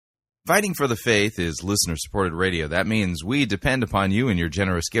Fighting for the Faith is listener-supported radio. That means we depend upon you and your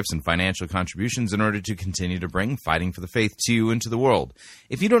generous gifts and financial contributions in order to continue to bring Fighting for the Faith to you and to the world.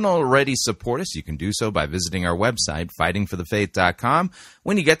 If you don't already support us, you can do so by visiting our website, fightingforthefaith.com.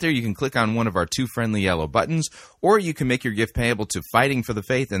 When you get there, you can click on one of our two friendly yellow buttons, or you can make your gift payable to Fighting for the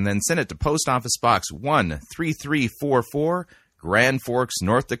Faith and then send it to Post Office Box 13344, Grand Forks,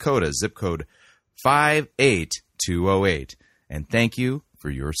 North Dakota, zip code 58208. And thank you for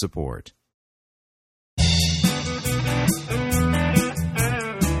your support.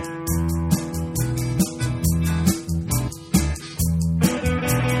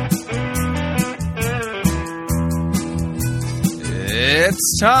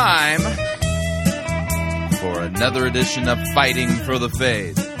 It's time for another edition of Fighting for the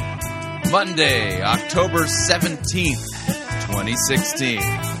Faith. Monday, October 17th, 2016.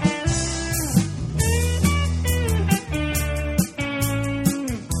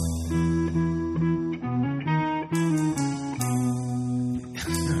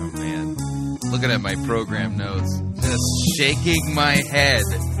 Looking at my program notes, just shaking my head.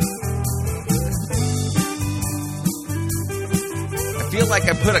 I feel like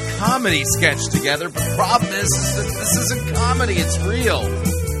I put a comedy sketch together, but the problem is that this isn't comedy, it's real.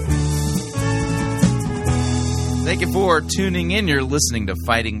 Thank you for tuning in. You're listening to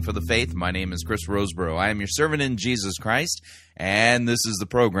Fighting for the Faith. My name is Chris Roseborough. I am your servant in Jesus Christ, and this is the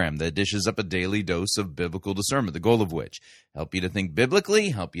program that dishes up a daily dose of biblical discernment, the goal of which help you to think biblically,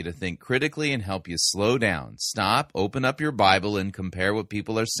 help you to think critically, and help you slow down. Stop, open up your Bible, and compare what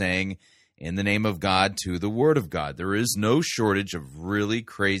people are saying in the name of God to the Word of God. There is no shortage of really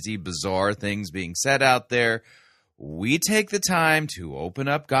crazy, bizarre things being said out there. We take the time to open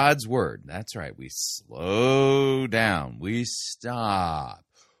up God's Word. That's right. We slow down. We stop.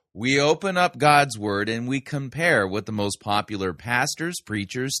 We open up God's Word and we compare what the most popular pastors,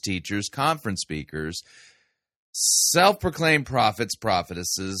 preachers, teachers, conference speakers, self-proclaimed prophets,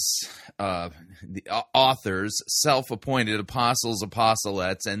 prophetesses, the authors, self-appointed apostles,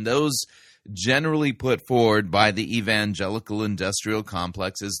 apostolettes, and those generally put forward by the evangelical industrial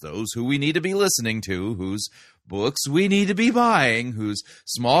complex as those who we need to be listening to, whose books we need to be buying, whose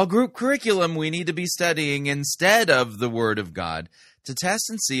small group curriculum we need to be studying instead of the Word of God, to test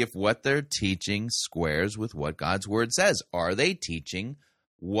and see if what they're teaching squares with what God's Word says. Are they teaching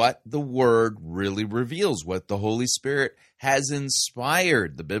what the Word really reveals, what the Holy Spirit has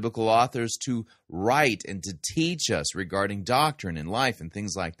inspired the biblical authors to write and to teach us regarding doctrine and life and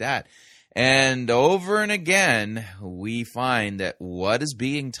things like that? And over and again, we find that what is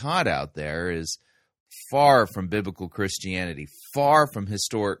being taught out there is far from biblical Christianity, far from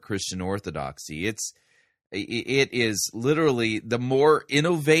historic Christian orthodoxy. It is literally the more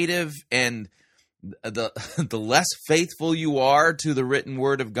innovative and the less faithful you are to the written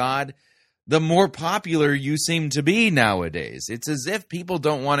Word of God, the more popular you seem to be nowadays. It's as if people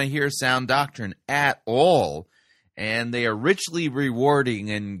don't want to hear sound doctrine at all, and they are richly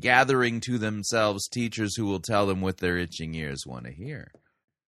rewarding and gathering to themselves teachers who will tell them what their itching ears want to hear.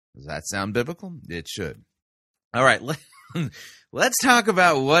 Does that sound biblical? It should. All right, let's talk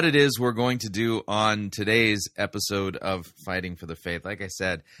about what it is we're going to do on today's episode of Fighting for the Faith. Like I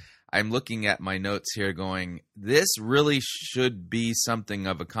said, I'm looking at my notes here going, this really should be something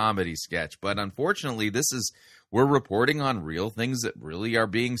of a comedy sketch, but unfortunately we're reporting on real things that really are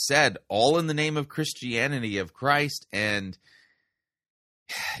being said, all in the name of Christianity, of Christ, and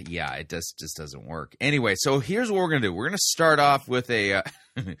yeah, it just doesn't work. Anyway, so here's what we're going to do. We're going to start off with an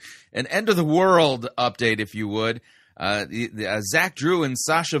end of the world update, if you would. Zach Drew and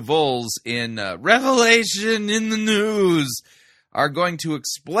Sasha Voles in Revelation in the News are going to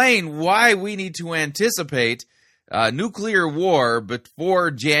explain why we need to anticipate nuclear war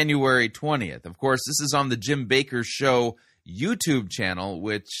before January 20th. Of course, this is on the Jim Bakker Show YouTube channel,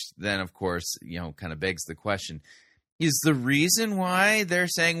 which then, of course, kind of begs the question, is the reason why they're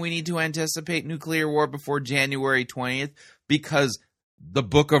saying we need to anticipate nuclear war before January 20th because the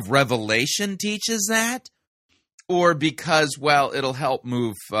book of Revelation teaches that? Or because, well, it'll help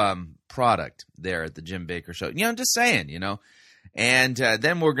move product there at the Jim Bakker Show? I'm just saying, And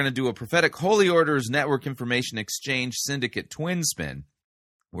then we're going to do a Prophetic Holy Orders Network Information Exchange Syndicate twin spin.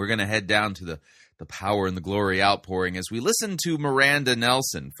 We're going to head down to the power and the glory outpouring as we listen to Miranda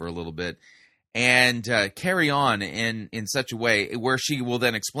Nelson for a little bit and carry on in such a way where she will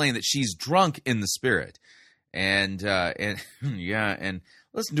then explain that she's drunk in the Spirit. And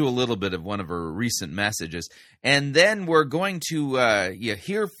listen to a little bit of one of her recent messages. And then we're going to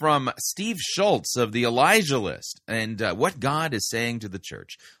hear from Steve Schultz of the Elijah List and what God is saying to the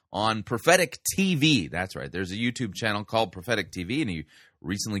church. on Prophetic TV. That's right. There's a YouTube channel called Prophetic TV, and he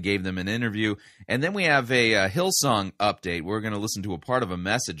recently gave them an interview. And then we have a Hillsong update. We're going to listen to a part of a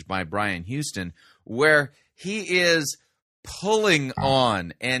message by Brian Houston where he is pulling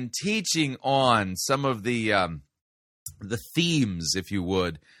on and teaching on some of the themes, if you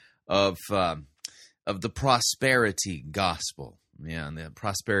would, of the prosperity gospel. Yeah, and the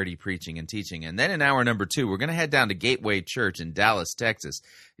prosperity preaching and teaching. And then in hour number 2, we're going to head down to Gateway Church in Dallas, Texas.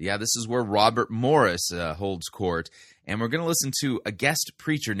 Yeah, this is where Robert Morris holds court. And we're going to listen to a guest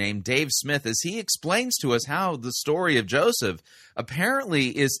preacher named Dave Smith as he explains to us how the story of Joseph apparently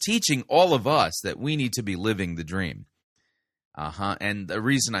is teaching all of us that we need to be living the dream. And the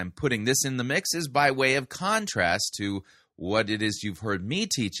reason I'm putting this in the mix is by way of contrast to what it is you've heard me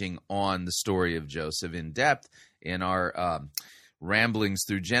teaching on the story of Joseph in depth in our ramblings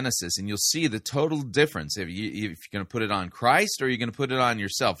through Genesis, and you'll see the total difference if you're going to put it on Christ or you're going to put it on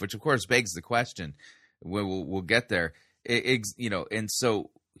yourself, which of course begs the question. We'll get there. And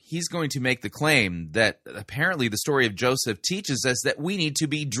so he's going to make the claim that apparently the story of Joseph teaches us that we need to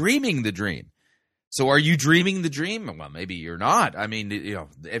be dreaming the dream. So are you dreaming the dream? Well, maybe you're not. I mean,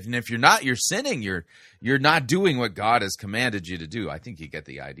 if you're not, you're sinning. You're not doing what God has commanded you to do. I think you get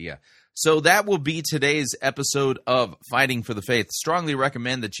the idea. So that will be today's episode of Fighting for the Faith. Strongly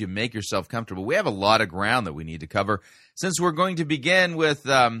recommend that you make yourself comfortable. We have a lot of ground that we need to cover. Since we're going to begin with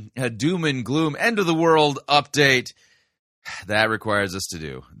a doom and gloom, end of the world update, that requires us to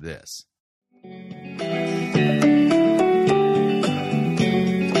do this.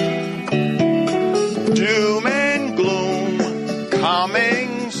 Doom and gloom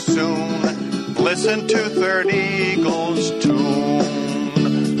coming soon. Listen to Third Eagle's tune.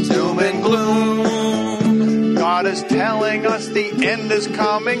 Doom and gloom. God is telling us the end is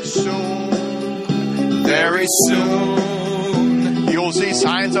coming soon. Very soon. You'll see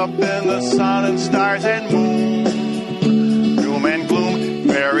signs up in the sun and stars and moon. Doom and gloom.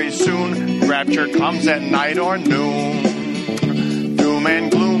 Very soon. Rapture comes at night or noon. Doom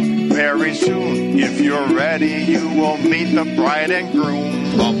and gloom. Very soon, if you're ready, you will meet the bride and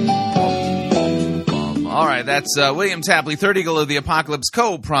groom. Bum, bum, bum, bum. All right, that's William Tapley, Third Eagle of the Apocalypse,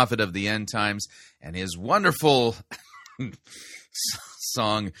 co-prophet of the end times, and his wonderful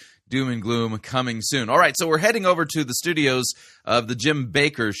song, Doom and Gloom, coming soon. All right, so we're heading over to the studios of the Jim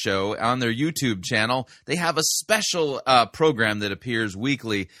Bakker Show on their YouTube channel. They have a special program that appears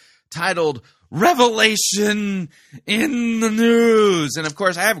weekly titled Revelation in the News. And of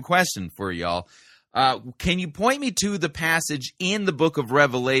course, I have a question for y'all. Can you point me to the passage in the book of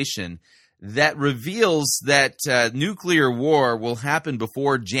Revelation that reveals that nuclear war will happen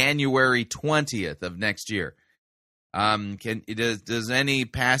before January 20th of next year? Does any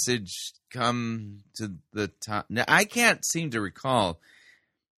passage come to the top? Now, I can't seem to recall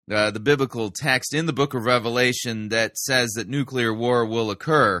the biblical text in the book of Revelation that says that nuclear war will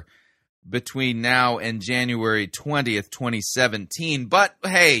occur between now and January 20th, 2017. But,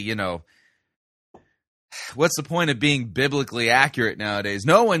 hey, what's the point of being biblically accurate nowadays?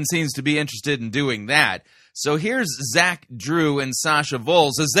 No one seems to be interested in doing that. So here's Zach Drew and Sasha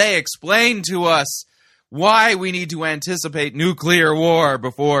Voles as they explain to us why we need to anticipate nuclear war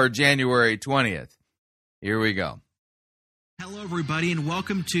before January 20th. Here we go. Hello, everybody, and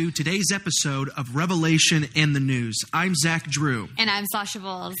welcome to today's episode of Revelation in the News. I'm Zach Drew. And I'm Sasha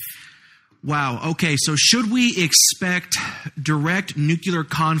Voles. Wow. Okay, so should we expect direct nuclear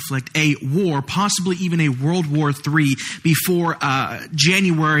conflict, a war, possibly even a World War III, before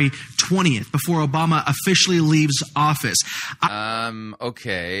January 20th, before Obama officially leaves office?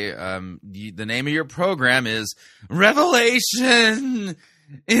 Okay. The name of your program is Revelation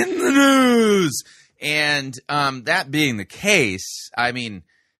in the News. And that being the case, I mean,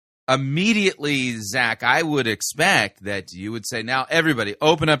 immediately, Zach, I would expect that you would say, now, everybody,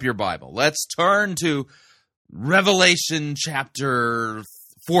 open up your Bible. Let's turn to Revelation chapter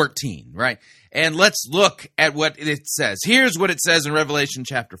 14, right? And let's look at what it says. Here's what it says in Revelation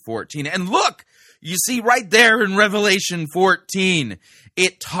chapter 14. And look, you see right there in Revelation 14,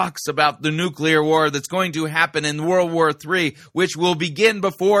 it talks about the nuclear war that's going to happen in World War III, which will begin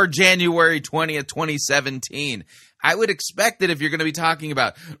before January 20th, 2017. I would expect that if you're going to be talking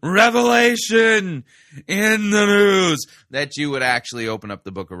about Revelation in the News, that you would actually open up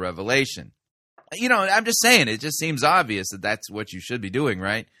the book of Revelation. I'm just saying, it just seems obvious that that's what you should be doing,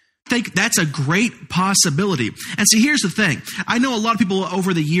 right? I think that's a great possibility. And see, here's the thing. I know a lot of people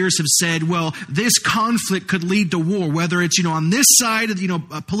over the years have said, well, this conflict could lead to war, whether it's, on this side of,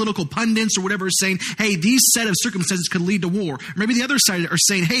 political pundits or whatever is saying, hey, these set of circumstances could lead to war. Maybe the other side are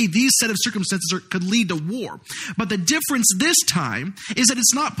saying, hey, these set of circumstances could lead to war. But the difference this time is that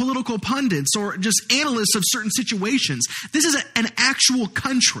it's not political pundits or just analysts of certain situations. This is an actual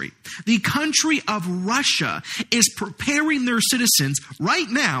country. The country of Russia is preparing their citizens right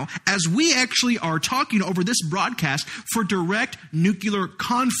now, as we actually are talking over this broadcast, for direct nuclear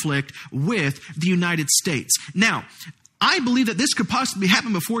conflict with the United States. Now, I believe that this could possibly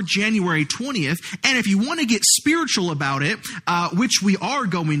happen before January 20th. And if you want to get spiritual about it, which we are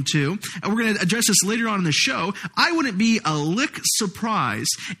going to, and we're going to address this later on in the show, I wouldn't be a lick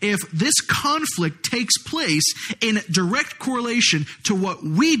surprised if this conflict takes place in direct correlation to what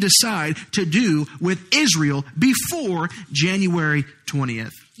we decide to do with Israel before January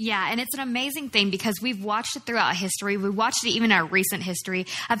 20th. Yeah, and it's an amazing thing because we've watched it throughout history. We watched it even in our recent history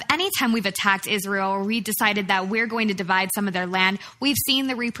of any time we've attacked Israel or we decided that we're going to divide some of their land, we've seen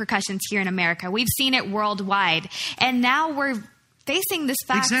the repercussions here in America. We've seen it worldwide. And now we're facing this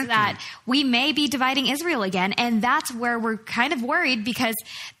fact that we may be dividing Israel again. And that's where we're kind of worried because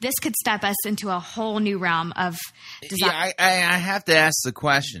this could step us into a whole new realm of disaster. Yeah, I have to ask the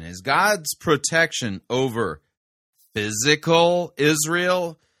question, is God's protection over physical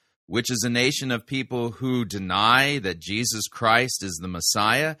Israel, which is a nation of people who deny that Jesus Christ is the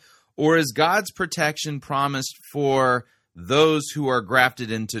Messiah, or is God's protection promised for those who are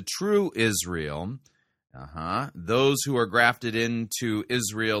grafted into true Israel, those who are grafted into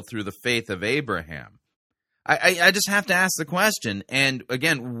Israel through the faith of Abraham? I just have to ask the question. And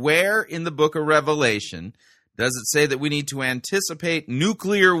again, where in the book of Revelation does it say that we need to anticipate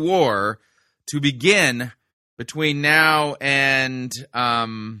nuclear war to begin between now and,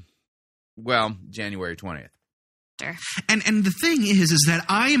 January 20th? And the thing is that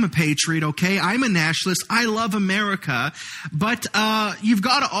I am a patriot, okay? I'm a nationalist. I love America. But you've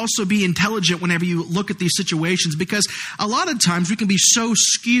got to also be intelligent whenever you look at these situations, because a lot of times we can be so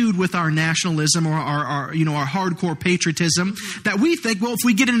skewed with our nationalism or our hardcore patriotism that we think, well, if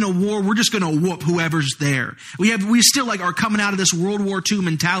we get in a war, we're just going to whoop whoever's there. We still are coming out of this World War II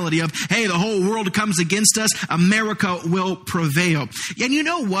mentality of, hey, the whole world comes against us, America will prevail. And you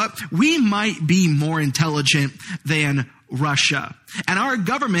know what? We might be more intelligent than Russia. And our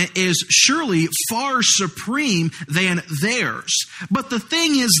government is surely far supreme than theirs. But the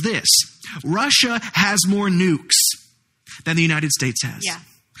thing is this: Russia has more nukes than the United States has. Yeah.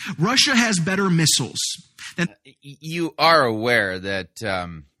 Russia has better missiles. You are aware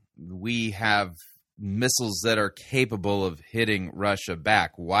that we have missiles that are capable of hitting Russia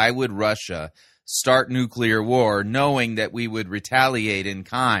back. Why would Russia start nuclear war knowing that we would retaliate in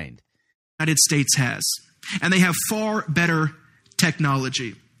kind? The United States has. And they have far better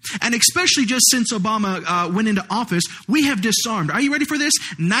technology. And especially just since Obama went into office, we have disarmed. Are you ready for this?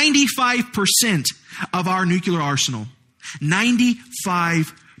 95% of our nuclear arsenal. 95%.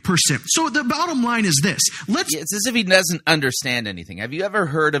 So the bottom line is this. It's as if he doesn't understand anything. Have you ever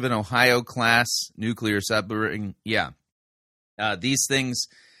heard of an Ohio-class nuclear submarine? Yeah. These things,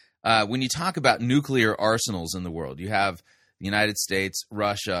 when you talk about nuclear arsenals in the world, you have the United States,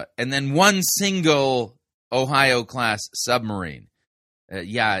 Russia, and then one single Ohio-class submarine.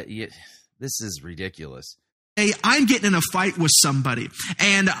 This is ridiculous. Hey, I'm getting in a fight with somebody,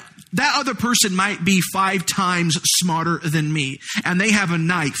 and that other person might be 5 times smarter than me, and they have a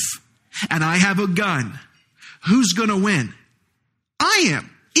knife, and I have a gun. Who's going to win? I am.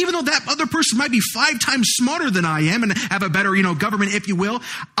 Even though that other person might be 5 times smarter than I am and have a better, government, if you will,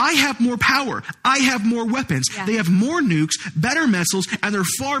 I have more power. I have more weapons. Yeah. They have more nukes, better missiles, and they're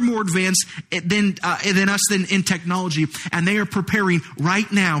far more advanced than us in technology. And they are preparing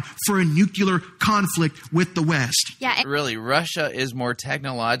right now for a nuclear conflict with the West. Yeah. Really, Russia is more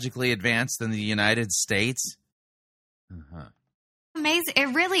technologically advanced than the United States? Amazing.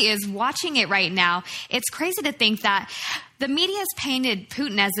 It really is. Watching it right now, it's crazy to think that the media has painted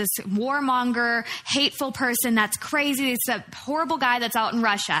Putin as this warmonger, hateful person that's crazy. It's a horrible guy that's out in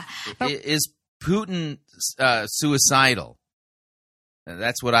Russia. But is Putin suicidal?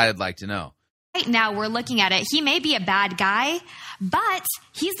 That's what I'd like to know. Right now, we're looking at it. He may be a bad guy, but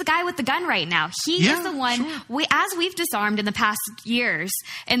he's the guy with the gun right now. He is the one. Sure. As we've disarmed in the past years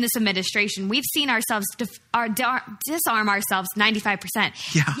in this administration, we've seen ourselves disarm ourselves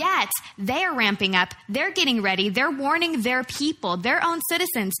 95%. Yeah. Yet they are ramping up. They're getting ready. They're warning their people, their own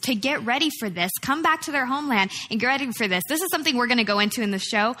citizens, to get ready for this. Come back to their homeland and get ready for this. This is something we're going to go into in the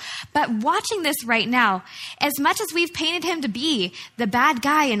show. But watching this right now, as much as we've painted him to be the bad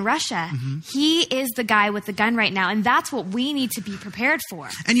guy in Russia, he is the guy with the gun right now, and that's what we need to be prepared for.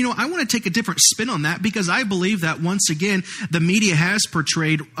 And, I want to take a different spin on that because I believe that, once again, the media has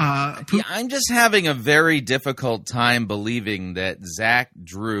portrayed Putin. I'm just having a very difficult time believing that Zach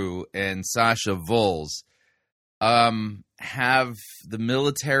Drew and Sasha Voles have the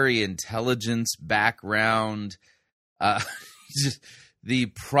military intelligence background, just the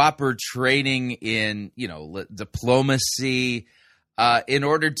proper training in, diplomacy, in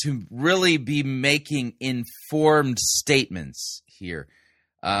order to really be making informed statements here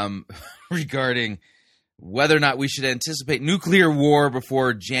regarding whether or not we should anticipate nuclear war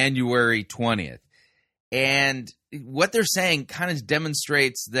before January 20th. And what they're saying kind of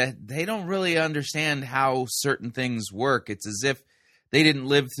demonstrates that they don't really understand how certain things work. It's as if they didn't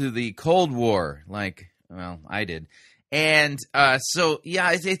live through the Cold War like, I did. And it's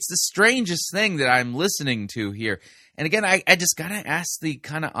the strangest thing that I'm listening to here. And again, I just got to ask the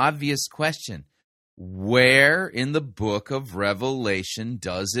kind of obvious question. Where in the book of Revelation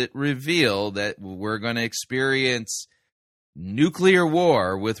does it reveal that we're going to experience nuclear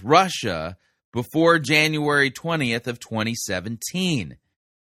war with Russia before January 20th of 2017?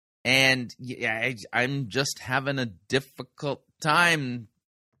 And I'm just having a difficult time,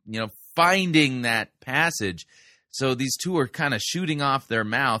 finding that passage. So these two are kind of shooting off their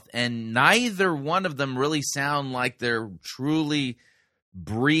mouth, and neither one of them really sound like they're truly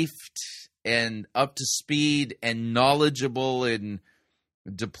briefed and up to speed and knowledgeable in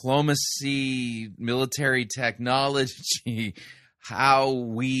diplomacy, military technology, how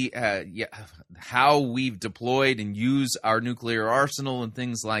we've deployed and use our nuclear arsenal and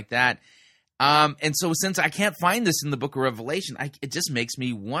things like that. And so since I can't find this in the book of Revelation, it just makes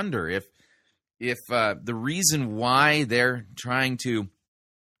me wonder if the reason why they're trying to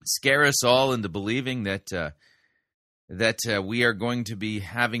scare us all into believing that we are going to be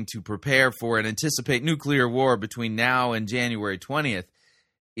having to prepare for and anticipate nuclear war between now and January 20th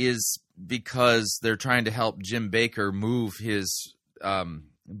is because they're trying to help Jim Baker move his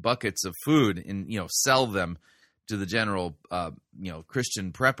buckets of food and sell them to the general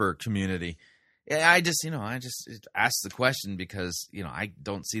Christian prepper community. I just ask the question because I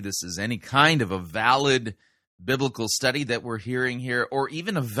don't see this as any kind of a valid biblical study that we're hearing here, or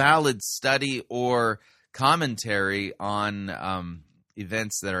even a valid study or commentary on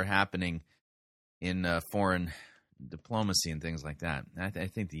events that are happening in foreign diplomacy and things like that. I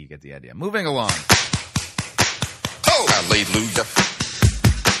think that you get the idea. Moving along. Oh, hallelujah.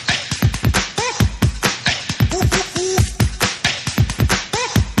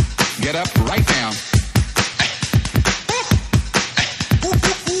 Get up right now.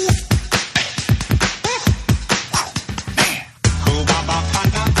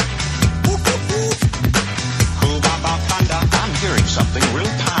 I'm hearing something real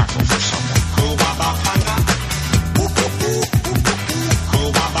powerful for someone.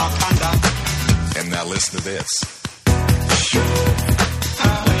 And now listen to this.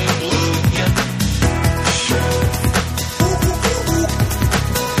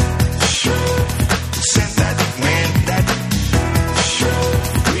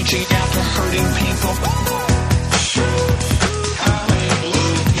 Reaching out for hurting people.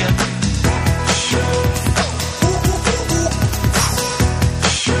 Hallelujah.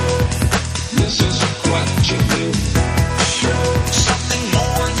 This is what you do. Something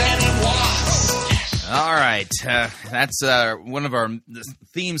more than it was. All right. That's one of our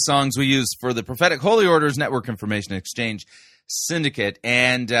theme songs we use for the Prophetic Holy Orders Network Information Exchange Syndicate.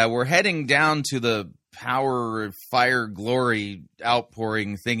 And we're heading down to the Power, Fire, Glory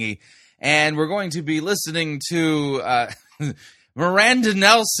outpouring thingy. And we're going to be listening to Miranda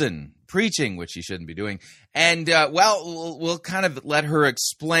Nelson preaching, which she shouldn't be doing. And, we'll kind of let her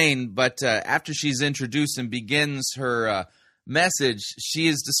explain. But after she's introduced and begins her message, she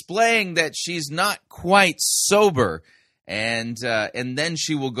is displaying that she's not quite sober. And then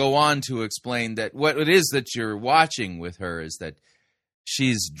she will go on to explain that what it is that you're watching with her is that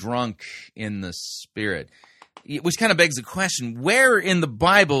she's drunk in the Spirit, which kind of begs the question, where in the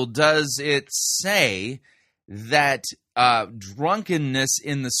Bible does it say that drunkenness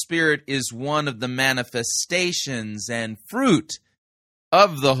in the Spirit is one of the manifestations and fruit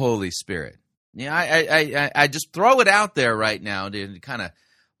of the Holy Spirit? Yeah, I just throw it out there right now to kind of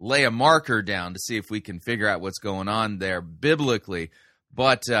lay a marker down to see if we can figure out what's going on there biblically.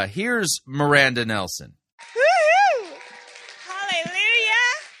 But here's Miranda Nelson. Woo-hoo!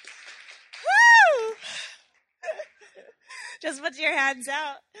 Hallelujah! Woo! Just put your hands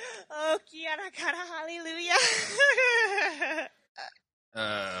out. Oh, kiara kara,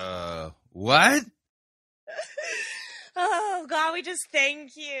 hallelujah. What? Oh, God, we just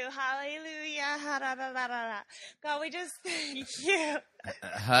thank you. Hallelujah. God, we just thank you.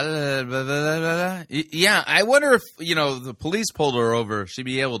 Yeah, I wonder if, the police pulled her over, she'd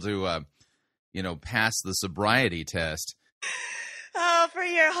be able to, pass the sobriety test. Oh, for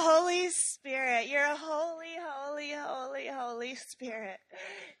your Holy Spirit, your holy, holy, holy, Holy Spirit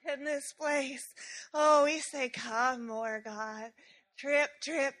in this place. Oh, we say, come, Lord God. Drip,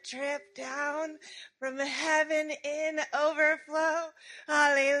 drip, drip down from heaven in overflow.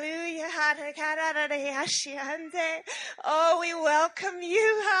 Hallelujah. Oh, we welcome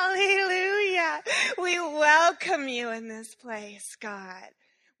you. Hallelujah. We welcome you in this place, God.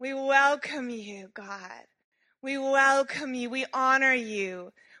 We welcome you, God. We welcome you. We honor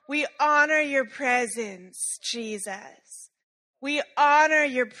you. We honor your presence, Jesus. We honor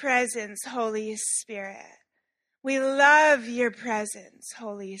your presence, Holy Spirit. We love your presence,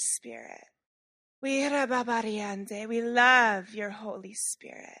 Holy Spirit. We love your Holy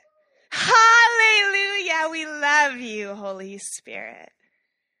Spirit. Hallelujah. We love you, Holy Spirit.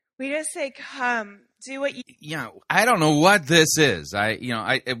 We just say, come, do what you... Yeah, I don't know what this is. A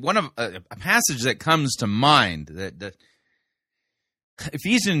passage that comes to mind, that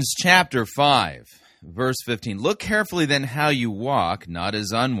Ephesians chapter 5, verse 15. Look carefully then how you walk, not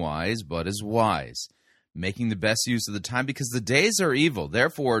as unwise, but as wise, making the best use of the time, because the days are evil.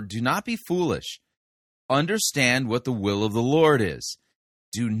 Therefore, do not be foolish. Understand what the will of the Lord is.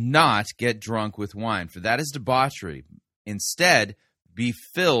 Do not get drunk with wine, for that is debauchery. Instead, be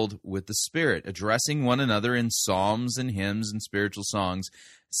filled with the Spirit, addressing one another in psalms and hymns and spiritual songs,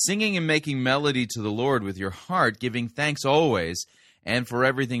 singing and making melody to the Lord with your heart, giving thanks always and for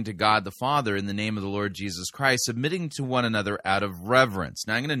everything to God the Father in the name of the Lord Jesus Christ, submitting to one another out of reverence.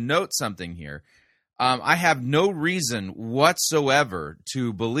 Now, I'm going to note something here. I have no reason whatsoever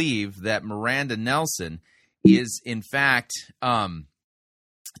to believe that Miranda Nelson is, in fact,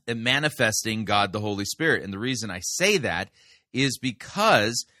 manifesting God the Holy Spirit. And the reason I say that is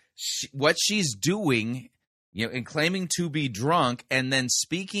because what she's doing, in claiming to be drunk and then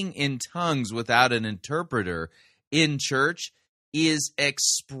speaking in tongues without an interpreter in church is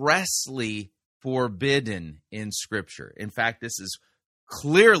expressly forbidden in Scripture. In fact, this is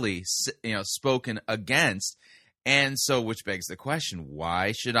clearly, spoken against. And so, which begs the question,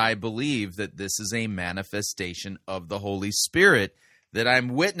 why should I believe that this is a manifestation of the Holy Spirit that I'm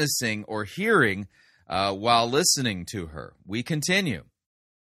witnessing or hearing while listening to her? We continue.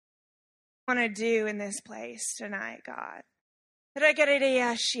 What I want to do in this place tonight, God.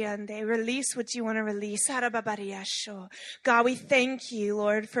 Release what you want to release. God, we thank you,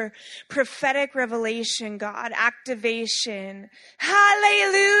 Lord, for prophetic revelation, God, activation.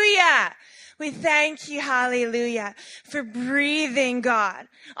 Hallelujah. We thank you, hallelujah, for breathing, God,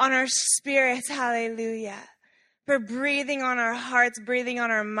 on our spirits, hallelujah. For breathing on our hearts, breathing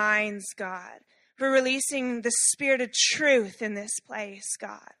on our minds, God. For releasing the spirit of truth in this place,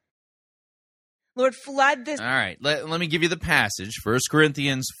 God. Lord, flood this. All right, let me give you the passage. 1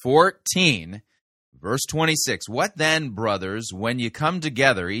 Corinthians 14, verse 26. What then, brothers, when you come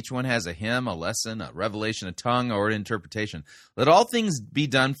together, each one has a hymn, a lesson, a revelation, a tongue, or an interpretation. Let all things be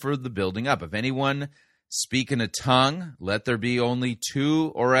done for the building up. If anyone speak in a tongue, let there be only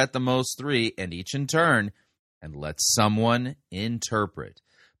 2 or at the most 3, and each in turn, and let someone interpret.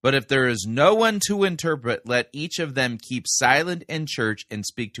 But if there is no one to interpret, let each of them keep silent in church and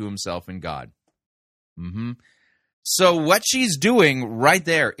speak to himself and God. So what she's doing right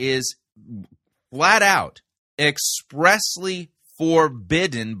there is flat out, expressly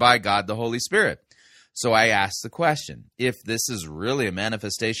forbidden by God the Holy Spirit. So I ask the question, if this is really a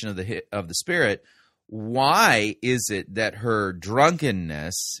manifestation of the Spirit, why is it that her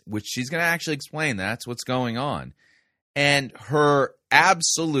drunkenness, which she's going to actually explain that's what's going on, and her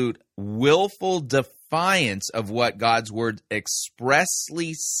absolute willful defiance of what God's word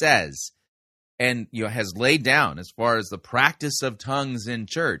expressly says and has laid down as far as the practice of tongues in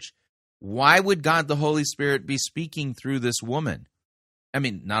church, why would God the Holy Spirit be speaking through this woman? I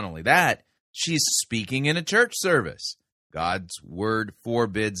mean, not only that, she's speaking in a church service. God's word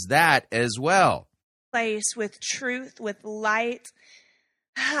forbids that as well. Place with truth, with light,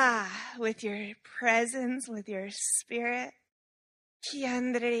 with your presence, with your spirit.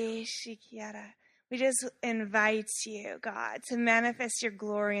 Kiandre shikiara. We just invite you, God, to manifest your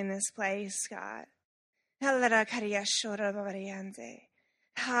glory in this place, God. Hallelujah,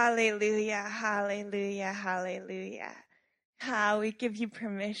 hallelujah, hallelujah. We give you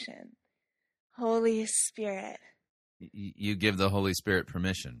permission. Holy Spirit. You give the Holy Spirit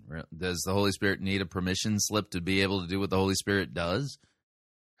permission. Does the Holy Spirit need a permission slip to be able to do what the Holy Spirit does?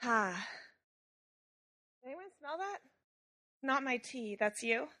 Did anyone smell that? Not my tea. That's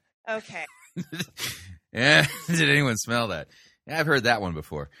you? Okay. Yeah. Did anyone smell that? Yeah, I've heard that one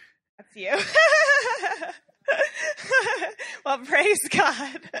before. That's you. Well, praise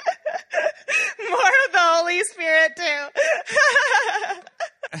God. More of the Holy Spirit, too.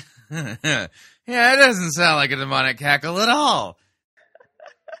 Yeah, it doesn't sound like a demonic cackle at all.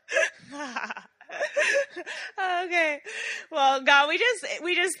 Okay. Well, God, we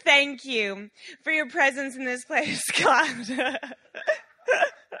just thank you for your presence in this place, God.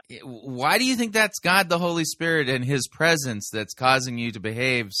 Why do you think that's God the Holy Spirit and his presence that's causing you to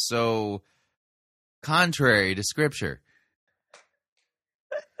behave so contrary to Scripture?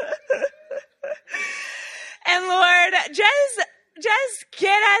 And Lord, just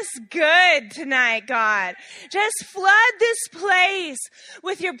get us good tonight, God. Just flood this place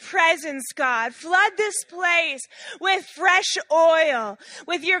with your presence, God. Flood this place with fresh oil,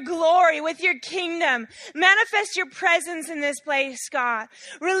 with your glory, with your kingdom. Manifest your presence in this place, God.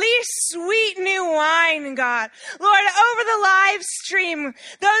 Release sweet new wine, God. Lord, over the live stream,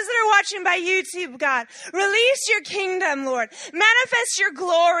 those that are watching by YouTube, God, release your kingdom, Lord. Manifest your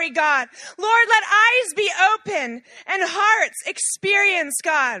glory, God. Lord, let eyes be open and hearts experience,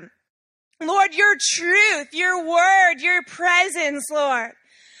 God. Lord, your truth, your word, your presence, Lord.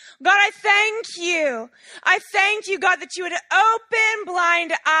 God, I thank you. I thank you, God, that you would open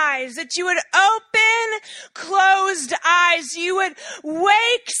blind eyes, that you would open closed eyes. You would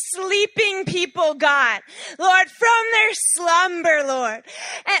wake sleeping people, God, Lord, from their slumber, Lord.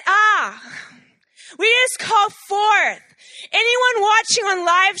 And we just call forth anyone watching on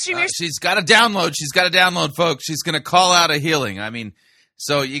live stream. She's got to download. She's got to download, folks. She's going to call out a healing. I mean,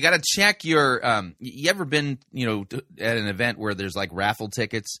 so you got to check your. You ever been, at an event where there's like raffle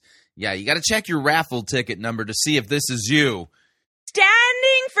tickets? Yeah, you got to check your raffle ticket number to see if this is you.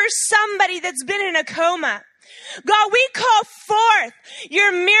 Standing for somebody that's been in a coma. God, we call forth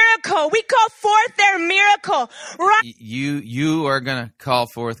your miracle. We call forth their miracle. Right. You are going to call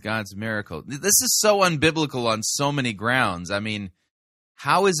forth God's miracle. This is so unbiblical on so many grounds. I mean,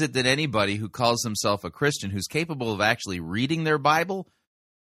 how is it that anybody who calls himself a Christian, who's capable of actually reading their Bible,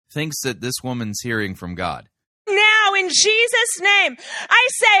 thinks that this woman's hearing from God? Now, in Jesus' name, I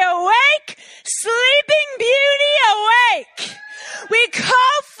say, awake, sleeping beauty, awake. We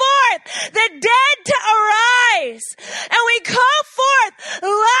call forth the dead to arise, and we call forth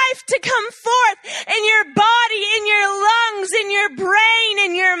life to come forth in your body, in your lungs, in your brain,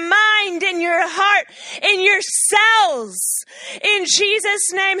 in your mind, in your heart, in your cells. In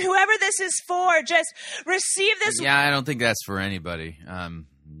Jesus' name, whoever this is for, just receive this. Yeah, I don't think that's for anybody.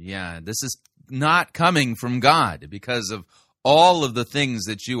 This is not coming from God because of all of the things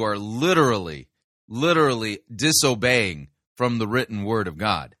that you are literally disobeying from the written word of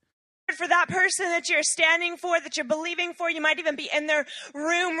God. For that person that you're standing for, that you're believing for, you might even be in their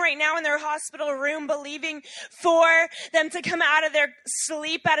room right now, in their hospital room, believing for them to come out of their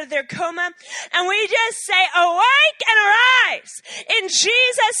sleep, out of their coma. And we just say, awake and arise in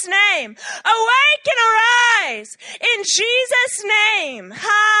Jesus' name. Awake and arise in Jesus' name.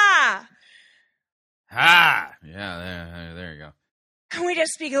 Ha! Ha! Yeah, there you go. And we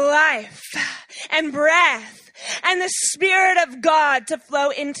just speak life and breath and the Spirit of God to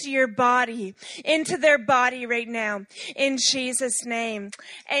flow into your body, into their body right now, in Jesus' name.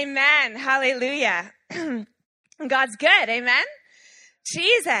 Amen. Hallelujah. God's good. Amen.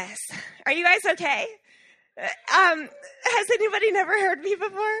 Jesus. Are you guys okay? Has anybody never heard me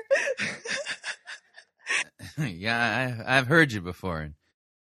before? Yeah, I've heard you before.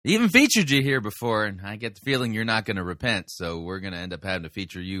 Even featured you here before, and I get the feeling you're not going to repent, so we're going to end up having to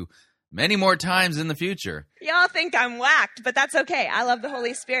feature you many more times in the future. Y'all think I'm whacked, but that's okay. I love the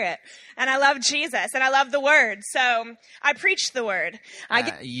Holy Spirit, and I love Jesus, and I love the Word, so I preach the Word.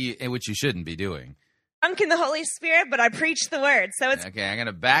 Which you shouldn't be doing. I'm in the Holy Spirit, but I preach the Word, so it's... Okay, I'm going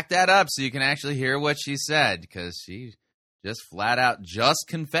to back that up so you can actually hear what she said, because she just flat out just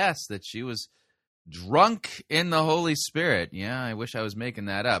confessed that she was drunk in the Holy Spirit. Yeah, I wish I was making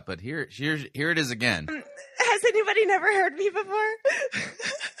that up, but here it is again. Has anybody never heard me before?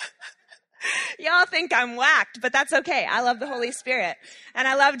 Y'all think I'm whacked, but that's okay. I love the Holy Spirit, and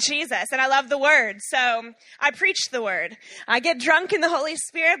I love Jesus, and I love the Word. So I preach the Word. I get drunk in the Holy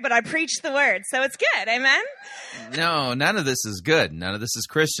Spirit, but I preach the Word. So it's good. Amen? No, none of this is good. None of this is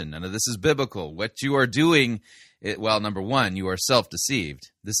Christian. None of this is biblical. What you are doing, number one, you are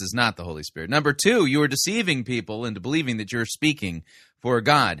self-deceived. This is not the Holy Spirit. Number two, you are deceiving people into believing that you're speaking for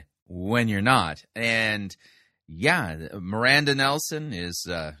God when you're not. And yeah, Miranda Nelson is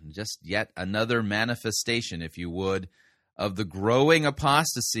just yet another manifestation, if you would, of the growing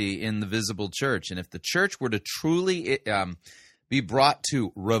apostasy in the visible church. And if the church were to truly be brought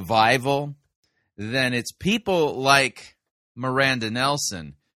to revival, then it's people like Miranda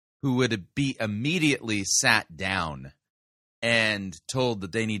Nelson who would be immediately sat down and told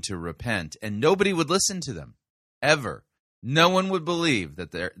that they need to repent, and nobody would listen to them, ever. No one would believe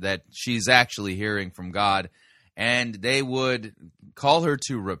that she's actually hearing from God, and they would call her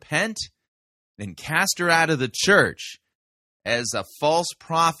to repent and cast her out of the church as a false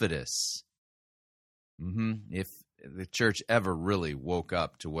prophetess. If the church ever really woke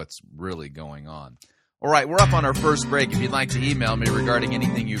up to what's really going on. All right, we're up on our first break. If you'd like to email me regarding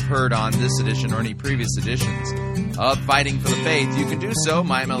anything you've heard on this edition or any previous editions of Fighting for the Faith, you can do so.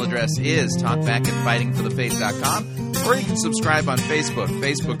 My email address is talkback@fightingforthefaith.com, or you can subscribe on Facebook,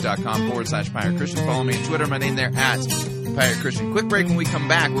 facebook.com/Pirate Christian. Follow me on Twitter, my name there, @Pirate Christian. Quick break. When we come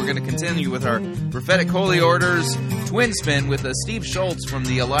back, we're going to continue with our Prophetic Holy Orders Twin Spin with Steve Schultz from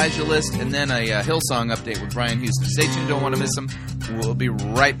the Elijah List, and then a Hillsong update with Brian Houston. Stay tuned, don't want to miss them. We'll be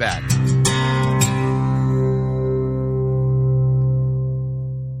right back.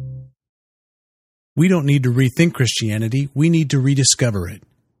 We don't need to rethink Christianity. We need to rediscover it.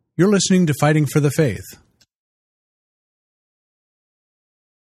 You're listening to Fighting for the Faith.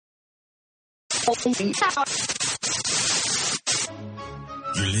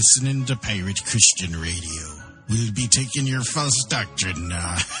 You're listening to Pirate Christian Radio. We'll be taking your false doctrine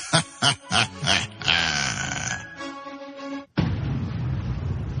now.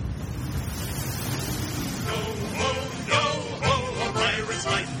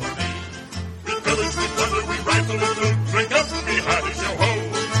 Drink up the hearty show ho.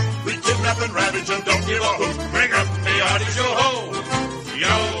 We kidnap and ravage and don't give a hoot. Bring up the hearty show ho. Yo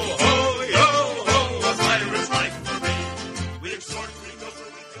ho, yo ho, a pirate's life for me. We exhort, we go for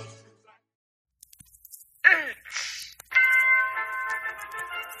we go.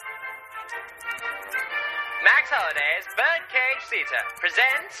 Max Holiday's Birdcage Theater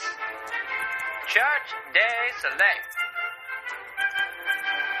presents Church Day Select.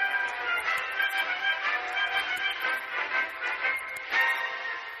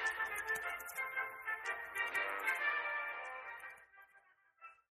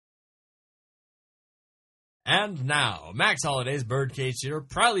 And now, Max Holiday's Birdcage Theater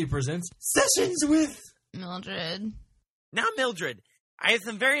proudly presents Sessions with Mildred. Now, Mildred, I have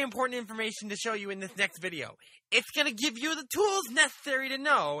some very important information to show you in this next video. It's going to give you the tools necessary to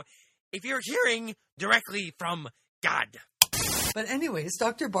know if you're hearing directly from God. But anyways,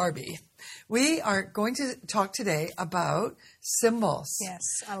 Dr. Barbie, we are going to talk today about symbols. Yes,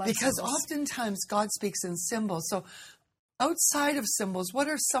 I love because symbols. Oftentimes God speaks in symbols. So outside of symbols, what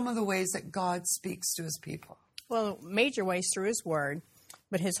are some of the ways that God speaks to his people? Well, major ways through his word,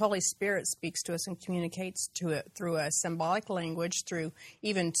 but his Holy Spirit speaks to us and communicates to it through a symbolic language, through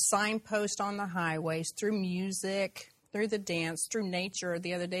even signposts on the highways, through music, through the dance, through nature.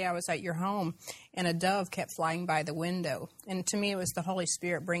 The other day I was at your home and a dove kept flying by the window. And to me it was the Holy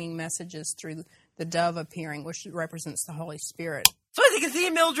Spirit bringing messages through the dove appearing, which represents the Holy Spirit. So as you can see,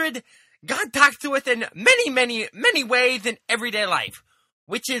 Mildred, God talks to us in many, many, many ways in everyday life,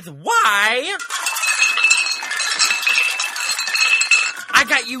 which is why I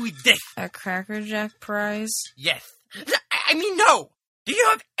got you this. A Cracker Jack prize? Yes. I mean, no. Do you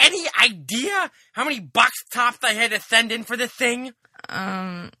have any idea how many box tops I had to send in for this thing?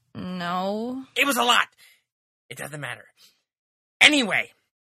 No. It was a lot. It doesn't matter. Anyway,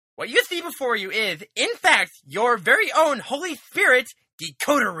 what you see before you is, in fact, your very own Holy Spirit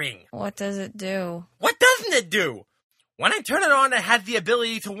decoder ring. What does it do? What doesn't it do? When I turn it on, it has the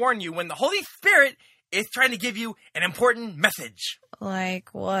ability to warn you when the Holy Spirit is trying to give you an important message. Like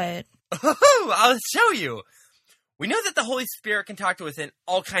what? I'll show you. We know that the Holy Spirit can talk to us in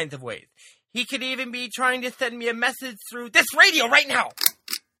all kinds of ways. He could even be trying to send me a message through this radio right now.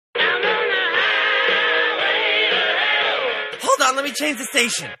 Hold on, let me change the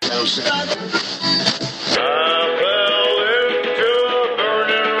station.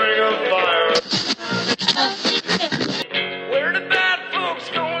 Where the bad folks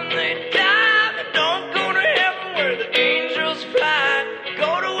go when they die? They don't go to heaven where the angels fly.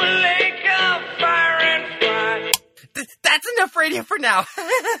 Go to a lake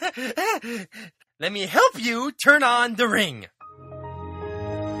Let me help you turn on the ring.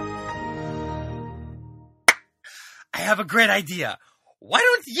 I have a great idea. Why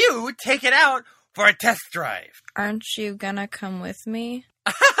don't you take it out for a test drive? Aren't you gonna come with me?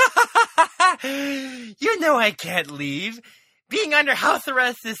 You know I can't leave. Being under house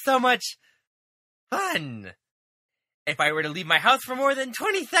arrest is so much fun. If I were to leave my house for more than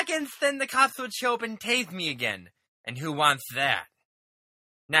 20 seconds, then the cops would show up and tase me again. And who wants that?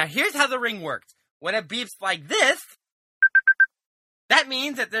 Now here's how the ring works. When it beeps like this, that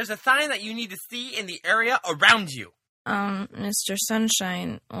means that there's a sign that you need to see in the area around you. Mr.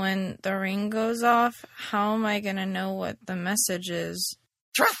 Sunshine, when the ring goes off, how am I gonna know what the message is?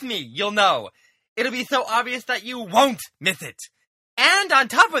 Trust me, you'll know. It'll be so obvious that you won't miss it. And on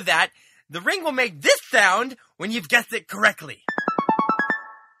top of that, the ring will make this sound when you've guessed it correctly.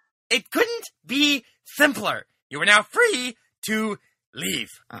 It couldn't be simpler. You are now free to leave.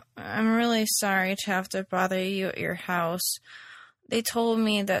 I'm really sorry to have to bother you at your house. They told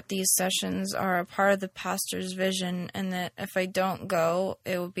me that these sessions are a part of the pastor's vision and that if I don't go,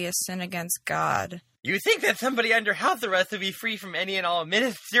 it will be a sin against God. You think that somebody under house arrest would be free from any and all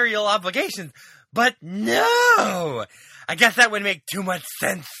ministerial obligations, but no! I guess that would make too much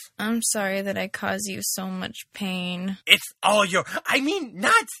sense. I'm sorry that I caused you so much pain. It's all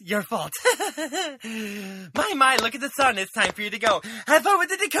not your fault. My, look at the sun. It's time for you to go. Have fun with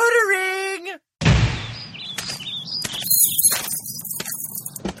the decoder ring!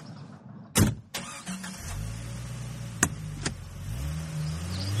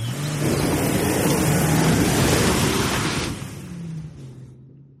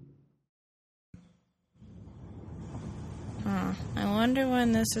 I wonder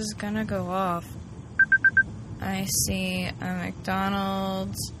when this is gonna go off. I see a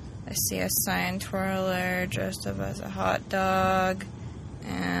McDonald's. I see a sign twirler dressed up as a hot dog.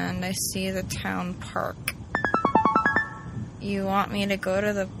 And I see the town park. You want me to go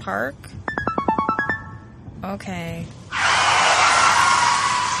to the park? Okay.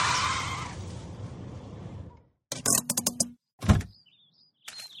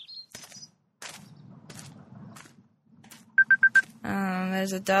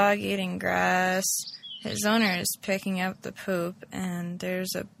 There's a dog eating grass. His owner is picking up the poop, and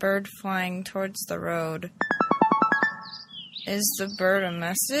there's a bird flying towards the road. Is the bird a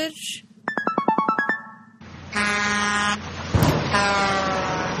message?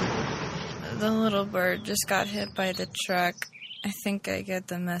 The little bird just got hit by the truck. I think I get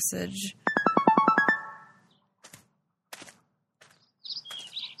the message.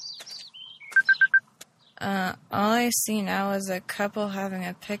 All I see now is a couple having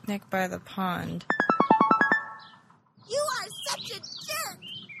a picnic by the pond. You are such a jerk!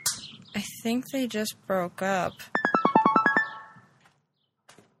 I think they just broke up.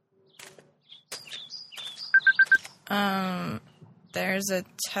 There's a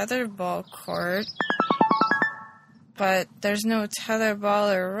tetherball court, but there's no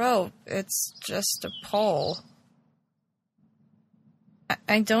tetherball or rope. It's just a pole.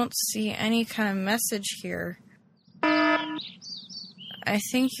 I don't see any kind of message here. I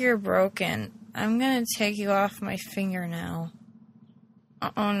think you're broken. I'm gonna take you off my finger now.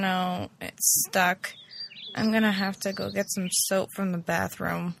 Oh no, it's stuck. I'm gonna have to go get some soap from the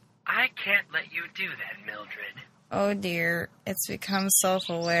bathroom. I can't let you do that, Mildred. Oh dear, it's become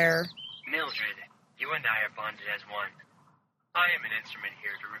self-aware. Mildred, you and I are bonded as one. I am an instrument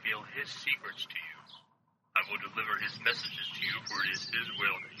here to reveal his secrets to you. I will deliver his messages to you, for it is his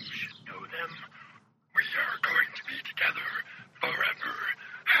will that you should know them. We are going to be together forever.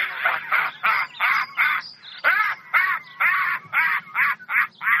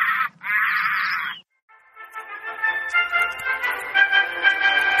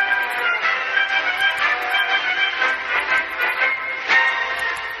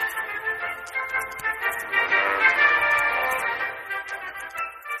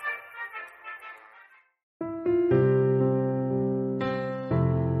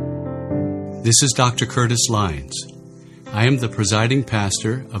 This is Dr. Curtis Lyons. I am the presiding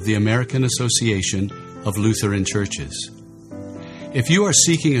pastor of the American Association of Lutheran Churches. If you are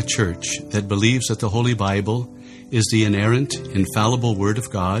seeking a church that believes that the Holy Bible is the inerrant, infallible Word of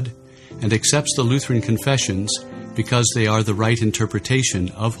God and accepts the Lutheran confessions because they are the right interpretation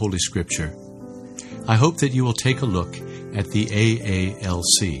of Holy Scripture, I hope that you will take a look at the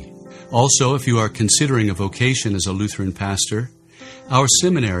AALC. Also, if you are considering a vocation as a Lutheran pastor, our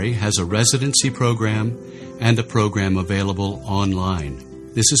seminary has a residency program and a program available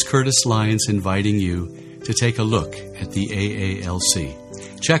online. This is Curtis Lyons inviting you to take a look at the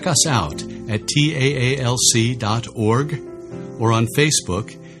AALC. Check us out at taalc.org or on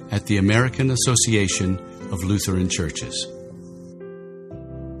Facebook at the American Association of Lutheran Churches.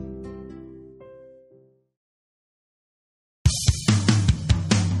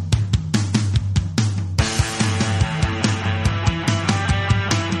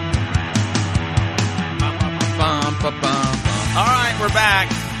 All right, we're back.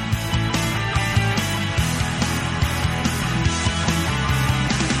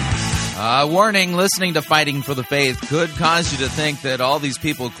 Warning, listening to Fighting for the Faith could cause you to think that all these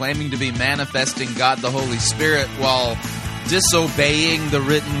people claiming to be manifesting God the Holy Spirit while disobeying the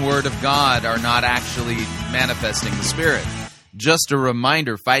written Word of God are not actually manifesting the Spirit. Just a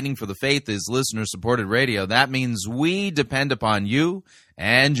reminder, Fighting for the Faith is listener-supported radio. That means we depend upon you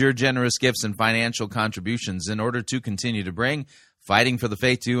and your generous gifts and financial contributions in order to continue to bring Fighting for the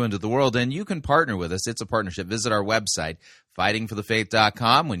Faith to you and to the world. And you can partner with us. It's a partnership. Visit our website,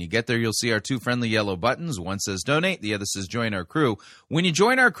 fightingforthefaith.com. When you get there, you'll see our two friendly yellow buttons. One says donate, the other says join our crew. When you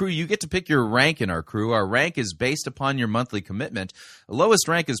join our crew, you get to pick your rank in our crew. Our rank is based upon your monthly commitment. The lowest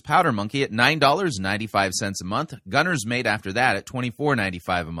rank is Powder Monkey at $9.95 a month. Gunner's Mate after that at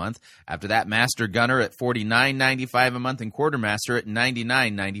 $24.95 a month. After that, Master Gunner at $49.95 a month and Quartermaster at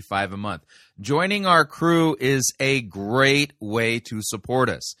 $99.95 a month. Joining our crew is a great way to support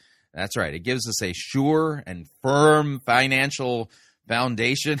us. That's right. It gives us a sure and firm financial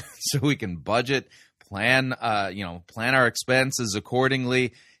foundation so we can budget, plan our expenses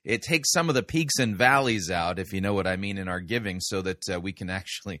accordingly. It takes some of the peaks and valleys out, if you know what I mean, in our giving, so that we can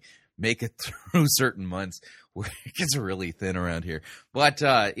actually make it through certain months where it gets really thin around here. But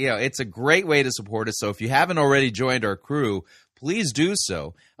it's a great way to support us. So if you haven't already joined our crew, please do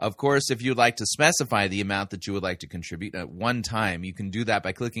so. Of course, if you'd like to specify the amount that you would like to contribute at one time, you can do that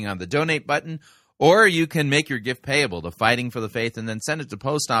by clicking on the donate button, or you can make your gift payable to Fighting for the Faith and then send it to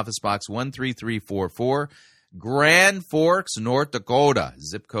Post Office Box 13344, Grand Forks, North Dakota,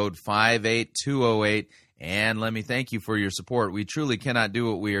 zip code 58208. And let me thank you for your support. We truly cannot do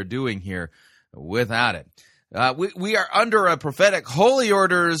what we are doing here without it. We are under a prophetic Holy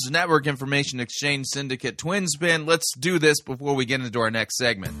Orders Network Information Exchange Syndicate twin spin. Let's do this before we get into our next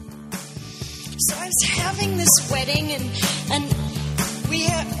segment. So I was having this wedding, and we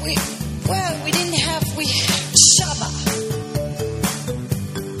had Shabbat.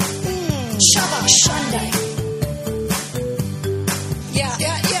 Shabbat Sunday. Yeah,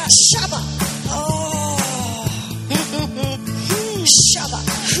 Shabbat. Oh. Shabbat.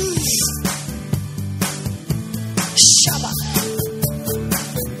 Shabbat.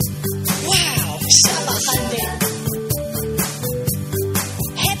 Wow, Shabbat Sunday.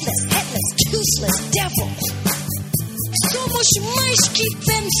 Headless, toothless devils. So much mice keep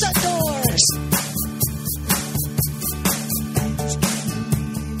them doors.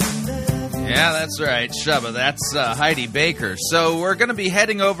 Yeah, that's right, Shabbat. That's Heidi Baker. So we're going to be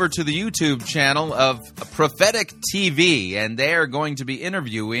heading over to the YouTube channel of Prophetic TV, and they are going to be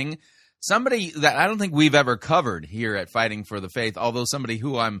interviewing somebody that I don't think we've ever covered here at Fighting for the Faith, although somebody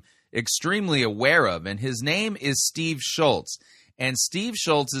who I'm extremely aware of, and his name is Steve Shultz. And Steve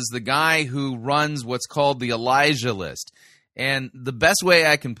Shultz is the guy who runs what's called the Elijah List. And the best way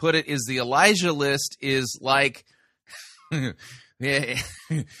I can put it is the Elijah List is like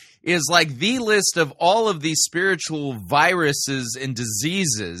is like the list of all of these spiritual viruses and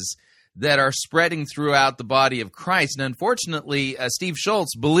diseases that are spreading throughout the body of Christ. And unfortunately, Steve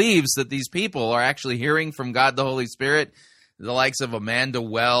Shultz believes that these people are actually hearing from God the Holy Spirit, the likes of Amanda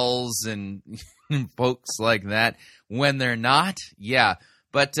Wells and folks like that, when they're not. Yeah,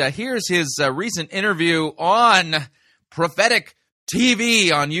 but here's his recent interview on Prophetic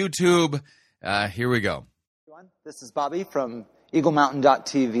TV on YouTube. Here we go. This is Bobby from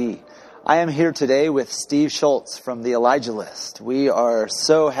EagleMountain.tv. I am here today with Steve Shultz from the Elijah List. We are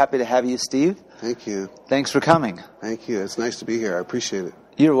so happy to have you, Steve. Thank you. Thanks for coming. Thank you. It's nice to be here. I appreciate it.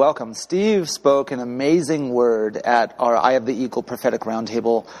 You're welcome. Steve spoke an amazing word at our Eye of the Eagle Prophetic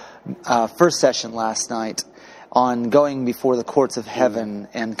Roundtable first session last night on going before the courts of heaven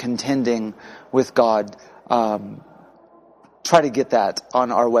and contending with God. Try to get that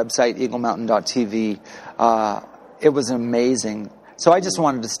on our website, EagleMountain.tv. It was amazing. So I just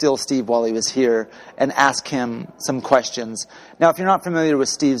wanted to steal Steve while he was here and ask him some questions. Now, if you're not familiar with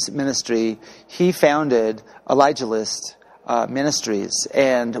Steve's ministry, he founded Elijah List Ministries.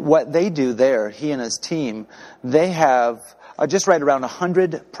 And what they do there, he and his team, they have just right around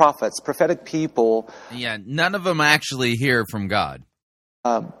 100 prophets, prophetic people. Yeah, none of them actually hear from God.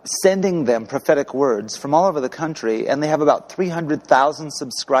 Sending them prophetic words from all over the country. And they have about 300,000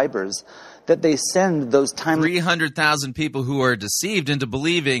 subscribers that they send those timely... 300,000 people who are deceived into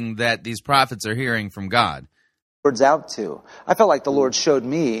believing that these prophets are hearing from God. words out to. I felt like the Lord showed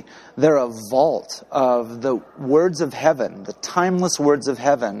me they're a vault of the words of heaven, the timeless words of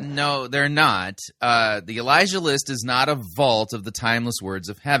heaven. No, they're not. The Elijah list is not a vault of the timeless words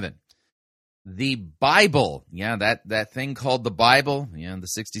of heaven. The Bible, that thing called the Bible, the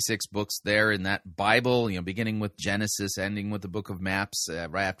 66 books there in that Bible, beginning with Genesis, ending with the book of Maps,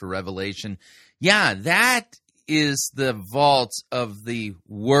 right after Revelation. Yeah, that is the vault of the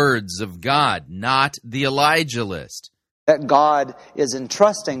words of God, not the Elijah list. That God is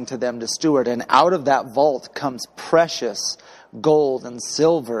entrusting to them to steward, and out of that vault comes precious gold and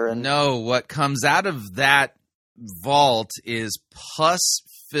silver. And no, what comes out of that vault is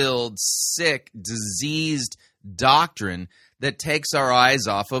pus-filled, sick, diseased doctrine that takes our eyes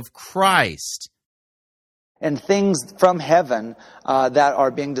off of Christ. And things from heaven that are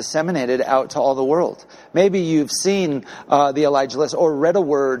being disseminated out to all the world. Maybe you've seen the Elijah list or read a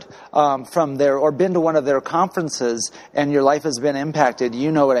word from there or been to one of their conferences and your life has been impacted.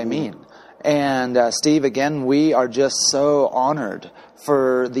 You know what I mean. And Steve, again, we are just so honored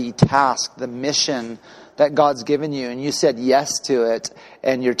for the task, the mission that God's given you, and you said yes to it,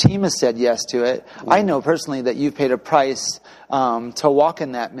 and your team has said yes to it. I know personally that you've paid a price to walk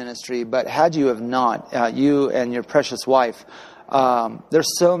in that ministry, but had you have not, you and your precious wife,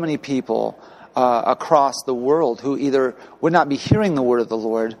 there's so many people across the world who either would not be hearing the word of the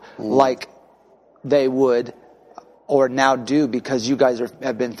Lord like they would or now do because you guys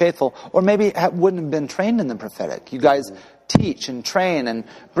have been faithful, or maybe wouldn't have been trained in the prophetic. You guys teach and train and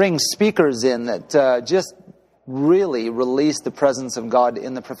bring speakers in that just really release the presence of God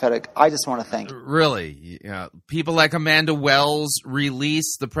in the prophetic. I just want to thank you. Really? People like Amanda Wells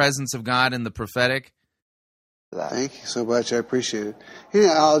release the presence of God in the prophetic? Thank you so much. I appreciate it.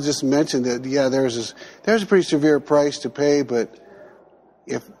 I'll just mention that, there's a pretty severe price to pay, but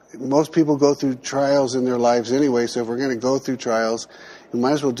if most people go through trials in their lives anyway, so if we're going to go through trials, we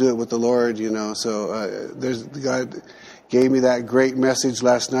might as well do it with the Lord, So God gave me that great message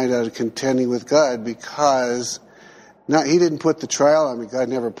last night out of contending with God because He didn't put the trial on me. God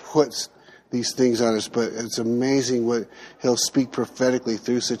never puts these things on us, but it's amazing what He'll speak prophetically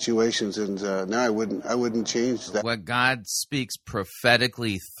through situations, and now I wouldn't change that. What God speaks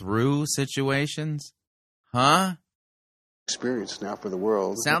prophetically through situations? Huh? Experience now for the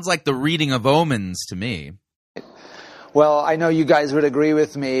world. Sounds like the reading of omens to me. Well, I know you guys would agree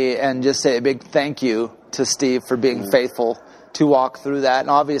with me and just say a big thank you to Steve for being faithful to walk through that. And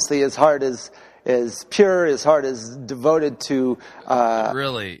obviously his heart is pure, his heart is devoted to...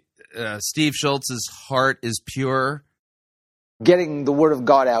 Really? Steve Schultz's heart is pure? Getting the word of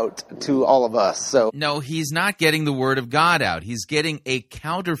God out to all of us. So no, he's not getting the word of God out. He's getting a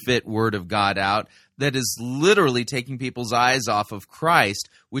counterfeit word of God out that is literally taking people's eyes off of Christ,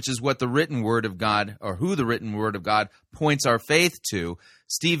 which is what the written word of God, or who the written word of God points our faith to.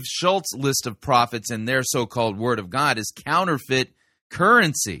 Steve Schultz's list of prophets and their so-called word of God is counterfeit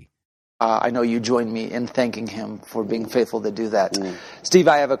currency. I know you join me in thanking him for being faithful to do that. Steve,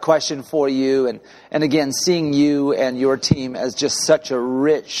 I have a question for you. And again, seeing you and your team as just such a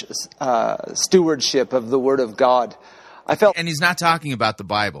rich stewardship of the Word of God. And he's not talking about the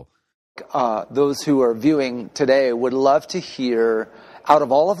Bible. Those who are viewing today would love to hear out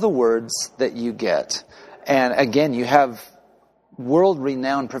of all of the words that you get. And again, you have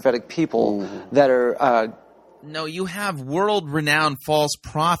world-renowned prophetic people that are... No, you have world-renowned false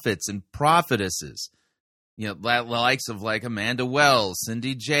prophets and prophetesses. The likes of like Amanda Wells,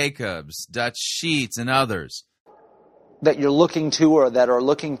 Cindy Jacobs, Dutch Sheets, and others. That you're looking to or that are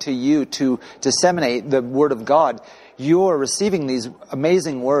looking to you to disseminate the Word of God. You're receiving these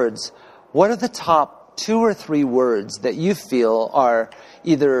amazing words. What are the top 2 or 3 words that you feel are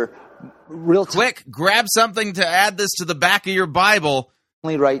either real... Quick, grab something to add this to the back of your Bible.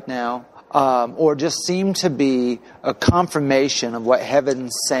 Right now. Or just seem to be a confirmation of what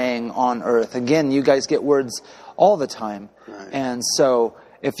heaven's saying on earth. Again, you guys get words all the time. Right. And so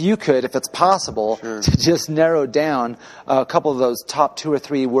if you could, if it's possible, to just narrow down a couple of those top 2 or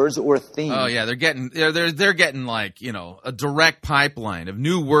 3 words or themes. Oh yeah, they're getting like, a direct pipeline of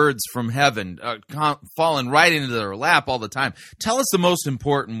new words from heaven falling right into their lap all the time. Tell us the most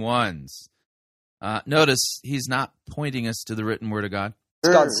important ones. Notice he's not pointing us to the written word of God.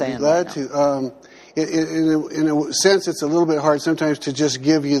 Sure, God's saying glad to. In a sense, it's a little bit hard sometimes to just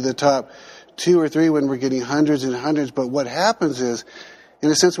give you the top 2 or 3 when we're getting hundreds and hundreds. But what happens is, in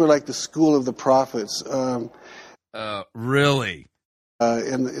a sense, we're like the school of the prophets. Really?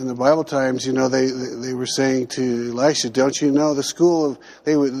 In the Bible times, they were saying to Elisha, "Don't you know the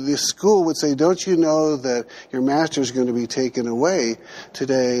school would say, don't you know that your master is going to be taken away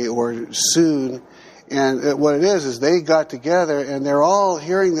today or soon?" And what it is they got together and they're all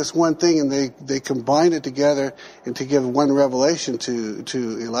hearing this one thing, and they combined it together and to give one revelation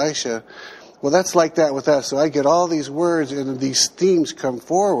to Elisha. Well, that's like that with us. So I get all these words and these themes come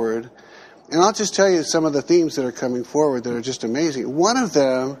forward. And I'll just tell you some of the themes that are coming forward that are just amazing. One of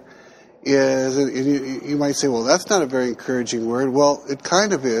them is, and you might say, well, that's not a very encouraging word. Well, it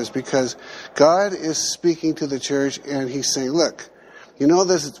kind of is, because God is speaking to the church and he's saying, look, you know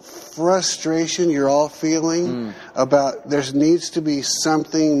this frustration you're all feeling about there needs to be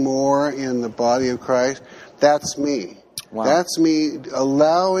something more in the body of Christ? That's me. Wow. That's me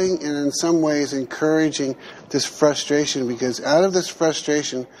allowing and in some ways encouraging this frustration, because out of this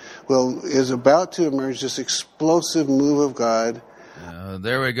frustration is about to emerge this explosive move of God.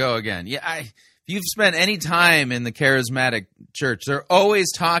 There we go again. Yeah, if you've spent any time in the charismatic church, they're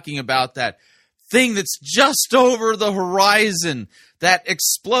always talking about that thing that's just over the horizon, that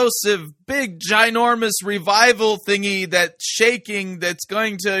explosive, big, ginormous revival thingy, that shaking that's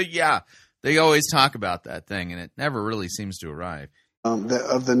going to, they always talk about that thing, and it never really seems to arrive. Of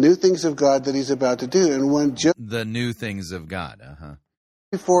the new things of God that he's about to do. And when the new things of God,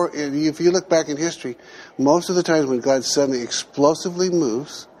 Before, if you look back in history, most of the times when God suddenly explosively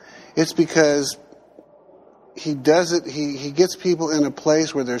moves, it's because he does it, he gets people in a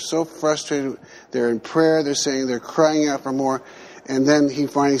place where they're so frustrated, they're in prayer, they're crying out for more, and then he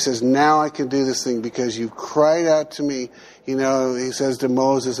finally says, now I can do this thing because you've cried out to me. You know, he says to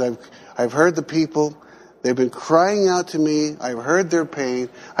Moses, I've heard the people, they've been crying out to me, I've heard their pain,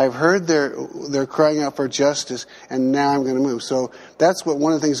 I've heard their crying out for justice, and now I'm going to move. So that's what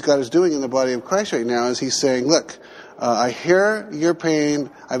one of the things God is doing in the body of Christ right now, is he's saying, look, I hear your pain.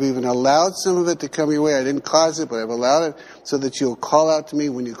 I've even allowed some of it to come your way. I didn't cause it, but I've allowed it so that you'll call out to me.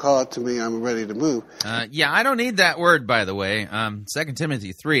 When you call out to me, I'm ready to move. I don't need that word, by the way. 2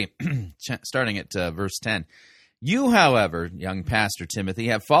 Timothy 3, starting at verse 10. You, however, young Pastor Timothy,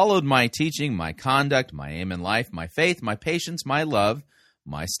 have followed my teaching, my conduct, my aim in life, my faith, my patience, my love,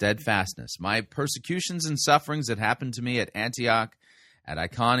 my steadfastness, my persecutions and sufferings that happened to me at Antioch, at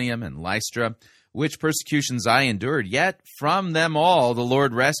Iconium, and Lystra, which persecutions I endured, yet from them all the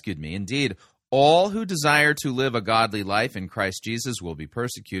Lord rescued me. Indeed, all who desire to live a godly life in Christ Jesus will be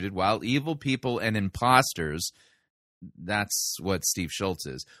persecuted, while evil people and impostors, that's what Steve Schultz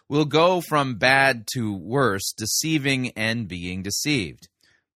is, will go from bad to worse, deceiving and being deceived.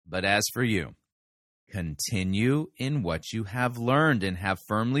 But as for you, continue in what you have learned and have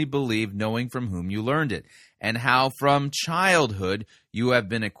firmly believed, knowing from whom you learned it, and how from childhood you have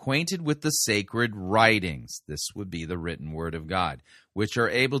been acquainted with the sacred writings. This would be the written word of God, which are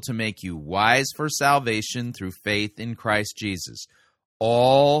able to make you wise for salvation through faith in Christ Jesus.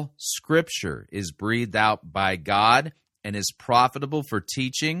 All Scripture is breathed out by God and is profitable for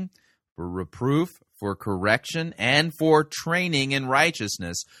teaching, for reproof, for correction, and for training in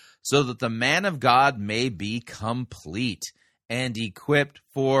righteousness, so that the man of God may be complete and equipped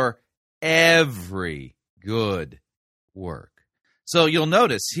for every good work. So you'll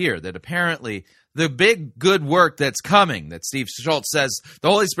notice here that apparently the big good work that's coming, that Steve Schultz says, the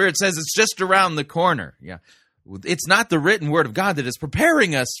Holy Spirit says it's just around the corner. Yeah, it's not the written word of God that is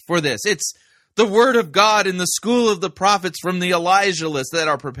preparing us for this. It's the word of God in the school of the prophets from the Elijah list that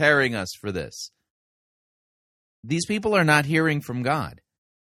are preparing us for this. These people are not hearing from God.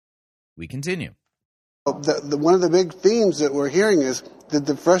 We continue. One of the big themes that we're hearing is that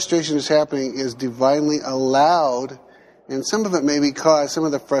the frustration is happening is divinely allowed, and some of it may be caused. Some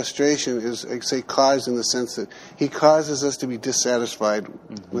of the frustration is, I say, caused in the sense that he causes us to be dissatisfied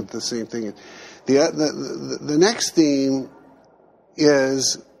with the same thing. The next theme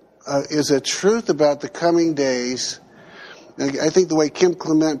is a truth about the coming days. I think the way Kim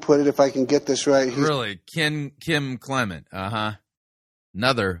Clement put it, if I can get this right. Really? Kim Clement.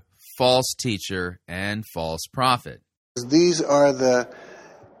 Another false teacher and false prophet. These are the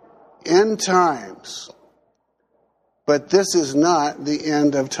end times. But this is not the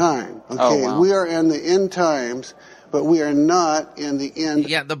end of time. Okay, Oh, wow. We are in the end times, but we are not in the end.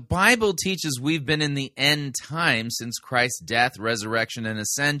 Yeah, the Bible teaches we've been in the end times since Christ's death, resurrection, and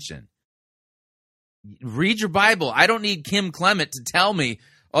ascension. Read your Bible. I don't need Kim Clement to tell me,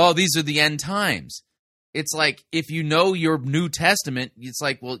 oh, these are the end times. It's like, if you know your New Testament, it's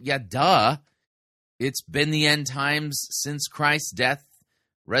like, well, yeah, duh. It's been the end times since Christ's death,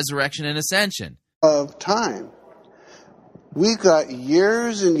 resurrection, and ascension. Of time. We've got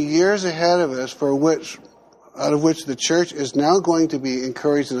years and years ahead of us out of which the church is now going to be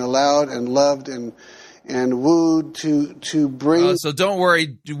encouraged and allowed and loved and wooed to bring. So don't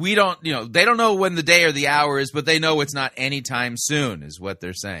worry. They don't know when the day or the hour is, but they know it's not anytime soon, is what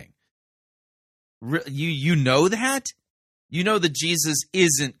they're saying. You know that? You know that Jesus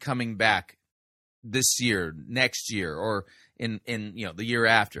isn't coming back this year, next year, or in the year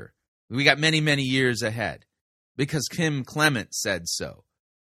after. We got many, many years ahead because Kim Clement said so.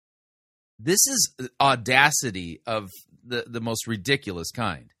 This is audacity of the most ridiculous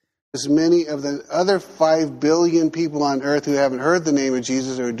kind. As many of the other 5 billion people on earth who haven't heard the name of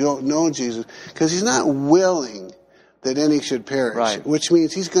Jesus or don't know Jesus, because he's not willing that any should perish. Right. Which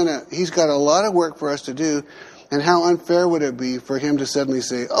means he's got a lot of work for us to do. And how unfair would it be for him to suddenly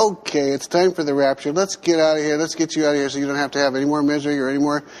say, okay, it's time for the rapture. Let's get out of here. Let's get you out of here so you don't have to have any more misery or any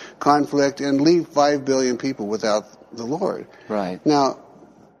more conflict and leave 5 billion people without the Lord. Right. Now,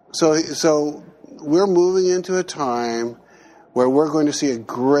 so we're moving into a time where we're going to see a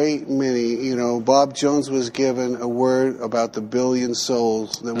great many, Bob Jones was given a word about the billion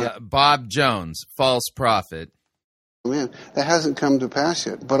souls. Bob Jones, false prophet. Man, that hasn't come to pass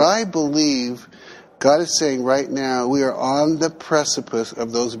yet. But I believe God is saying right now we are on the precipice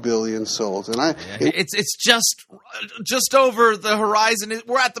of those billion souls, and it's just over the horizon.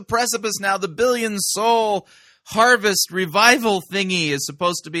 We're at the precipice now. The billion soul harvest revival thingy is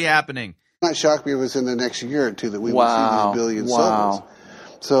supposed to be happening. Not shock me if it's in the next year or two that we will see these billion souls.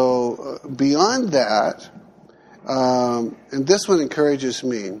 So beyond that, and this one encourages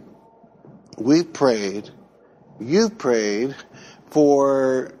me. We've prayed. You've prayed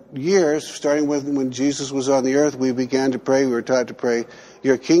for years, starting with when Jesus was on the earth. We began to pray. We were taught to pray,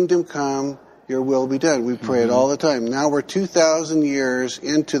 your kingdom come, your will be done. We pray it all the time. Now we're 2,000 years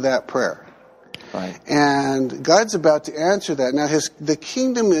into that prayer. Right. And God's about to answer that. Now the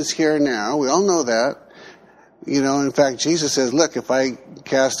kingdom is here now. We all know that. In fact, Jesus says, look, if I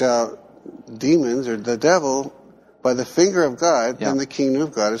cast out demons or the devil by the finger of God, then the kingdom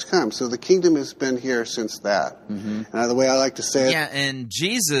of God has come. So the kingdom has been here since that. Mm-hmm. And the way I like to say it. Yeah, and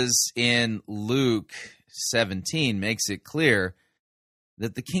Jesus in Luke 17 makes it clear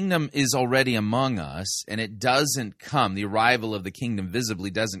that the kingdom is already among us, and it doesn't come, the arrival of the kingdom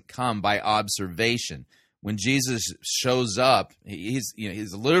visibly doesn't come by observation. When Jesus shows up, he's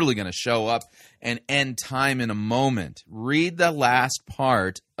literally going to show up and end time in a moment. Read the last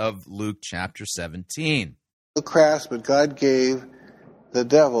part of Luke chapter 17. Crass, but God gave the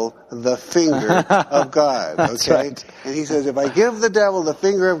devil the finger of God. That's okay, right. And he says, if I give the devil the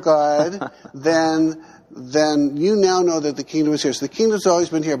finger of God, then you now know that the kingdom is here. So the kingdom's always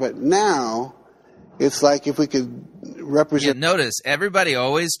been here, but now it's like if we could represent. Yeah, notice everybody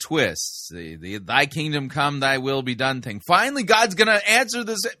always twists the "Thy kingdom come, Thy will be done" thing. Finally, God's going to answer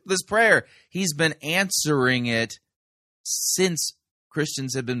this prayer. He's been answering it since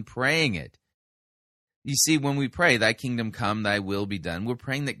Christians have been praying it. You see, when we pray, Thy kingdom come, Thy will be done, we're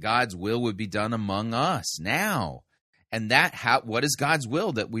praying that God's will would be done among us now. And what is God's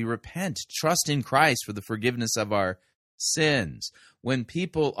will? That we repent, trust in Christ for the forgiveness of our sins. When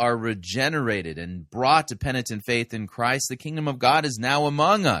people are regenerated and brought to penitent faith in Christ, the kingdom of God is now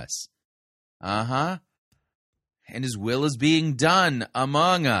among us. And His will is being done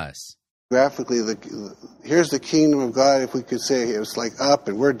among us. Graphically, here's the kingdom of God. If we could say it's like up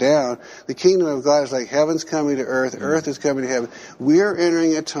and we're down, the kingdom of God is like heaven's coming to earth, earth is coming to heaven. We're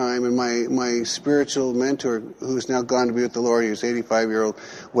entering a time, and my spiritual mentor, who's now gone to be with the Lord, he was 85-year-old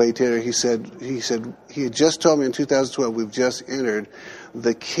Wade Taylor, he said he had just told me in 2012, we've just entered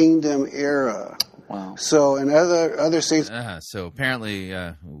the kingdom era. Wow. So, and other saints. So apparently,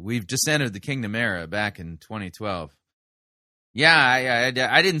 we've just entered the kingdom era back in 2012. Yeah,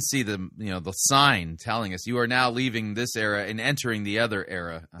 I didn't see the sign telling us you are now leaving this era and entering the other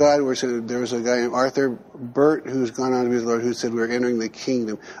era. There was a guy named Arthur Burt who's gone on to be with the Lord who said we're entering the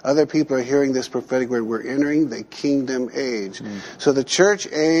kingdom. Other people are hearing this prophetic word. We're entering the kingdom age. So the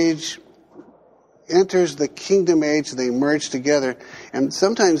church age enters the kingdom age. They merge together, and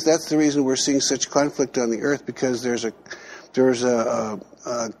sometimes that's the reason we're seeing such conflict on the earth, because there's a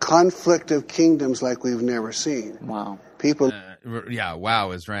conflict of kingdoms like we've never seen. Wow. People.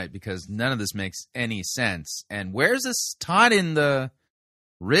 Wow is right, because none of this makes any sense. And where's this taught in the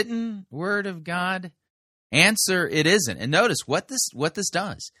written word of God? Answer, it isn't. And notice what this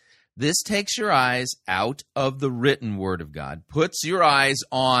does. This takes your eyes out of the written word of God, puts your eyes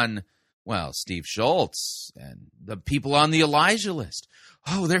on, Steve Schultz and the people on the Elijah list.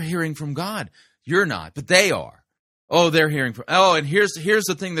 Oh, they're hearing from God. You're not, but they are. Oh, they're hearing from. Oh, and here's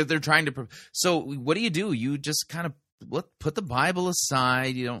the thing that they're trying to. So what do? You just kind of put the Bible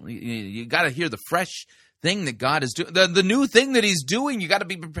aside. You got to hear the fresh thing that God is doing, the new thing that He's doing. You got to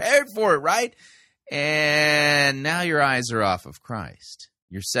be prepared for it, right? And now your eyes are off of Christ.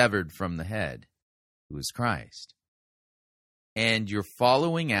 You're severed from the head, who is Christ. and you're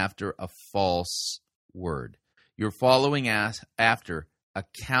following after a false word. You're following after a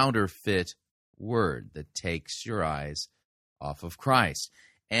counterfeit word that takes your eyes off of Christ.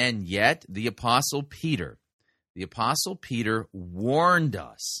 And yet, the Apostle Peter warned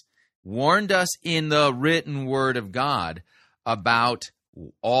us in the written word of God about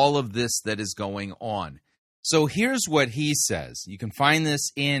all of this that is going on. So here's what he says. You can find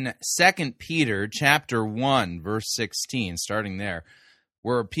this in 2 Peter chapter 1, verse 16, starting there,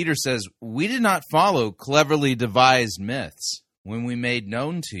 where Peter says, "We did not follow cleverly devised myths when we made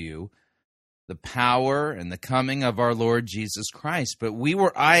known to you the power and the coming of our Lord Jesus Christ, but we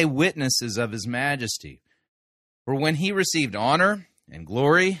were eyewitnesses of his majesty. For when he received honor and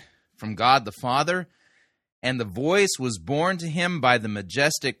glory from God the Father, and the voice was borne to him by the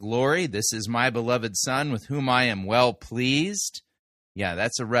majestic glory, 'This is my beloved Son, with whom I am well pleased.'" Yeah,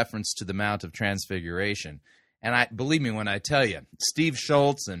 that's a reference to the Mount of Transfiguration. And believe me when I tell you, Steve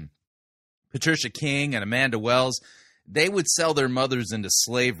Schultz and Patricia King and Amanda Wells, they would sell their mothers into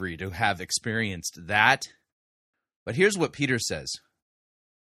slavery to have experienced that. But here's what Peter says.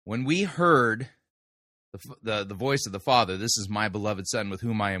 When we heard the voice of the Father, "This is my beloved Son, with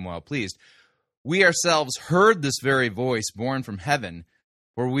whom I am well pleased," we ourselves heard this very voice born from heaven,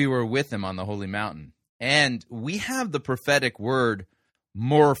 for we were with him on the holy mountain. And we have the prophetic word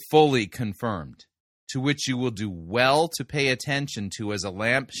more fully confirmed, to which you will do well to pay attention to as a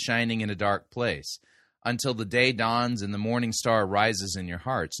lamp shining in a dark place, until the day dawns and the morning star rises in your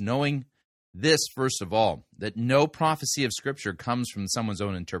hearts, knowing this, first of all, that no prophecy of Scripture comes from someone's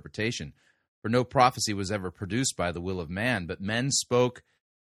own interpretation, for no prophecy was ever produced by the will of man, but men spoke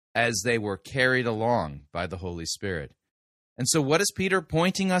as they were carried along by the Holy Spirit. And so what is Peter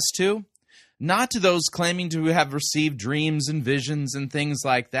pointing us to? Not to those claiming to have received dreams and visions and things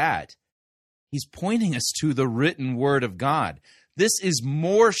like that. He's pointing us to the written word of God. This is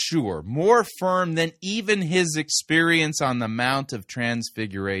more sure, more firm than even his experience on the Mount of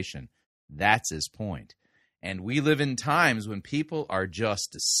Transfiguration. That's his point. And we live in times when people are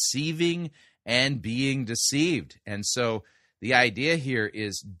just deceiving and being deceived. And so the idea here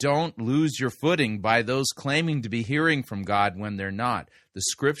is don't lose your footing by those claiming to be hearing from God when they're not. The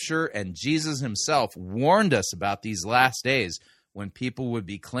Scripture and Jesus himself warned us about these last days when people would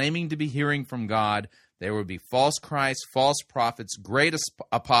be claiming to be hearing from God. There would be false Christs, false prophets, great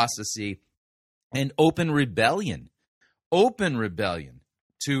apostasy, and open rebellion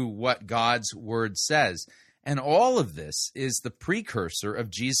to what God's word says. And all of this is the precursor of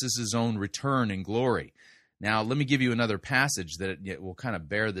Jesus' own return in glory. Now, let me give you another passage that will kind of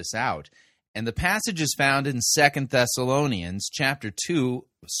bear this out. And the passage is found in 2 Thessalonians chapter 2,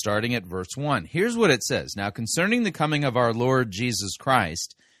 starting at verse 1. Here's what it says. "Now, concerning the coming of our Lord Jesus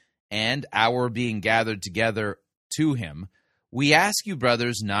Christ and our being gathered together to him, we ask you,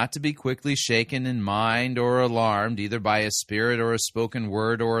 brothers, not to be quickly shaken in mind or alarmed, either by a spirit or a spoken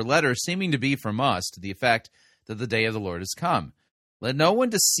word or a letter seeming to be from us, to the effect that the day of the Lord has come. Let no one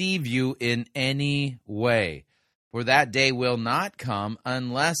deceive you in any way, for that day will not come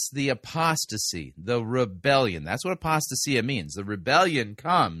unless the apostasy, the rebellion," that's what apostasia means, the rebellion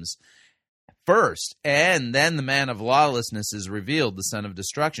comes first, and then the man of lawlessness is revealed, the son of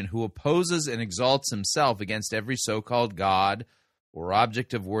destruction, who opposes and exalts himself against every so-called God or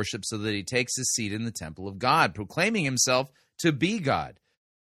object of worship, so that he takes his seat in the temple of God, proclaiming himself to be God.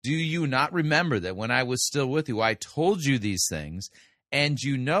 Do you not remember that when I was still with you, I told you these things? And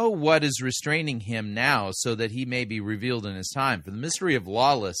you know what is restraining him now, so that he may be revealed in his time. For the mystery of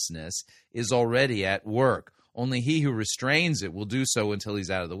lawlessness is already at work. Only he who restrains it will do so until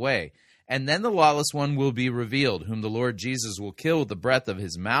he's out of the way. And then the lawless one will be revealed, whom the Lord Jesus will kill with the breath of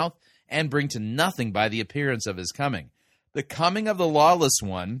his mouth and bring to nothing by the appearance of his coming. The coming of the lawless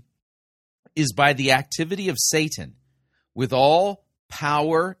one is by the activity of Satan, with all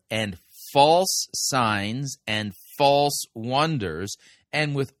power and false signs and false wonders,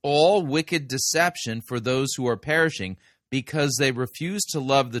 and with all wicked deception for those who are perishing, because they refuse to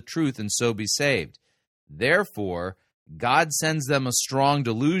love the truth and so be saved. Therefore, God sends them a strong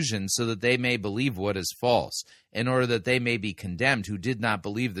delusion so that they may believe what is false, in order that they may be condemned who did not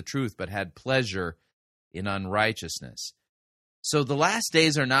believe the truth but had pleasure in unrighteousness. So the last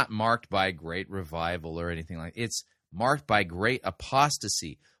days are not marked by great revival or anything like that. It's marked by great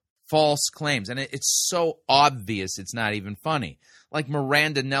apostasy, false claims, and it's so obvious it's not even funny. Like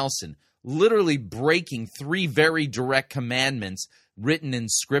Miranda Nelson, literally breaking 3 very direct commandments written in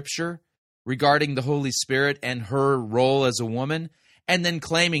Scripture regarding the Holy Spirit and her role as a woman, and then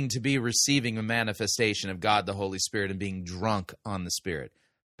claiming to be receiving a manifestation of God the Holy Spirit and being drunk on the Spirit.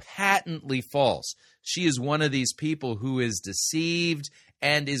 patently false. She is one of these people who is deceived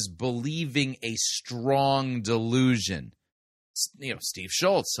and is believing a strong delusion. Steve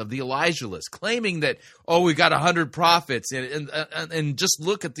Schultz of the Elijah List, claiming that, we got 100 prophets, and just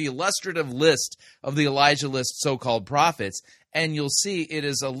look at the illustrative list of the Elijah List so-called prophets, and you'll see it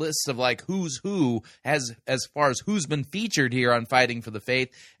is a list of like who's who, as far as who's been featured here on Fighting for the Faith,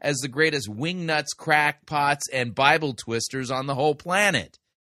 as the greatest wingnuts, crackpots, and Bible twisters on the whole planet.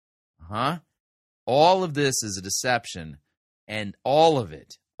 All of this is a deception, and all of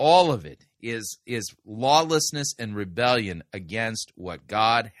it is lawlessness and rebellion against what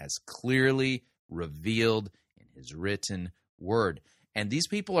God has clearly revealed in his written word. And these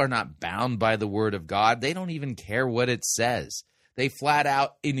people are not bound by the word of God. They don't even care what it says. They flat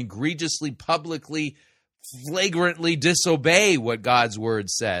out and egregiously, publicly, flagrantly disobey what God's word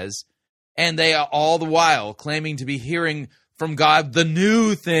says. And they are all the while claiming to be hearing from God the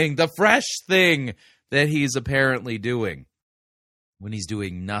new thing, the fresh thing that he's apparently doing, when he's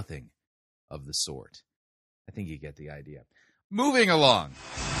doing nothing of the sort. I think you get the idea. Moving along.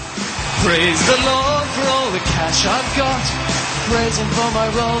 Praise the Lord for all the cash I've got. Praise him for my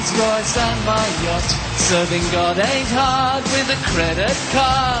Rolls Royce and my yacht. Serving God ain't hard with a credit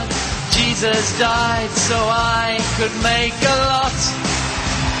card. Jesus died so I could make a lot.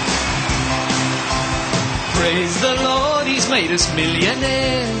 Praise the Lord, he's made us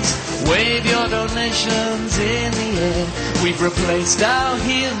millionaires. Wave your donations in the air. We've replaced our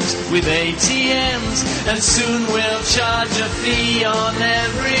hymns with ATMs, and soon we'll charge a fee on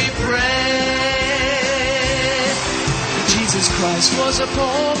every prayer. Jesus Christ was a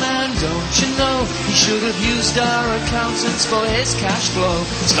poor man, don't you know? He should have used our accountants for his cash flow.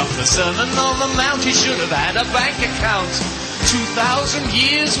 Stop the Sermon on the Mount, he should have had a bank account. 2,000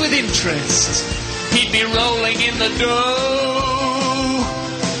 years with interest, he'd be rolling in the dough.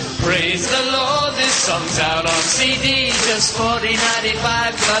 Praise the Lord, this song's out on CD, just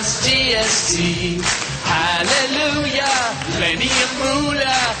 $40.95 plus GST. Hallelujah, plenty of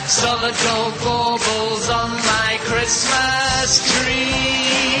moolah, solid gold baubles on my Christmas tree.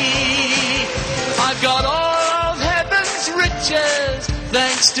 I've got all of heaven's riches,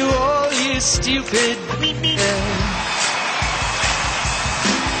 thanks to all you stupid men.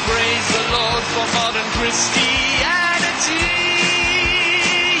 Praise the Lord for modern Christianity.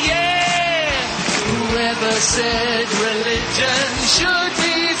 Whoever said religion should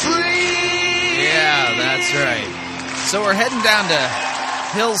be free. Yeah, that's right. So we're heading down to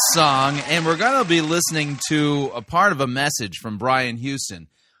Hillsong, and we're going to be listening to a part of a message from Brian Houston,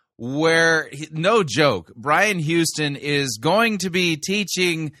 where, no joke, Brian Houston is going to be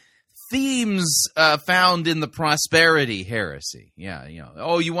teaching themes found in the prosperity heresy. Yeah,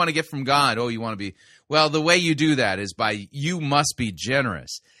 you want to get from God. You want to be... Well, the way you do that is by you must be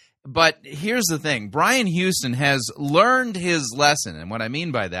generous. But here's the thing. Brian Houston has learned his lesson. And what I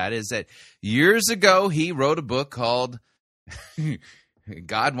mean by that is that years ago, he wrote a book called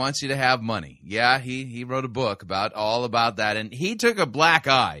God Wants You to Have Money. Yeah, he wrote a book all about that. And he took a black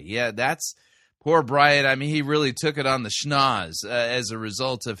eye. Yeah, that's poor Brian. I mean, he really took it on the schnoz as a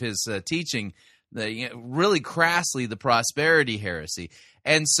result of his teaching, really crassly, the prosperity heresy.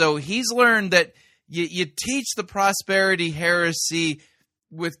 And so he's learned that you teach the prosperity heresy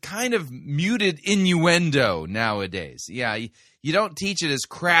with kind of muted innuendo nowadays. Yeah, you don't teach it as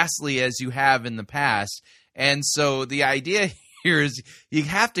crassly as you have in the past. And so the idea here is you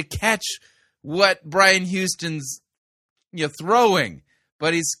have to catch what Brian Houston's throwing,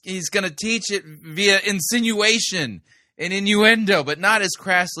 but he's going to teach it via insinuation and innuendo, but not as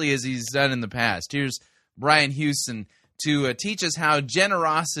crassly as he's done in the past. Here's Brian Houston to teach us how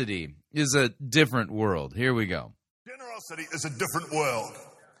generosity is a different world. Here we go. Generosity is a different world.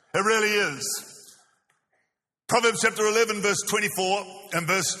 It really is. Proverbs chapter 11, verse 24 and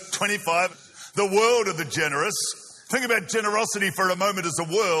verse 25. The world of the generous. Think about generosity for a moment as a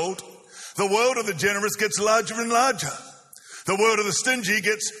world. The world of the generous gets larger and larger. The world of the stingy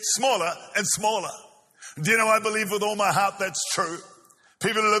gets smaller and smaller. Do you know, I believe with all my heart that's true.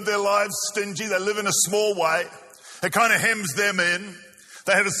 People who live their lives stingy, they live in a small way. It kind of hems them in.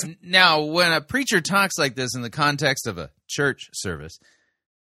 Now, when a preacher talks like this in the context of a church service,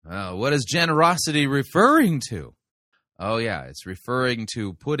 what is generosity referring to? Oh, yeah, it's referring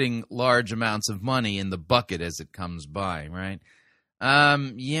to putting large amounts of money in the bucket as it comes by, right?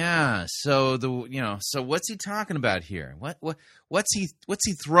 Yeah. So so what's he talking about here? What's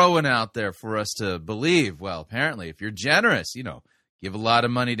he throwing out there for us to believe? Well, apparently, if you're generous, give a lot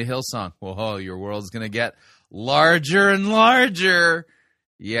of money to Hillsong. Whoa, your world's going to get larger and larger.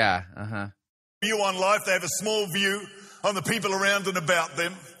 Yeah. View on life, they have a small view on the people around and about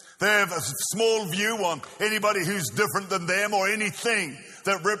them. They have a small view on anybody who's different than them or anything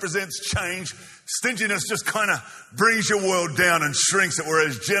that represents change. Stinginess just kind of brings your world down and shrinks it,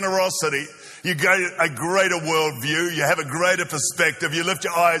 whereas generosity, you get a greater worldview, you have a greater perspective, you lift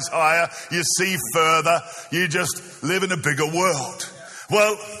your eyes higher, you see further, you just live in a bigger world.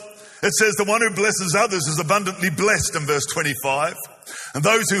 Well, it says the one who blesses others is abundantly blessed in verse 25. And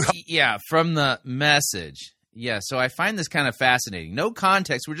those who... Yeah, from the Message. Yeah, so I find this kind of fascinating. No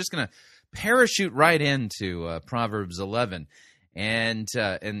context. We're just going to parachute right into Proverbs 11 and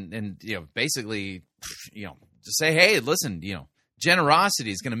basically, just say, hey, listen,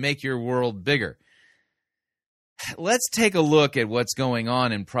 generosity is going to make your world bigger. Let's take a look at what's going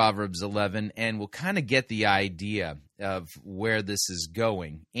on in Proverbs 11, and we'll kind of get the idea of where this is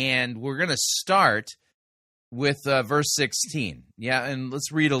going. And we're going to start with verse 16. Yeah, and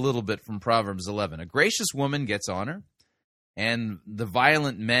let's read a little bit from Proverbs 11. A gracious woman gets honor, and the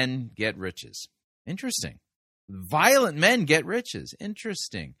violent men get riches. Interesting. Violent men get riches.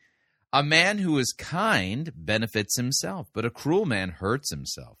 Interesting. A man who is kind benefits himself, but a cruel man hurts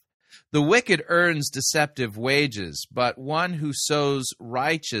himself. The wicked earns deceptive wages, but one who sows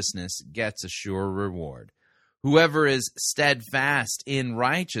righteousness gets a sure reward. Whoever is steadfast in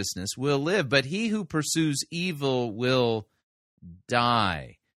righteousness will live, but he who pursues evil will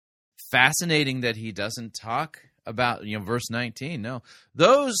die. Fascinating that he doesn't talk about, verse 19. No.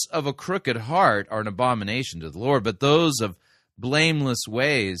 Those of a crooked heart are an abomination to the Lord, but those of blameless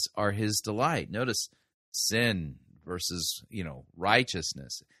ways are his delight. Notice sin versus,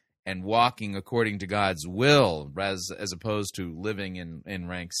 righteousness and walking according to God's will as opposed to living in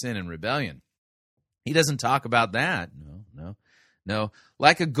rank sin and rebellion. He doesn't talk about that. No.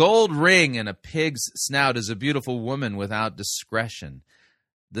 Like a gold ring in a pig's snout is a beautiful woman without discretion.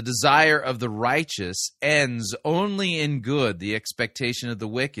 The desire of the righteous ends only in good. The expectation of the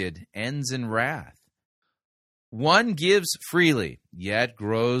wicked ends in wrath. One gives freely, yet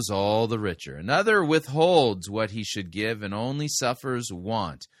grows all the richer. Another withholds what he should give and only suffers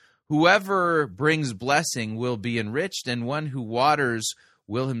want. Whoever brings blessing will be enriched, and one who waters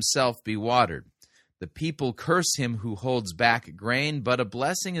will himself be watered. The people curse him who holds back grain, but a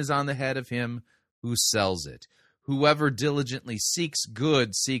blessing is on the head of him who sells it. Whoever diligently seeks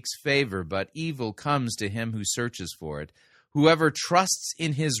good seeks favor, but evil comes to him who searches for it. Whoever trusts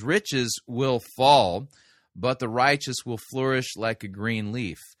in his riches will fall, but the righteous will flourish like a green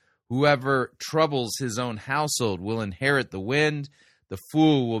leaf. Whoever troubles his own household will inherit the wind. The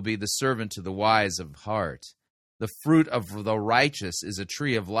fool will be the servant to the wise of heart. The fruit of the righteous is a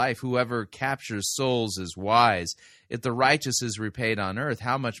tree of life. Whoever captures souls is wise. If the righteous is repaid on earth,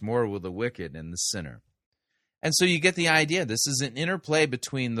 how much more will the wicked and the sinner? And so you get the idea. This is an interplay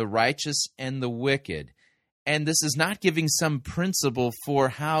between the righteous and the wicked. And this is not giving some principle for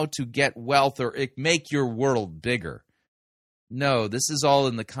how to get wealth or make your world bigger. No, this is all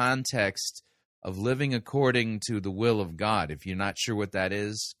in the context of living according to the will of God. If you're not sure what that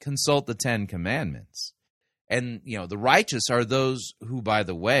is, consult the Ten Commandments. And, the righteous are those who, by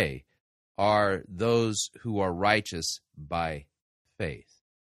the way, are those who are righteous by faith.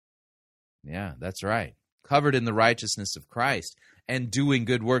 Yeah, that's right. Covered in the righteousness of Christ and doing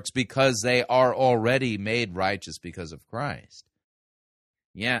good works because they are already made righteous because of Christ.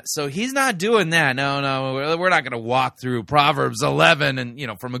 Yeah, so he's not doing that. No, we're not going to walk through Proverbs 11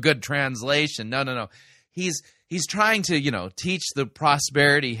 and, from a good translation. No. He's trying to, teach the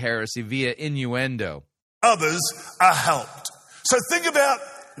prosperity heresy via innuendo. Others are helped. So think about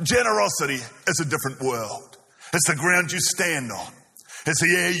generosity as a different world. It's the ground you stand on. It's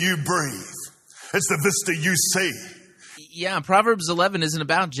the air you breathe. It's the vista you see. Yeah, Proverbs 11 isn't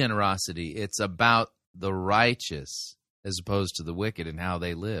about generosity. It's about the righteous as opposed to the wicked and how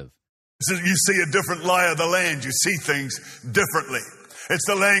they live. So you see a different lie of the land. You see things differently. It's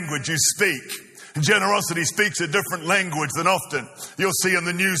the language you speak. Generosity speaks a different language than often you'll see in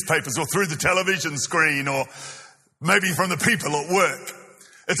the newspapers or through the television screen or maybe from the people at work.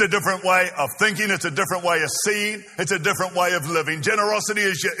 It's a different way of thinking. It's a different way of seeing. It's a different way of living. Generosity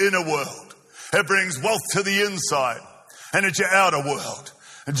is your inner world. It brings wealth to the inside, and it's your outer world.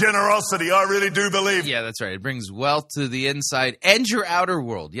 And generosity, I really do believe. Yeah, that's right. It brings wealth to the inside and your outer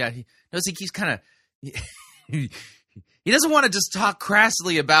world. Yeah, he keeps kind of... He doesn't want to just talk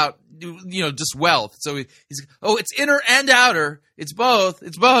crassly about, just wealth. So he's, it's inner and outer. It's both.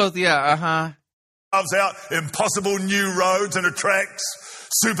 Yeah, Carves out impossible new roads and attracts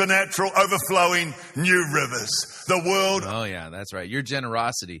supernatural overflowing new rivers. The world. Oh, yeah, that's right. Your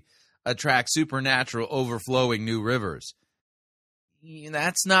generosity attracts supernatural overflowing new rivers.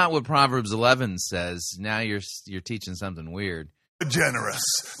 That's not what Proverbs 11 says. Now you're teaching something weird. Generous.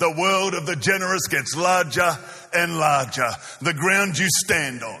 The world of the generous gets larger and larger. The ground you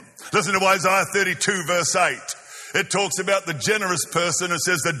stand on. Listen to Isaiah 32 verse 8. It talks about the generous person. It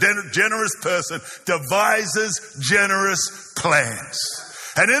says the generous person devises generous plans.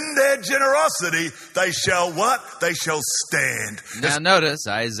 And in their generosity, they shall what? They shall stand. Now notice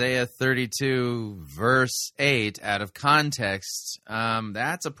Isaiah 32 verse 8 out of context.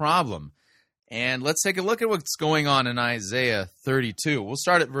 That's a problem. And let's take a look at what's going on in Isaiah 32. We'll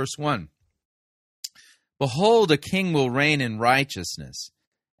start at verse 1. Behold, a king will reign in righteousness,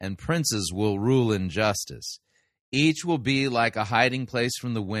 and princes will rule in justice. Each will be like a hiding place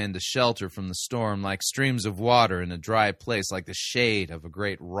from the wind, a shelter from the storm, like streams of water in a dry place, like the shade of a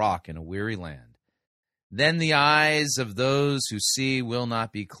great rock in a weary land. Then the eyes of those who see will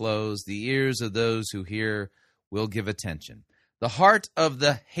not be closed, the ears of those who hear will give attention. The heart of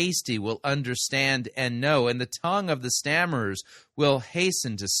the hasty will understand and know, and the tongue of the stammerers will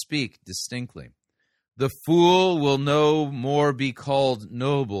hasten to speak distinctly. The fool will no more be called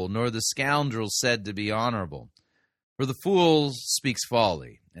noble, nor the scoundrel said to be honorable. For the fool speaks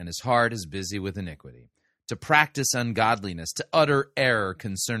folly, and his heart is busy with iniquity, to practice ungodliness, to utter error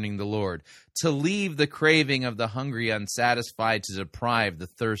concerning the Lord, to leave the craving of the hungry unsatisfied, to deprive the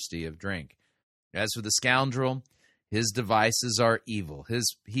thirsty of drink. As for the scoundrel, his devices are evil.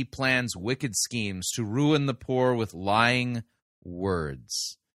 He plans wicked schemes to ruin the poor with lying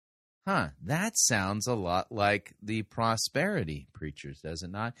words. That sounds a lot like the prosperity preachers, does it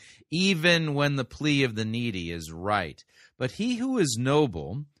not? Even when the plea of the needy is right. But he who is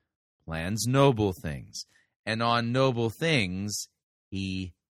noble plans noble things, and on noble things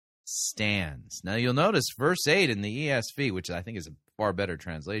he stands. Now you'll notice verse 8 in the ESV, which I think is a far better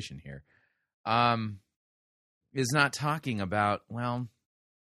translation here, is not talking about,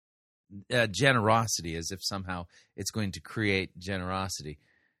 generosity as if somehow it's going to create generosity.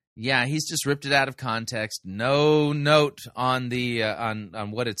 Yeah, he's just ripped it out of context. No note on the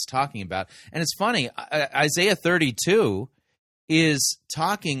on what it's talking about. And it's funny, Isaiah 32 is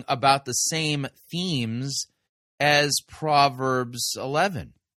talking about the same themes as Proverbs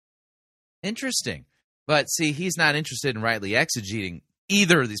 11. Interesting. But see, he's not interested in rightly exegeting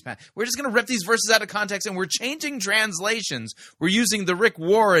either of these passages. We're just going to rip these verses out of context, and we're changing translations. We're using the Rick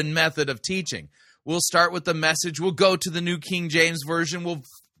Warren method of teaching. We'll start with the Message. We'll go to the New King James Version. We'll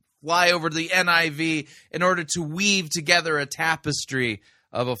fly over to the NIV in order to weave together a tapestry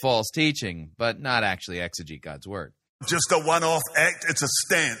of a false teaching, but not actually exegete God's Word. Just a one-off act. It's a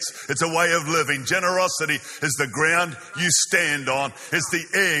stance. It's a way of living. Generosity is the ground you stand on. It's the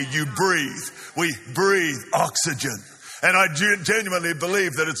air you breathe. We breathe oxygen. And I genuinely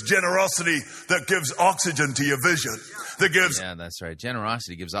believe that it's generosity that gives oxygen to your vision. Yeah, that's right.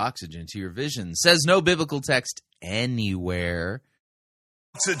 Generosity gives oxygen to your vision. Says no biblical text anywhere.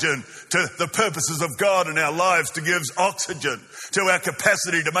 Oxygen to the purposes of God in our lives, to give oxygen to our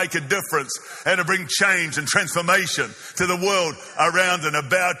capacity to make a difference and to bring change and transformation to the world around and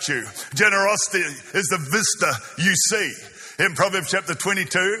about you. Generosity is the vista you see. In Proverbs chapter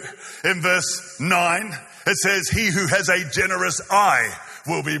 22, in verse 9, it says, he who has a generous eye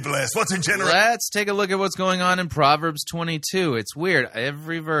will be blessed. What's a generous? Let's take a look at what's going on in Proverbs 22. It's weird.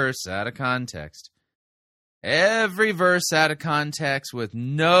 Every verse out of context. Every verse out of context with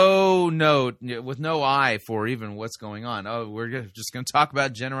no note, with no eye for even what's going on. Oh, we're just going to talk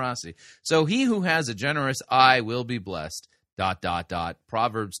about generosity. So he who has a generous eye will be blessed, ...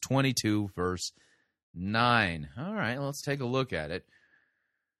 Proverbs 22, verse 9. All right, let's take a look at it.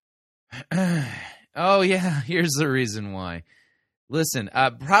 Oh, yeah, here's the reason why. Listen,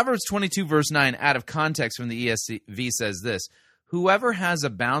 Proverbs 22, verse 9, out of context from the ESV says this. Whoever has a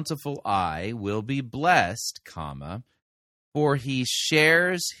bountiful eye will be blessed, for he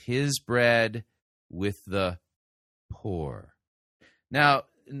shares his bread with the poor. Now,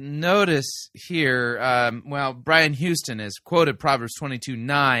 notice here, Brian Houston has quoted Proverbs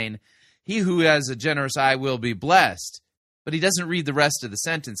 22:9. He who has a generous eye will be blessed. But he doesn't read the rest of the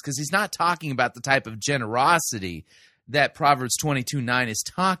sentence because he's not talking about the type of generosity that Proverbs 22:9 is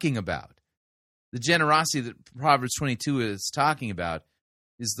talking about. The generosity that Proverbs 22 is talking about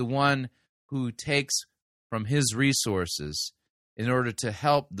is the one who takes from his resources in order to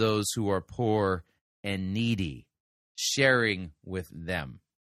help those who are poor and needy, sharing with them.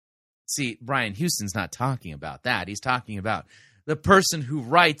 See, Brian Houston's not talking about that. He's talking about the person who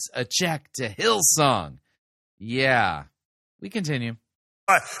writes a check to Hillsong. Yeah, we continue.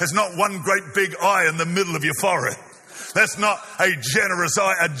 There's not one great big eye in the middle of your forehead. That's not a generous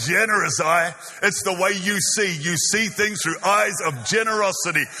eye. A generous eye, it's the way you see. You see things through eyes of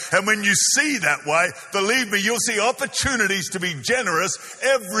generosity. And when you see that way, believe me, you'll see opportunities to be generous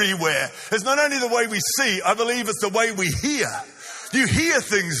everywhere. It's not only the way we see, I believe it's the way we hear. You hear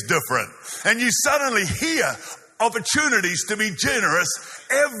things different, and you suddenly hear opportunities to be generous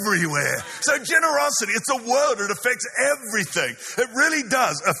everywhere. So generosity, it's a world. It affects everything. It really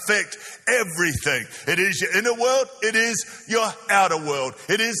does affect everything. It is your inner world. It is your outer world.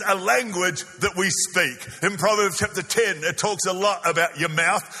 It is a language that we speak. In Proverbs chapter 10, it talks a lot about your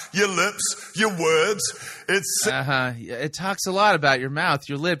mouth, your lips, your words. It talks a lot about your mouth,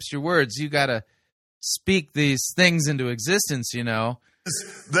 your lips, your words. You got to speak these things into existence, you know.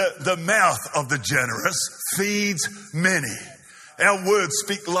 The mouth of the generous feeds many. Our words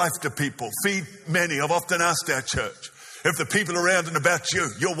speak life to people, feed many. I've often asked our church, if the people around and about you,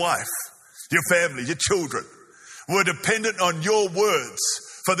 your wife, your family, your children, were dependent on your words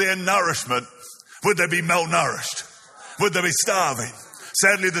for their nourishment, would they be malnourished? Would they be starving?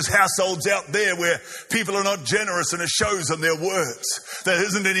 Sadly, there's households out there where people are not generous and it shows on their words. There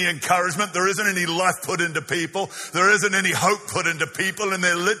isn't any encouragement. There isn't any life put into people. There isn't any hope put into people, and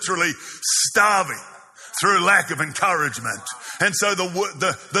they're literally starving through lack of encouragement. And so the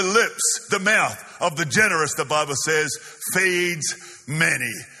lips, the mouth of the generous, the Bible says, feeds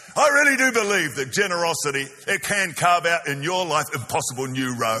many. I really do believe that generosity, it can carve out in your life impossible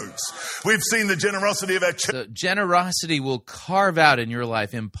new roads. We've seen the generosity of our church. So generosity will carve out in your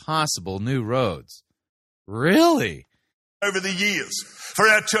life impossible new roads. Really? Over the years, for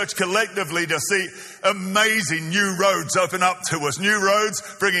our church collectively to see amazing new roads open up to us. New roads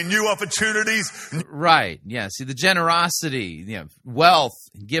bringing new opportunities. Right, yeah. See, the generosity, wealth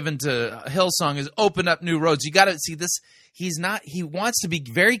given to Hillsong has opened up new roads. You got to see this. He wants to be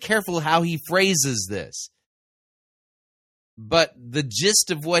very careful how he phrases this. But the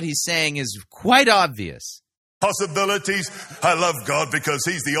gist of what he's saying is quite obvious. Possibilities. I love God because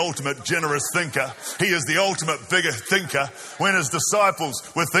He's the ultimate generous thinker. He is the ultimate bigger thinker. When His disciples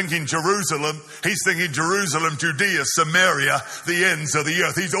were thinking Jerusalem, He's thinking Jerusalem, Judea, Samaria, the ends of the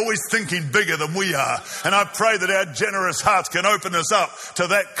earth. He's always thinking bigger than we are. And I pray that our generous hearts can open us up to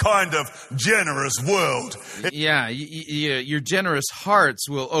that kind of generous world. Yeah, your generous hearts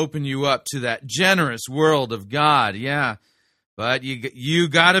will open you up to that generous world of God, yeah. But you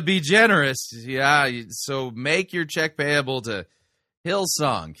got to be generous, yeah. So make your check payable to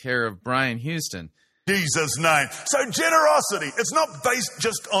Hillsong, care of Brian Houston. Jesus' name. So generosity, it's not based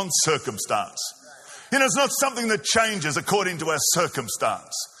just on circumstance. It's not something that changes according to our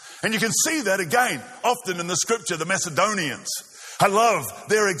circumstance. And you can see that again, often in the scripture, the Macedonians. I love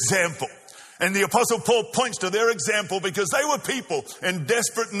their example. And the Apostle Paul points to their example because they were people in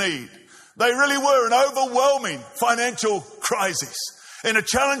desperate need. They really were an overwhelming financial crisis in a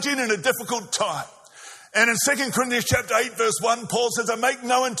challenging and a difficult time. And in 2 Corinthians chapter 8, verse 1, Paul says, I make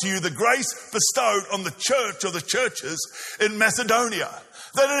known to you the grace bestowed on the church or the churches in Macedonia,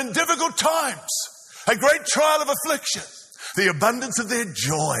 that in difficult times, a great trial of affliction, the abundance of their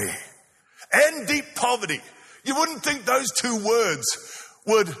joy and deep poverty. You wouldn't think those two words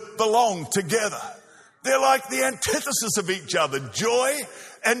would belong together. They're like the antithesis of each other, joy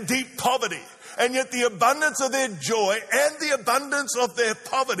and deep poverty. And yet the abundance of their joy and the abundance of their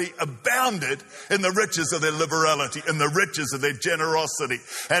poverty abounded in the riches of their liberality, in the riches of their generosity.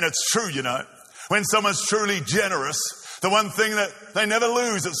 And it's true, when someone's truly generous, the one thing that they never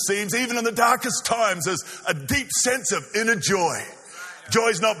lose, it seems, even in the darkest times, is a deep sense of inner joy.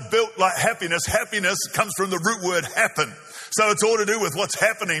 Joy's not built like happiness. Happiness comes from the root word happen. So it's all to do with what's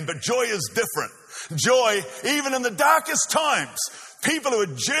happening, but joy is different. Joy, even in the darkest times, people who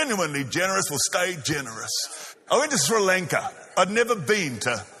are genuinely generous will stay generous. I went to Sri Lanka. I'd never been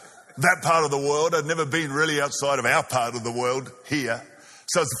to that part of the world. I'd never been really outside of our part of the world here.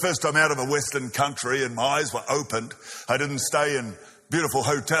 So it's the first time out of a Western country and my eyes were opened. I didn't stay in beautiful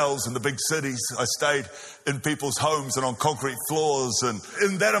hotels in the big cities. I stayed in people's homes and on concrete floors. And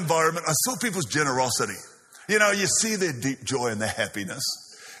in that environment, I saw people's generosity. You see their deep joy and their happiness.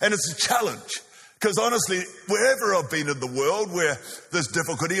 And it's a challenge. Because honestly, wherever I've been in the world where there's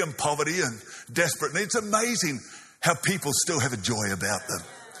difficulty and poverty and desperate need, it's amazing how people still have a joy about them.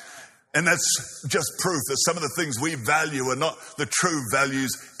 And that's just proof that some of the things we value are not the true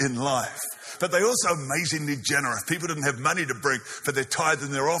values in life. But they're also amazingly generous. People didn't have money to bring for their tithe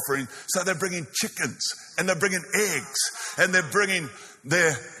and their offering, so they're bringing chickens and they're bringing eggs and they're bringing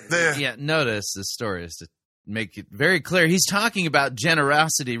their... Yeah, notice the story is to make it very clear. He's talking about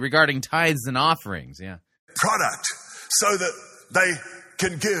generosity regarding tithes and offerings, yeah. Product, so that they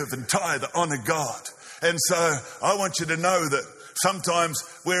can give and tithe, honor God. And so I want you to know that sometimes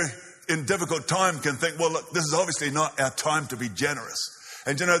we're in difficult time can think, well, look, this is obviously not our time to be generous.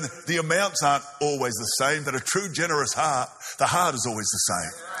 And you know, the amounts aren't always the same, but a true generous heart, the heart is always the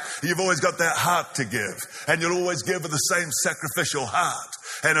same. You've always got that heart to give, and you'll always give with the same sacrificial heart.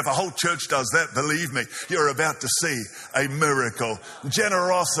 And if a whole church does that, believe me, you're about to see a miracle.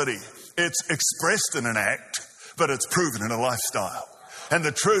 Generosity, it's expressed in an act, but it's proven in a lifestyle. And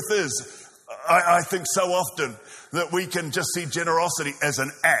the truth is, I think so often that we can just see generosity as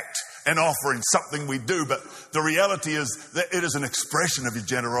an act, an offering, something we do. But the reality is that it is an expression of your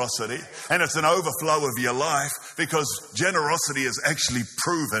generosity, and it's an overflow of your life, because generosity is actually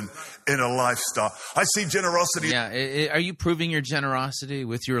proven in a lifestyle. I see generosity. Yeah, are you proving your generosity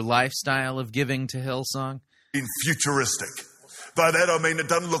with your lifestyle of giving to Hillsong? In futuristic. By that I mean it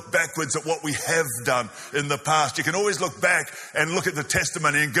doesn't look backwards at what we have done in the past. You can always look back and look at the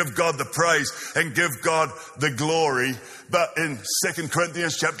testimony and give God the praise and give God the glory. But in 2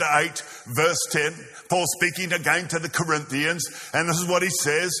 Corinthians chapter 8, verse 10, Paul speaking again to the Corinthians, and this is what he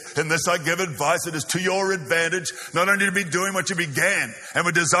says, "In this I give advice, it is to your advantage, not only to be doing what you began and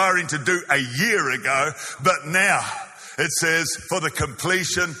were desiring to do a year ago, but now," it says, "for the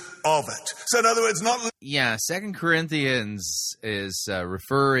completion of it." So in other words, not... Yeah, 2 Corinthians is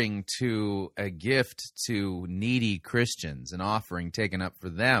referring to a gift to needy Christians, an offering taken up for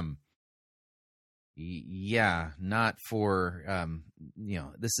them. Yeah, not for,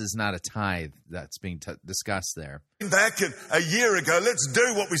 this is not a tithe that's being discussed there. Back a year ago, let's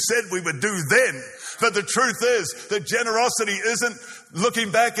do what we said we would do then. But the truth is that generosity isn't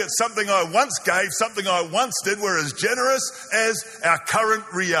looking back at something I once gave, something I once did. We're as generous as our current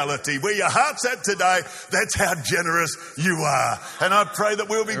reality. Where your heart's at today, that's how generous you are. And I pray that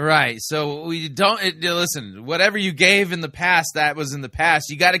we'll be... Right, so we don't... listen, whatever you gave in the past, that was in the past.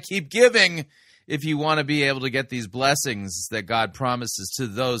 You got to keep giving if you want to be able to get these blessings that God promises to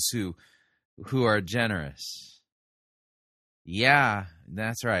those who are generous. Yeah,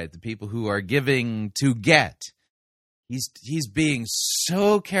 that's right. The people who are giving to get. He's being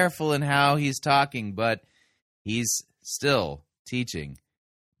so careful in how he's talking, but he's still teaching,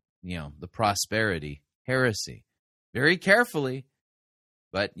 the prosperity heresy. Very carefully,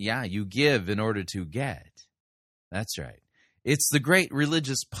 but yeah, you give in order to get. That's right. It's the great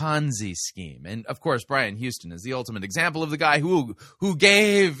religious Ponzi scheme. And, of course, Brian Houston is the ultimate example of the guy who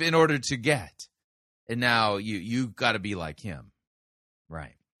gave in order to get. And now you got to be like him.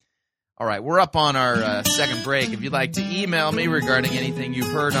 Right. All right, we're up on our second break. If you'd like to email me regarding anything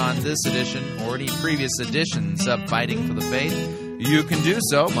you've heard on this edition or any previous editions of Fighting for the Faith, you can do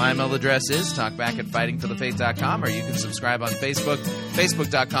so. My email address is talkback@fightingforthefaith.com, or you can subscribe on Facebook,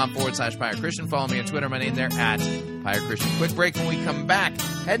 facebook.com/Pirate Christian. Follow me on Twitter. My name there, @Pirate Christian. Quick break. When we come back,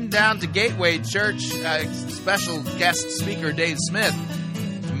 heading down to Gateway Church, special guest speaker Dave Smith,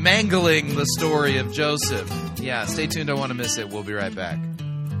 mangling the story of Joseph. Yeah, stay tuned. Don't want to miss it. We'll be right back.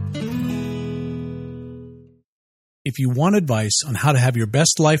 If you want advice on how to have your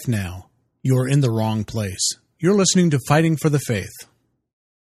best life now, you're in the wrong place. You're listening to Fighting for the Faith.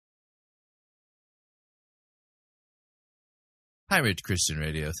 Pirate Christian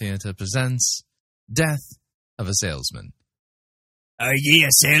Radio Theater presents Death of a Salesman. Are ye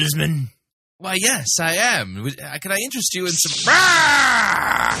a salesman? Why, yes, I am. Can I interest you in some...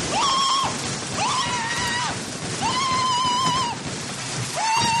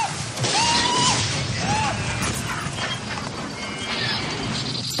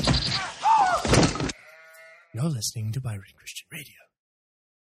 You're listening to Pirate Christian Radio.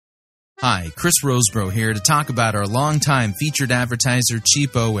 Hi, Chris Rosebrough here to talk about our longtime featured advertiser,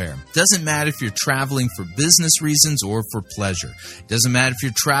 Cheapo Air. Doesn't matter if you're traveling for business reasons or for pleasure. Doesn't matter if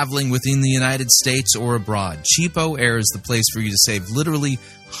you're traveling within the United States or abroad. Cheapo Air is the place for you to save literally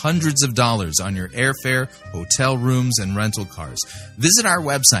hundreds of dollars on your airfare, hotel rooms, and rental cars. Visit our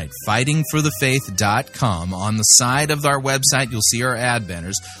website, fightingforthefaith.com. On the side of our website, you'll see our ad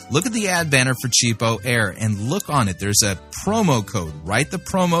banners. Look at the ad banner for Cheapo Air and look on it. There's a promo code. Write the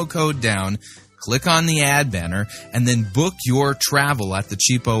promo code down. Click on the ad banner and then book your travel at the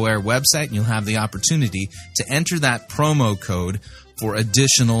Cheapo Air website, and you'll have the opportunity to enter that promo code for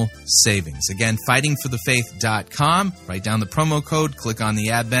additional savings. Again, fightingforthefaith.com. Write down the promo code, click on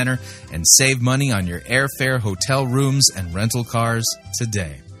the ad banner, and save money on your airfare, hotel rooms, and rental cars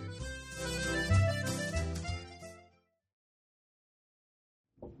today.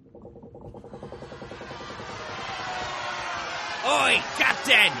 Oi,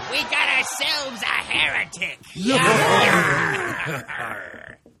 Captain! We got ourselves a heretic!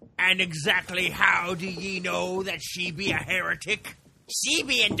 And exactly how do ye know that she be a heretic? She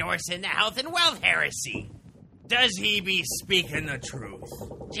be endorsing the health and wealth heresy. Does he be speaking the truth?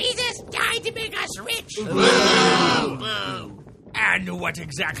 Jesus died to make us rich. And what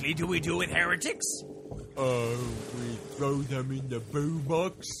exactly do we do with heretics? We throw them in the boo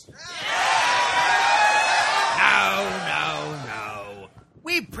box. No.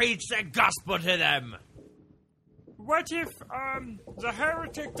 We preach the gospel to them. What if, the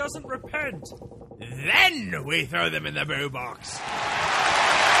heretic doesn't repent? Then we throw them in the boo box.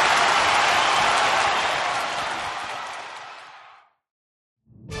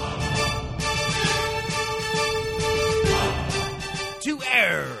 To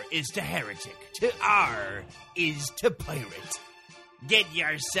err is to heretic. To R is to pirate. Get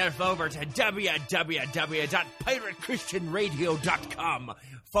yourself over to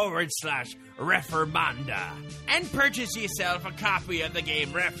www.piratekristianradio.com/Reformanda and purchase yourself a copy of the game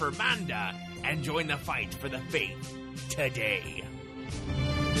Reformanda and join the fight for the faith today.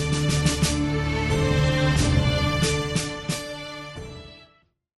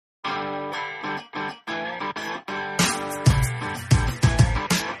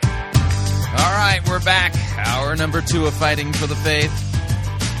 All right, we're back. Hour number 2 of Fighting for the Faith.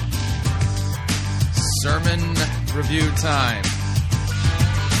 Sermon review time.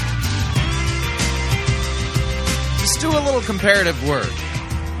 Let's do a little comparative work.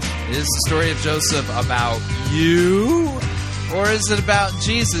 Is the story of Joseph about you, or is it about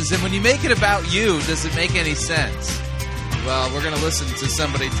Jesus? And when you make it about you, does it make any sense? Well, we're going to listen to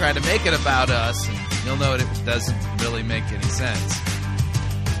somebody try to make it about us, and you'll know it doesn't really make any sense.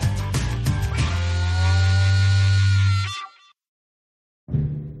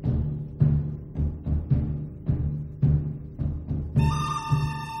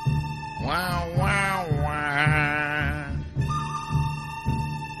 Wow, wow, wow.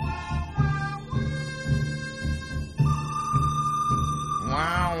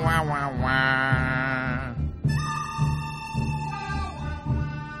 Wow, wow, wow, wow.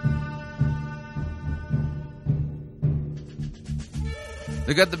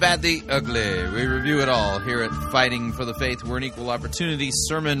 The good, the bad, the ugly. We review it all here at Fighting for the Faith. We're an equal opportunity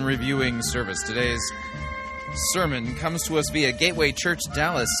sermon reviewing service. Today's sermon comes to us via Gateway Church,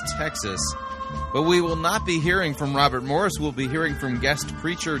 Dallas, Texas. But we will not be hearing from Robert Morris. We'll be hearing from guest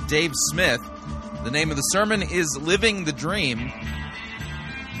preacher Dave Smith. The name of the sermon is Living the Dream.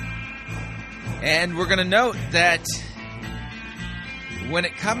 And we're going to note that when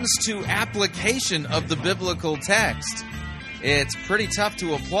it comes to application of the biblical text, it's pretty tough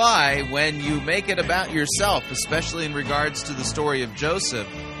to apply when you make it about yourself, especially in regards to the story of Joseph,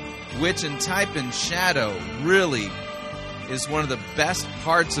 which in type and shadow really is one of the best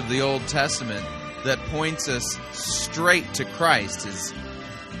parts of the Old Testament that points us straight to Christ, his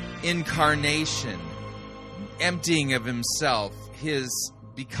incarnation, emptying of himself, his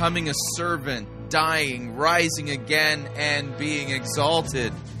becoming a servant, dying, rising again, and being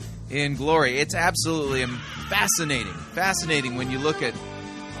exalted in glory. It's absolutely fascinating when you look at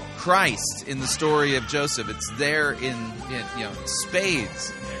Christ in the story of Joseph. It's there in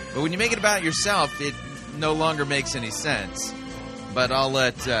spades. But when you make it about yourself, it no longer makes any sense. But I'll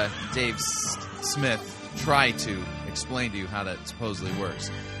let Dave Smith try to explain to you how that supposedly works.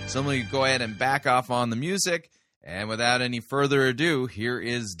 So let me go ahead and back off on the music. And without any further ado, here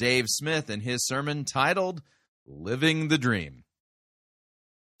is Dave Smith and his sermon titled, Living the Dream.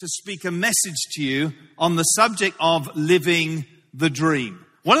 To speak a message to you on the subject of living the dream.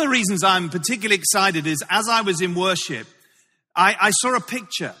 One of the reasons I'm particularly excited is as I was in worship, I saw a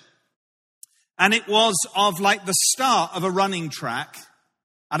picture, and it was of like the start of a running track,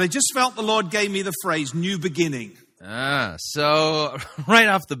 and I just felt the Lord gave me the phrase, new beginning. So right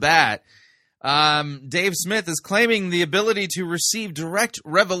off the bat, Dave Smith is claiming the ability to receive direct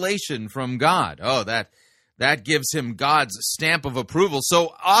revelation from God. Oh, that gives him God's stamp of approval.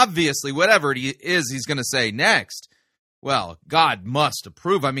 So obviously, whatever it is he's going to say next, well, God must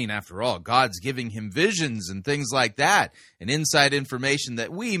approve. I mean, after all, God's giving him visions and things like that, and inside information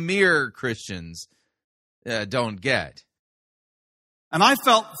that we mere Christians don't get. And I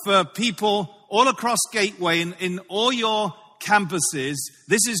felt for people all across Gateway, in all your campuses,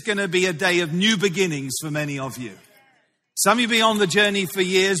 this is going to be a day of new beginnings for many of you. Some of you have been on the journey for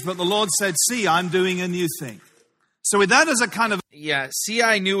years, but the Lord said, see, I'm doing a new thing. So with that as a kind of... Yeah, see,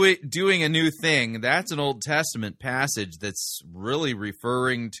 I knew it doing a new thing. That's an Old Testament passage that's really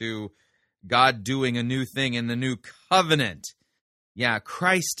referring to God doing a new thing in the new covenant. Yeah,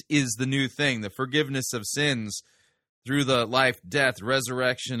 Christ is the new thing, the forgiveness of sins through the life, death,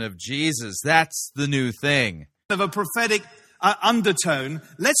 resurrection of Jesus. That's the new thing. Of a prophetic undertone,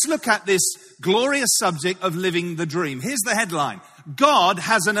 let's look at this glorious subject of living the dream. Here's the headline. God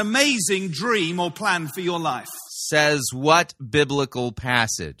has an amazing dream or plan for your life. Says what biblical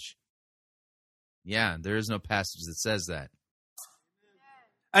passage? Yeah, there is no passage that says that.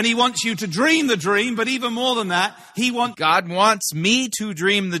 And he wants you to dream the dream, but even more than that, God wants me to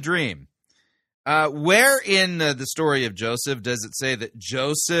dream the dream. Where in the story of Joseph does it say that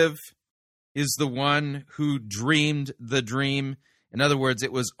Joseph is the one who dreamed the dream? In other words,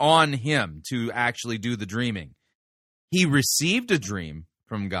 it was on him to actually do the dreaming. He received a dream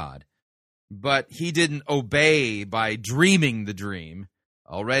from God, but he didn't obey by dreaming the dream.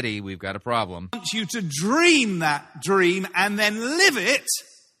 Already, we've got a problem. He wants you to dream that dream and then live it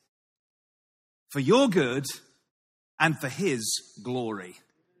for your good and for his glory.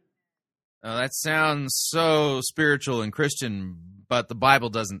 That sounds so spiritual and Christian, but the Bible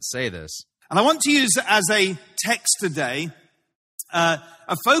doesn't say this. And I want to use as a text today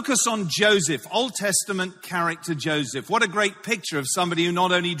a focus on Joseph, Old Testament character Joseph. What a great picture of somebody who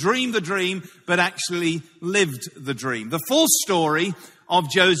not only dreamed the dream, but actually lived the dream. The full story of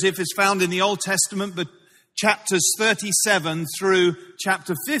Joseph is found in the Old Testament, but chapters 37 through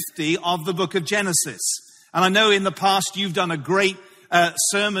chapter 50 of the book of Genesis. And I know in the past you've done a great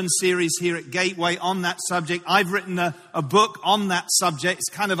sermon series here at Gateway on that subject. I've written a book on that subject.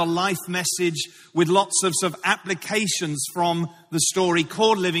 It's kind of a life message with lots of sort of applications from the story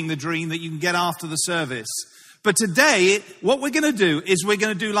called Living the Dream that you can get after the service. But today, what we're going to do is we're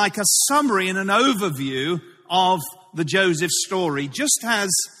going to do like a summary and an overview of the Joseph story, just as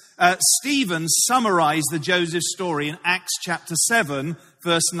Stephen summarized the Joseph story in Acts chapter 7,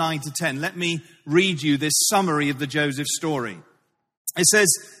 verse 9 to 10. Let me read you this summary of the Joseph story. It says,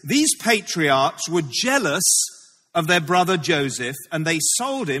 these patriarchs were jealous of their brother Joseph, and they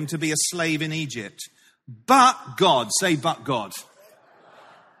sold him to be a slave in Egypt. But God, say but God.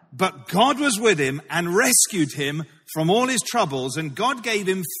 But God was with him and rescued him from all his troubles, and God gave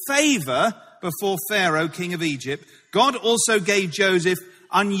him favor before Pharaoh, king of Egypt. God also gave Joseph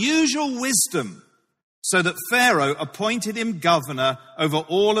unusual wisdom, so that Pharaoh appointed him governor over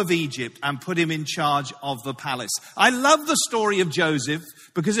all of Egypt and put him in charge of the palace. I love the story of Joseph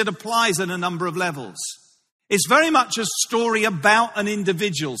because it applies at a number of levels. It's very much a story about an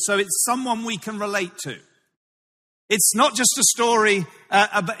individual, so it's someone we can relate to. It's not just a story,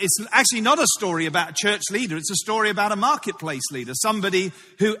 it's actually not a story about a church leader, it's a story about a marketplace leader, somebody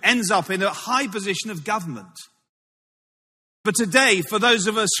who ends up in a high position of government. But today, for those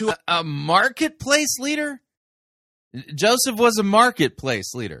of us who... A marketplace leader? Joseph was a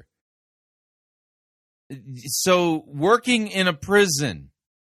marketplace leader. So, working in a prison.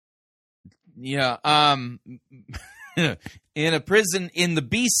 Yeah, in a prison in the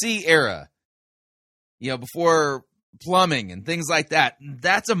BC era. Before plumbing and things like that.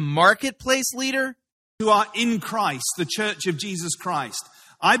 That's a marketplace leader? Who are in Christ, the church of Jesus Christ.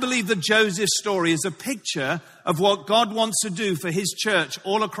 I believe that Joseph's story is a picture of what God wants to do for his church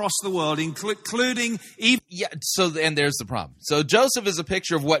all across the world, including even... Yeah, and there's the problem. So Joseph is a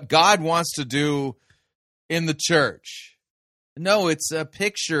picture of what God wants to do in the church. No, it's a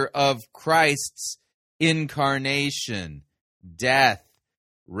picture of Christ's incarnation, death,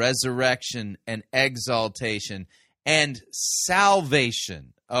 resurrection, and exaltation, and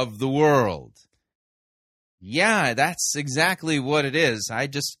salvation of the world. Yeah, that's exactly what it is. I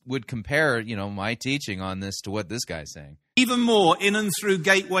just would compare, my teaching on this to what this guy's saying. Even more, in and through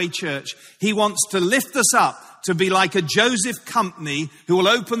Gateway Church, he wants to lift us up to be like a Joseph company who will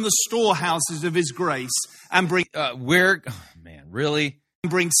open the storehouses of his grace and bring... really?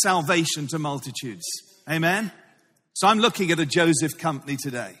 Bring salvation to multitudes. Amen? So I'm looking at a Joseph company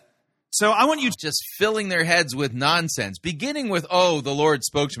today. So I want you just filling their heads with nonsense, beginning with, the Lord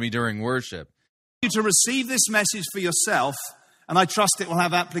spoke to me during worship. To receive this message for yourself, and I trust it will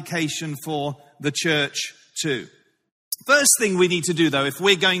have application for the church too. First thing we need to do, though, if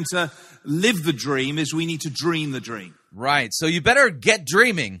we're going to live the dream, is we need to dream the dream. Right, so you better get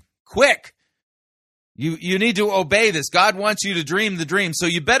dreaming, quick. You need to obey this. God wants you to dream the dream, so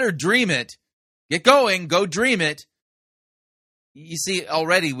you better dream it. Get going, go dream it. You see,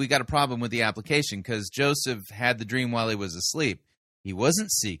 already we got a problem with the application, because Joseph had the dream while he was asleep. He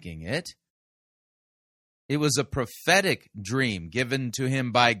wasn't seeking it. It was a prophetic dream given to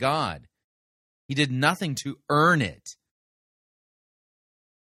him by God. He did nothing to earn it.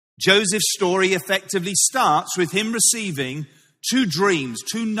 Joseph's story effectively starts with him receiving two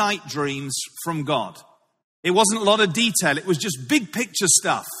night dreams from God. It wasn't a lot of detail. It was just big picture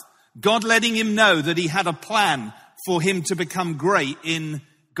stuff. God letting him know that he had a plan for him to become great in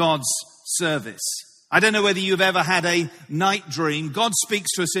God's service. I don't know whether you've ever had a night dream. God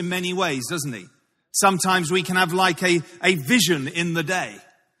speaks to us in many ways, doesn't he? Sometimes we can have like a vision in the day.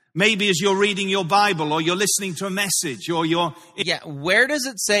 Maybe as you're reading your Bible or you're listening to a message or you're... Yeah, where does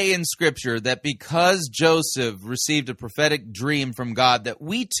it say in Scripture that because Joseph received a prophetic dream from God, that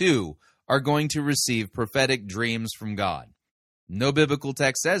we too are going to receive prophetic dreams from God? No biblical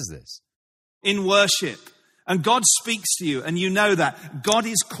text says this. In worship, and God speaks to you, and you know that. God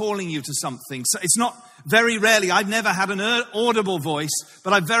is calling you to something. So it's not very rarely, I've never had an audible voice,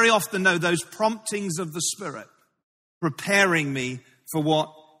 but I very often know those promptings of the Spirit preparing me for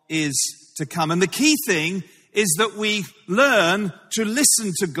what is to come. And the key thing is that we learn to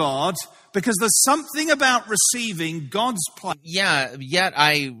listen to God, because there's something about receiving God's plan. Yeah, yet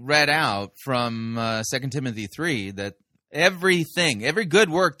I read out from 2 Timothy 3 that every good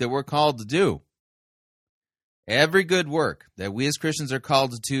work that we're called to do, every good work that we as Christians are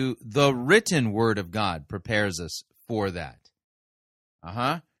called to, the written word of God prepares us for that.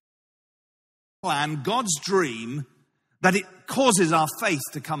 Plan, God's dream, that it causes our faith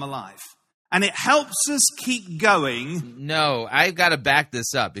to come alive. And it helps us keep going. No, I've got to back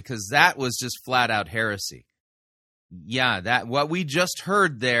this up, because that was just flat out heresy. Yeah, that what we just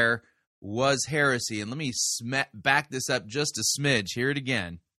heard there was heresy. And let me back this up just a smidge. Hear it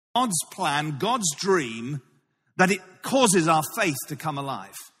again. God's plan, God's dream, that it causes our faith to come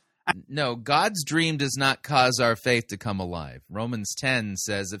alive. No, God's dream does not cause our faith to come alive. Romans 10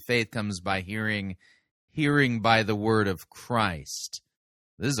 says that faith comes by hearing by the word of Christ.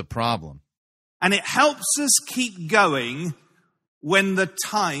 This is a problem. And it helps us keep going when the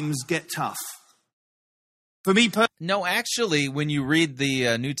times get tough. For me, no, actually, when you read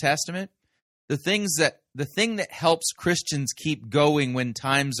the New Testament, the thing that helps Christians keep going when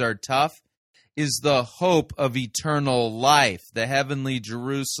times are tough is the hope of eternal life, the heavenly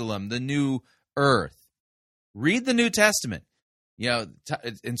Jerusalem, the new earth. Read the New Testament. You know,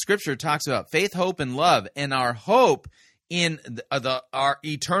 in Scripture, it talks about faith, hope, and love, and our hope in our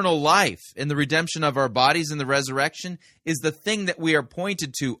eternal life, in the redemption of our bodies and the resurrection, is the thing that we are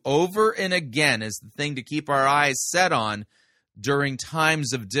pointed to over and again as the thing to keep our eyes set on during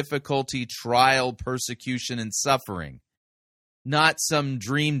times of difficulty, trial, persecution, and suffering. Not some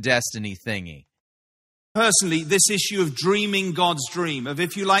dream destiny thingy. Personally, this issue of dreaming God's dream, of,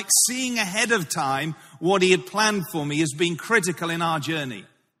 if you like, seeing ahead of time what he had planned for me, has been critical in our journey.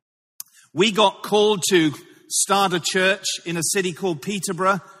 We got called to start a church in a city called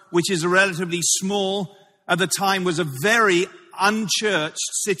Peterborough, which is a relatively small, at the time was a very unchurched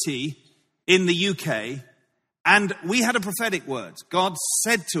city in the UK. And we had a prophetic word. God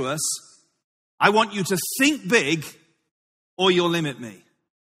said to us, I want you to think big or you'll limit me.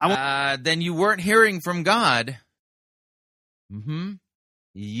 Then you weren't hearing from God.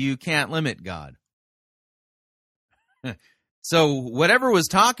 You can't limit God. So whatever was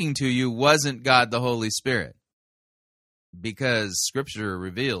talking to you wasn't God the Holy Spirit. Because Scripture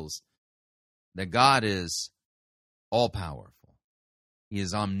reveals that God is all-powerful. He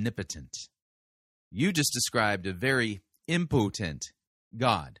is omnipotent. You just described a very impotent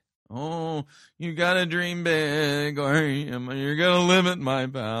God. Oh, you got to dream big, or you're going to limit my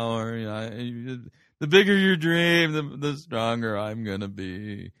power. The bigger your dream, the stronger I'm going to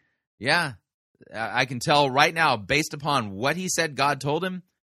be. Yeah, I can tell right now, based upon what he said God told him,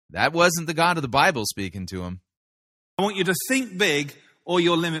 that wasn't the God of the Bible speaking to him. I want you to think big or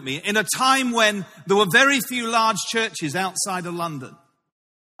you'll limit me. In a time when there were very few large churches outside of London,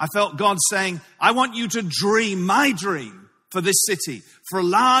 I felt God saying, I want you to dream my dream for this city, for a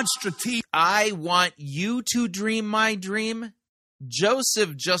large strategic... I want you to dream my dream?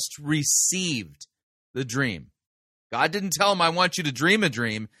 Joseph just received the dream. God didn't tell him, I want you to dream a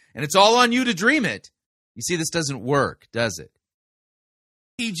dream, and it's all on you to dream it. You see, this doesn't work, does it?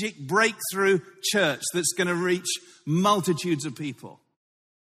 Strategic breakthrough church that's going to reach multitudes of people.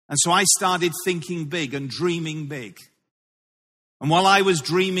 And so I started thinking big and dreaming big. And while I was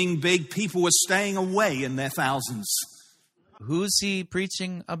dreaming big, people were staying away in their thousands. Who's he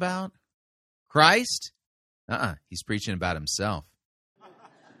preaching about? Christ? He's preaching about himself.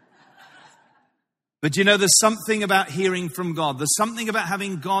 But you know, there's something about hearing from God. There's something about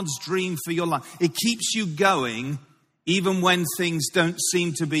having God's dream for your life. It keeps you going even when things don't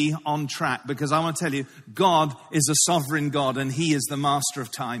seem to be on track. Because I want to tell you, God is a sovereign God and he is the master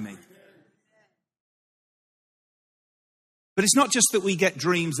of timing. But it's not just that we get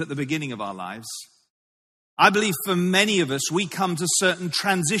dreams at the beginning of our lives. I believe for many of us, we come to certain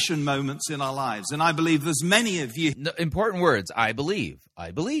transition moments in our lives. And I believe there's many of you. No, important words. I believe.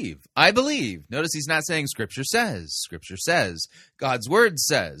 I believe. I believe. Notice he's not saying Scripture says. Scripture says. God's Word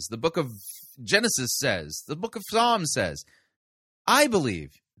says. The book of Genesis says, the book of Psalms says. I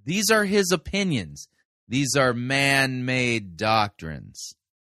believe these are his opinions. These are man-made doctrines.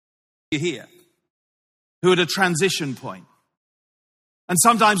 You're here, who are at a transition point. And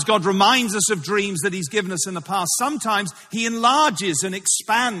sometimes God reminds us of dreams that he's given us in the past. Sometimes he enlarges and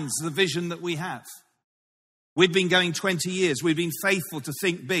expands the vision that we have. We've been going 20 years. We've been faithful to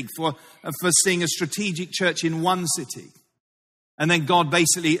think big for seeing a strategic church in one city. And then God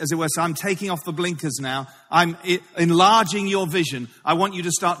basically, as it were, says, I'm taking off the blinkers now. I'm enlarging your vision. I want you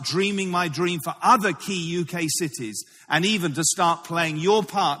to start dreaming my dream for other key UK cities, and even to start playing your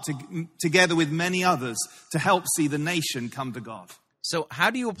part together with many others to help see the nation come to God. So how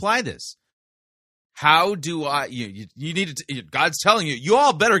do you apply this? How do I, you need to, God's telling you, you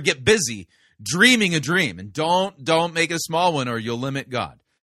all better get busy dreaming a dream, and don't make it a small one or you'll limit God.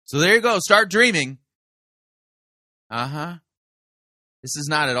 So there you go. Start dreaming. This is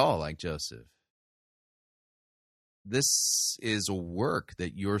not at all like Joseph. This is a work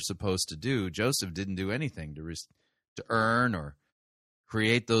that you're supposed to do. Joseph didn't do anything to earn or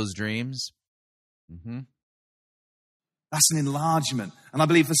create those dreams. That's an enlargement. And I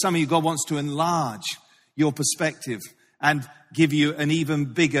believe for some of you, God wants to enlarge your perspective and give you an even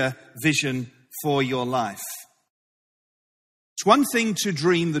bigger vision for your life. It's one thing to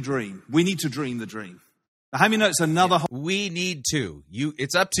dream the dream. We need to dream the dream. Now, how many know it's another we need to.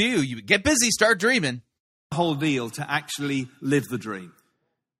 It's up to you. You get busy, start dreaming. Whole deal to actually live the dream.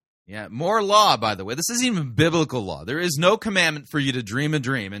 Yeah, more law, by the way. This isn't even biblical law. There is no commandment for you to dream a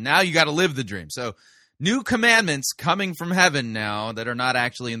dream, and now you got to live the dream. So new commandments coming from heaven now that are not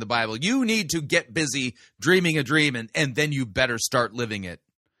actually in the Bible. You need to get busy dreaming a dream, and then you better start living it.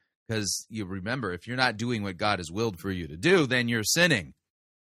 Because you remember, if you're not doing what God has willed for you to do, then you're sinning.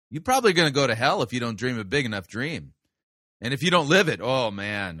 You're probably going to go to hell if you don't dream a big enough dream. And if you don't live it, oh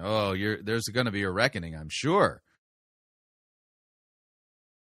man, there's going to be a reckoning, I'm sure.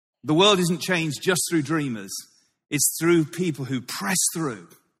 The world isn't changed just through dreamers. It's through people who press through,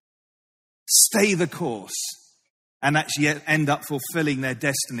 stay the course, and actually end up fulfilling their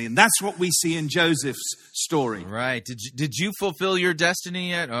destiny. And that's what we see in Joseph's story. Right. Did you fulfill your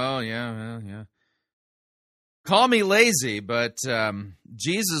destiny yet? Oh, yeah. Call me lazy, but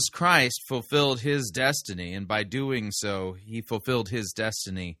Jesus Christ fulfilled his destiny, and by doing so, he fulfilled his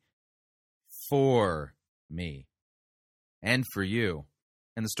destiny for me and for you.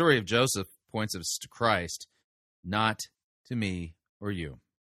 And the story of Joseph points us to Christ, not to me or you.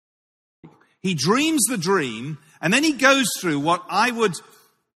 He dreams the dream, and then he goes through what I would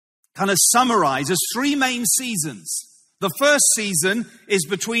kind of summarize as three main seasons. The first season is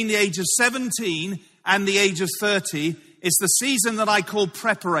between the age of 17 and the age of 30. It's the season that I call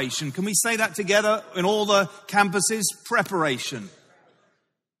preparation. Can we say that together in all the campuses? Preparation.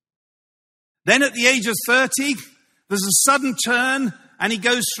 Then at the age of 30, there's a sudden turn, and he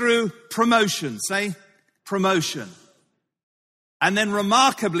goes through promotion. Say, promotion. And then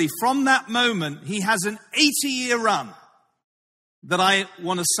remarkably, from that moment, he has an 80-year run that I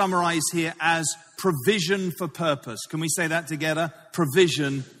want to summarize here as provision for purpose. Can we say that together?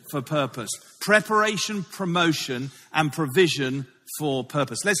 Provision for purpose. Preparation, promotion, and provision for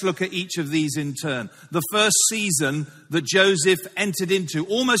purpose. Let's look at each of these in turn. The first season that Joseph entered into,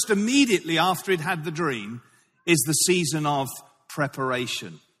 almost immediately after he'd had the dream, is the season of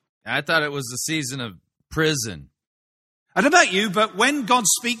preparation. I thought it was the season of prison. I don't know about you, but when God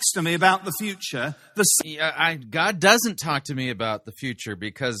speaks to me about the future, God doesn't talk to me about the future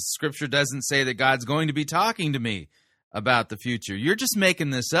because Scripture doesn't say that God's going to be talking to me about the future. You're just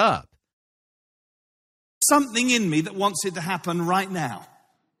making this up. Something in me that wants it to happen right now.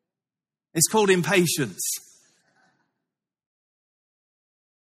 It's called impatience.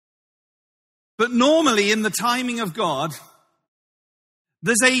 But normally in the timing of God,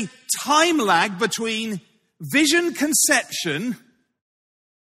 there's a time lag between vision conception,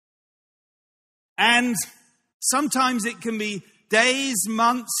 and sometimes it can be days,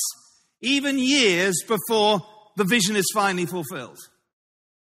 months, even years before the vision is finally fulfilled.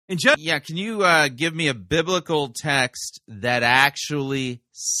 Can you give me a biblical text that actually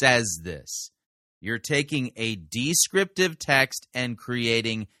says this? You're taking a descriptive text and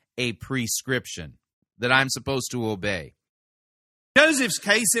creating a prescription that I'm supposed to obey. In Joseph's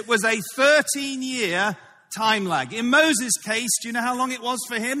case, it was a 13-year time lag. In Moses' case, do you know how long it was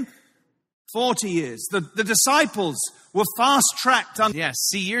for him? 40 years. The disciples were fast-tracked.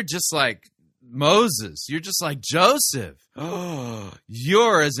 See, you're just like Moses. You're just like Joseph. Oh,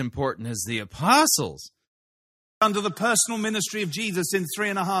 you're as important as the apostles. Under the personal ministry of Jesus in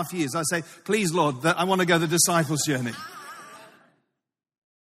 3.5 years, I say, please, Lord, I want to go the disciples' journey.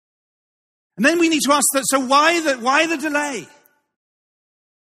 And then we need to ask that, so why the delay?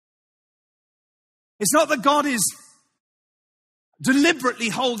 It's not that God is deliberately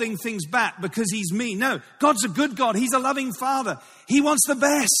holding things back because he's mean. No, God's a good God. He's a loving Father. He wants the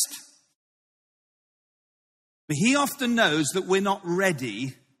best. But he often knows that we're not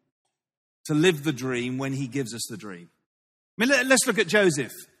ready to live the dream when he gives us the dream. I mean, let's look at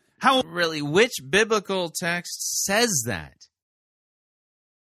Joseph. Really, which biblical text says that?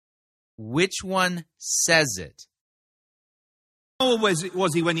 Which one says it? How old was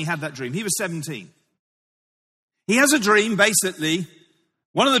he when he had that dream? He was 17. He has a dream, basically.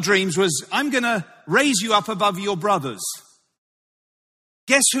 One of the dreams was, I'm going to raise you up above your brothers.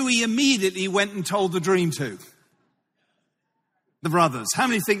 Guess who he immediately went and told the dream to? The brothers. How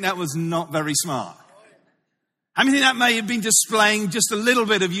many think that was not very smart? How many think that may have been displaying just a little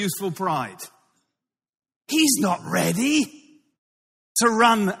bit of youthful pride? He's not ready to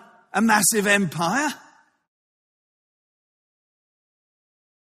run a massive empire.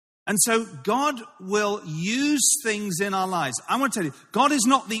 And so God will use things in our lives. I want to tell you, God is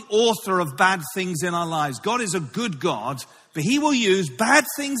not the author of bad things in our lives. God is a good God, but he will use bad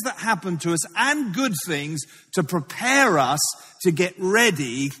things that happen to us and good things to prepare us to get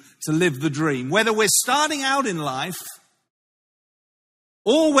ready to live the dream. Whether we're starting out in life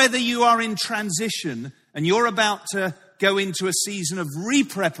or whether you are in transition and you're about to go into a season of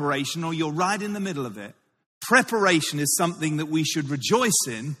re-preparation or you're right in the middle of it, preparation is something that we should rejoice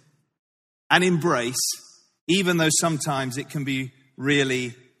in and embrace, even though sometimes it can be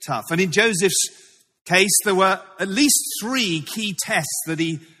really tough. And in Joseph's case, there were at least 3 key tests that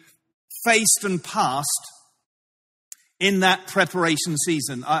he faced and passed in that preparation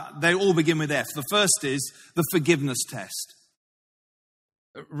season. They all begin with F. The first is the forgiveness test.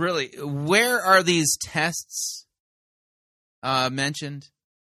 Really, where are these tests mentioned?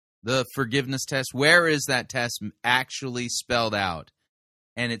 The forgiveness test? Where is that test actually spelled out?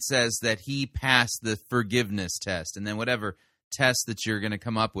 And it says that he passed the forgiveness test, and then whatever test that you're going to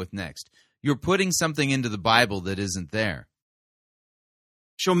come up with next. You're putting something into the Bible that isn't there.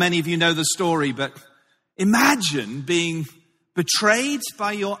 Sure, many of you know the story, but imagine being betrayed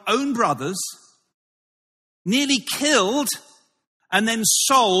by your own brothers, nearly killed, and then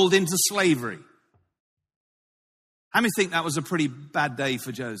sold into slavery. How many think that was a pretty bad day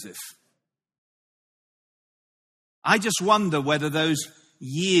for Joseph? I just wonder whether those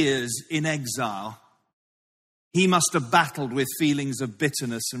years in exile, he must have battled with feelings of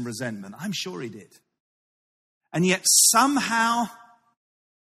bitterness and resentment. I'm sure he did. And yet somehow,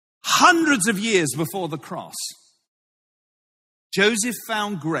 hundreds of years before the cross, Joseph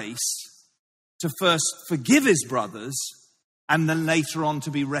found grace to first forgive his brothers and then later on to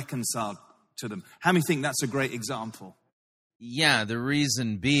be reconciled to them. How many think that's a great example? Yeah, the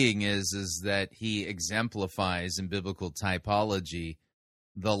reason being is that he exemplifies in biblical typology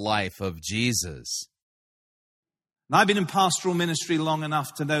the life of Jesus. And I've been in pastoral ministry long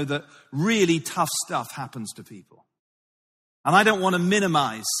enough to know that really tough stuff happens to people. And I don't want to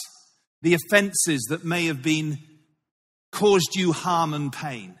minimize the offenses that may have been caused you harm and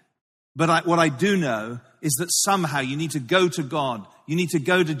pain. But what I do know is that somehow you need to go to God. You need to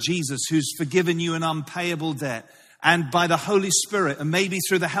go to Jesus, who's forgiven you an unpayable debt. And by the Holy Spirit, and maybe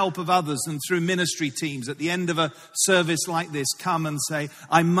through the help of others and through ministry teams, at the end of a service like this, come and say,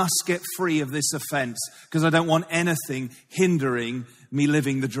 I must get free of this offense because I don't want anything hindering me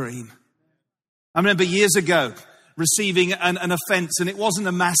living the dream. I remember years ago receiving an offense, and it wasn't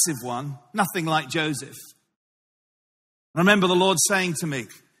a massive one, nothing like Joseph. I remember the Lord saying to me,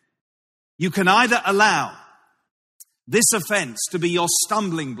 you can either allow this offense to be your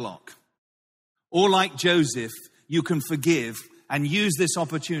stumbling block, or like Joseph, you can forgive and use this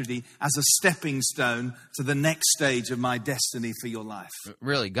opportunity as a stepping stone to the next stage of my destiny for your life.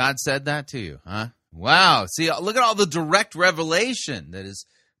 Really, God said that to you, huh? Wow. See, look at all the direct revelation that is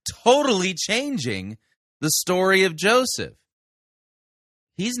totally changing the story of Joseph.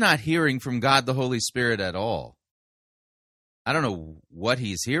 He's not hearing from God the Holy Spirit at all. I don't know what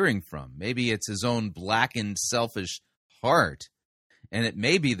he's hearing from. Maybe it's his own blackened, selfish heart. And it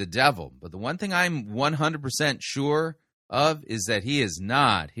may be the devil. But the one thing I'm 100% sure of is that he is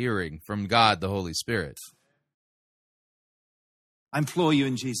not hearing from God, the Holy Spirit. I implore you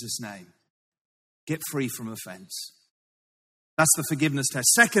in Jesus' name, get free from offense. That's the forgiveness test.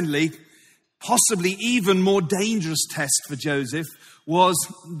 Secondly, possibly even more dangerous test for Joseph was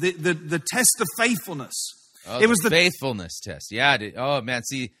the test of faithfulness. Oh, it was the faithfulness test. Yeah. Oh, man.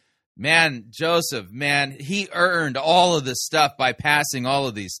 See, man, Joseph, man, he earned all of this stuff by passing all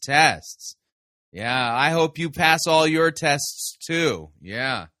of these tests. Yeah, I hope you pass all your tests too.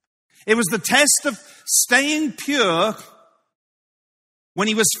 Yeah. It was the test of staying pure when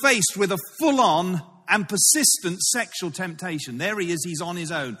he was faced with a full-on and persistent sexual temptation. There he is, he's on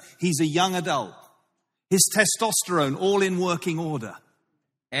his own. He's a young adult. His testosterone all in working order.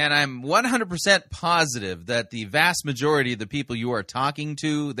 And I'm 100% positive that the vast majority of the people you are talking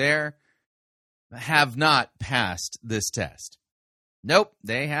to there have not passed this test. Nope,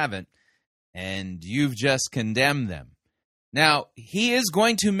 they haven't. And you've just condemned them. Now, he is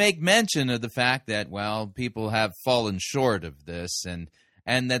going to make mention of the fact that, well, people have fallen short of this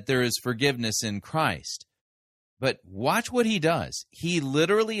and that there is forgiveness in Christ. But watch what he does. He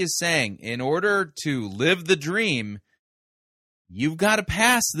literally is saying, in order to live the dream, you've got to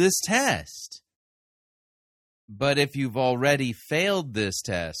pass this test. But if you've already failed this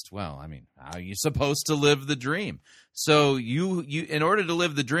test, well, I mean, how are you supposed to live the dream? So you in order to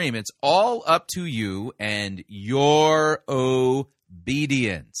live the dream, it's all up to you and your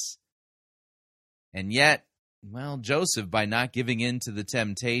obedience. And yet, well, Joseph, by not giving in to the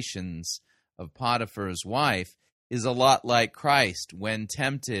temptations of Potiphar's wife, is a lot like Christ. When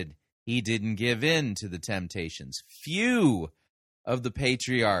tempted, he didn't give in to the temptations. Few of the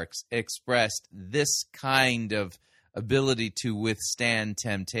patriarchs expressed this kind of ability to withstand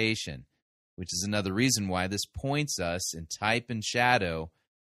temptation, which is another reason why this points us in type and shadow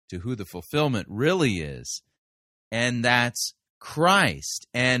to who the fulfillment really is, and that's Christ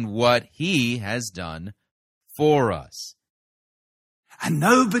and what he has done for us. And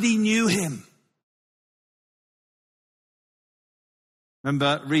nobody knew him.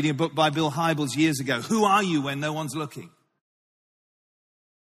 Remember reading a book by Bill Hybels years ago, Who Are You When No One's Looking?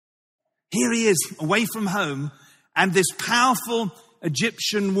 Here he is, away from home, and this powerful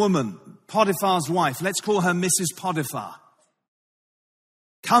Egyptian woman, Potiphar's wife, let's call her Mrs. Potiphar,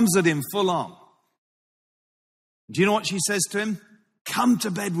 comes at him full on. Do you know what she says to him? Come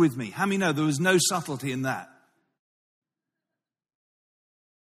to bed with me. How many know there was no subtlety in that?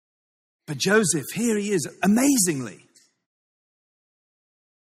 But Joseph, here he is, amazingly.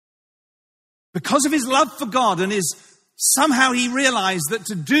 Because of his love for God and somehow he realized that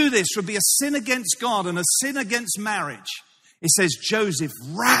to do this would be a sin against God and a sin against marriage. It says Joseph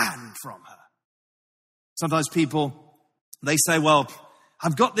ran from her. Sometimes people, they say, well,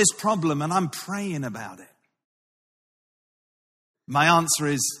 I've got this problem and I'm praying about it. My answer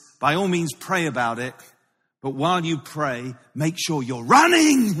is, by all means, pray about it. But while you pray, make sure you're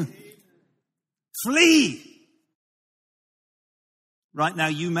running. Flee. Right now,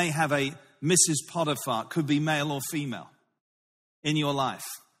 you may have a Mrs. Potiphar, could be male or female, in your life.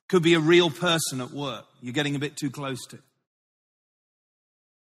 Could be a real person at work you're getting a bit too close to.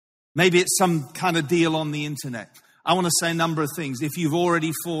 Maybe it's some kind of deal on the internet. I want to say a number of things. If you've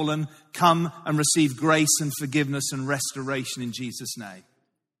already fallen, come and receive grace and forgiveness and restoration in Jesus' name.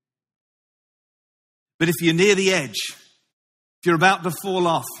 But if you're near the edge, if you're about to fall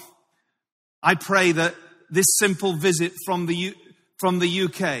off, I pray that this simple visit from the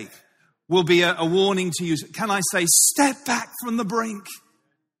UK will be a warning to you. Can I say, step back from the brink?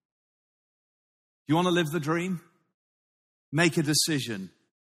 You want to live the dream? Make a decision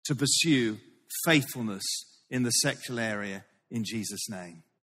to pursue faithfulness in the sexual area in Jesus' name.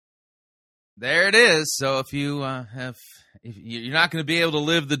 There it is. So if you're not going to be able to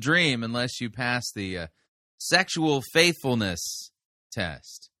live the dream unless you pass the sexual faithfulness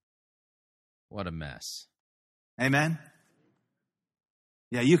test. What a mess. Amen.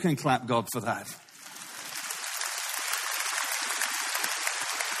 Yeah, you can clap God for that.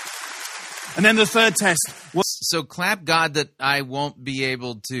 And then the third test. So clap God that I won't be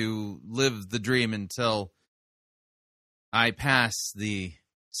able to live the dream until I pass the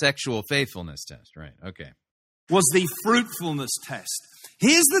sexual faithfulness test, right? Okay. Was the fruitfulness test.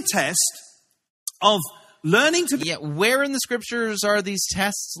 Here's the test of learning to... Yeah, where in the scriptures are these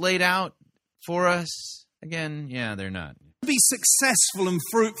tests laid out for us? Again, yeah, they're not. Be successful and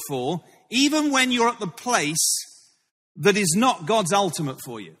fruitful even when you're at the place that is not God's ultimate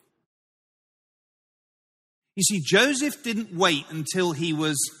for you. You see, Joseph didn't wait until he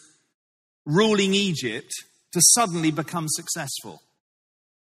was ruling Egypt to suddenly become successful.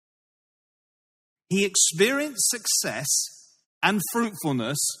 He experienced success and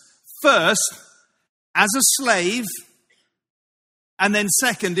fruitfulness first as a slave and then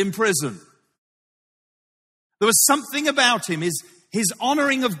second in prison. There was something about him, his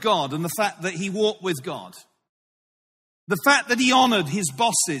honoring of God and the fact that he walked with God. The fact that he honored his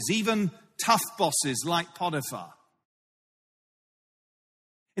bosses, even tough bosses like Potiphar.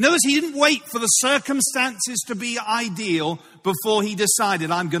 In other words, he didn't wait for the circumstances to be ideal before he decided,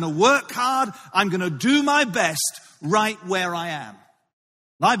 I'm going to work hard, I'm going to do my best right where I am.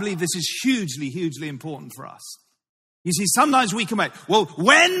 And I believe this is hugely, hugely important for us. You see, sometimes we can make, well,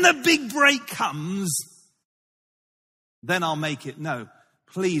 when the big break comes, then I'll make it. No,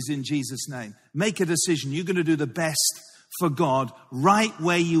 please, in Jesus' name, make a decision. You're going to do the best for God right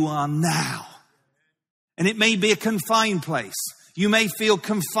where you are now. And it may be a confined place. You may feel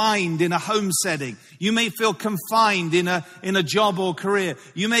confined in a home setting. You may feel confined in a job or career.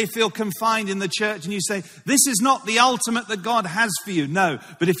 You may feel confined in the church and you say, this is not the ultimate that God has for you. No,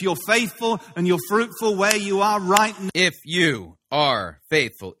 but if you're faithful and you're fruitful where you are right now. If you are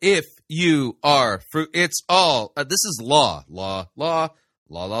faithful, if you are it's all, this is law.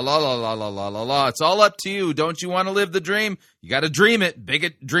 It's all up to you. Don't you want to live the dream? You got to dream it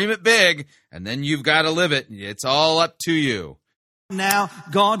big, and then you've got to live it. It's all up to you. Now,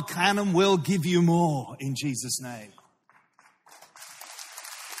 God can and will give you more in Jesus' name.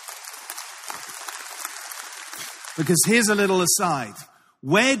 Because here's a little aside.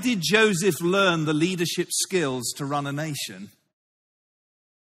 Where did Joseph learn the leadership skills to run a nation?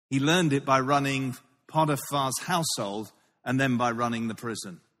 He learned it by running Potiphar's household and then by running the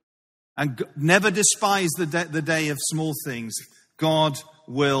prison. And never despise the day of small things. God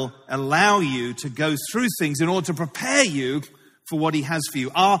will allow you to go through things in order to prepare you for what he has for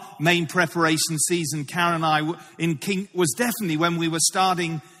you. Our main preparation season, Karen and I, was definitely when we were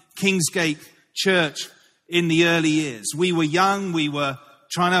starting Kingsgate Church in the early years. We were young, we were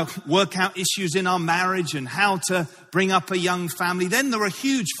trying to work out issues in our marriage and how to bring up a young family. Then there were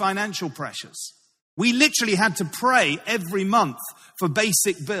huge financial pressures. We literally had to pray every month for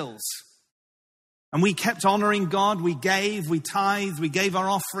basic bills. And we kept honoring God. We gave, we tithed, we gave our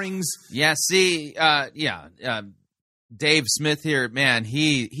offerings. Yeah, see, Dave Smith here, man,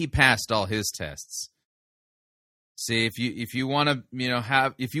 he passed all his tests. See, if you want to,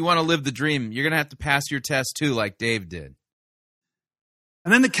 if you want to live the dream, you're going to have to pass your test too, like Dave did.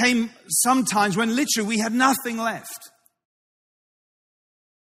 And then there came some times when literally we had nothing left.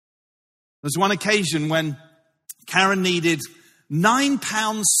 There's one occasion when Karen needed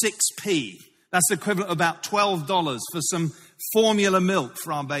 £9.06. That's the equivalent of about $12 for some formula milk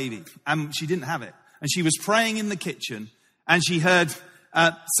for our baby. And she didn't have it. And she was praying in the kitchen and she heard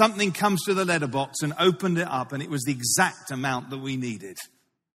something comes to the letterbox and opened it up, and it was the exact amount that we needed.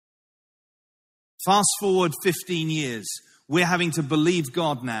 Fast forward 15 years, we're having to believe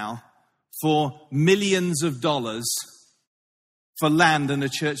God now for millions of dollars for land and a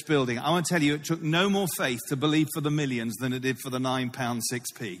church building. I want to tell you, it took no more faith to believe for the millions than it did for the £9.06.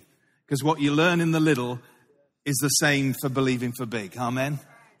 Because what you learn in the little is the same for believing for big. Amen?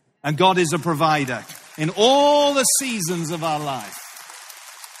 And God is a provider in all the seasons of our life.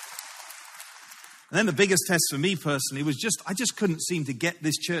 And then the biggest test for me personally was I just couldn't seem to get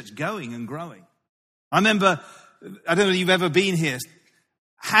this church going and growing. I remember, I don't know if you've ever been here,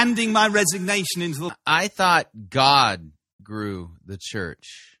 handing my resignation into the... I thought God grew the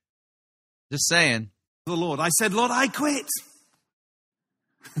church. Just saying. The Lord. I said, Lord, I quit.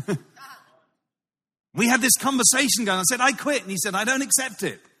 We had this conversation going. I said, I quit. And he said, I don't accept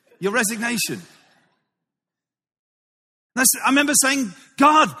it. Your resignation. And I remember saying,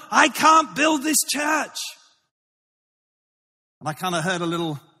 God, I can't build this church. And I kind of heard a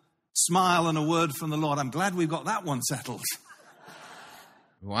little smile and a word from the Lord. I'm glad we've got that one settled.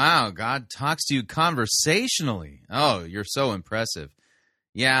 Wow, God talks to you conversationally. Oh, you're so impressive.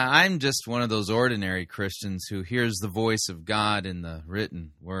 Yeah, I'm just one of those ordinary Christians who hears the voice of God in the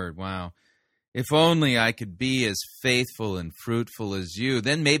written word. Wow. If only I could be as faithful and fruitful as you,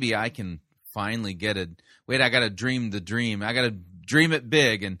 then maybe I can finally get I got to dream the dream. I got to dream it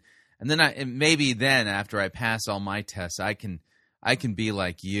big. And then maybe after I pass all my tests, I can be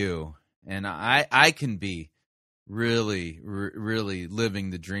like you. And I can be really, really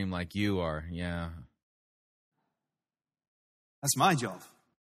living the dream like you are. Yeah. That's my job.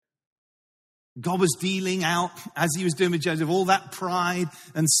 God was dealing out, as he was doing with Joseph, all that pride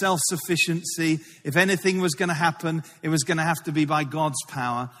and self-sufficiency. If anything was going to happen, it was going to have to be by God's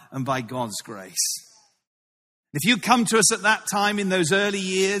power and by God's grace. If you come to us at that time in those early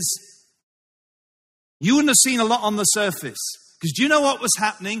years, you wouldn't have seen a lot on the surface. Because do you know what was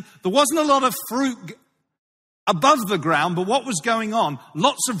happening? There wasn't a lot of fruit above the ground, but what was going on?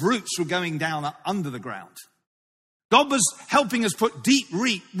 Lots of roots were going down under the ground. God was helping us put deep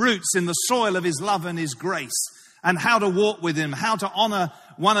roots in the soil of his love and his grace, and how to walk with him, how to honor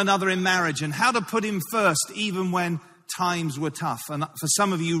one another in marriage, and how to put him first even when times were tough. And for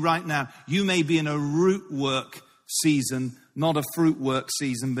some of you right now, you may be in a root work season, not a fruit work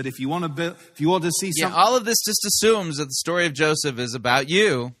season. But if you want to see something... all of this just assumes that the story of Joseph is about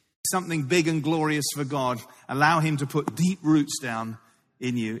you. Something big and glorious for God, allow him to put deep roots down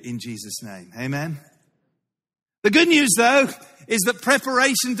in you in Jesus' name. Amen. The good news, though, is that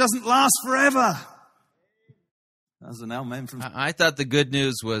preparation doesn't last forever. That was an amen from... I thought the good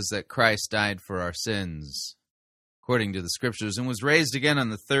news was that Christ died for our sins, according to the Scriptures, and was raised again on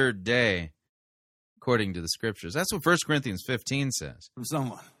the third day, according to the Scriptures. That's what 1 Corinthians 15 says. From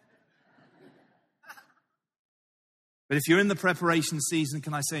someone. But if you're in the preparation season,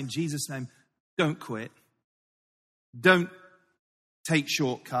 can I say in Jesus' name, don't quit. Don't take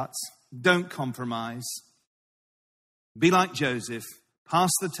shortcuts. Don't compromise. Be like Joseph. Pass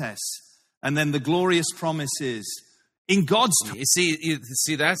the tests. And then the glorious promise is, in God's time. You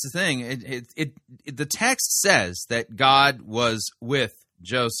see, that's the thing. The text says that God was with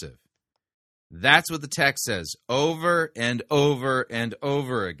Joseph. That's what the text says over and over and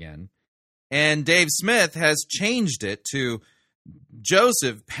over again. And Dave Smith has changed it to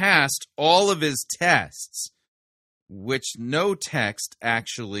Joseph passed all of his tests, which no text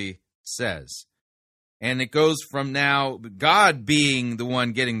actually says. And it goes from now God being the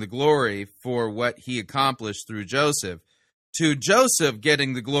one getting the glory for what he accomplished through Joseph to Joseph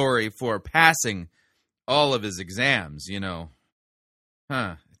getting the glory for passing all of his exams,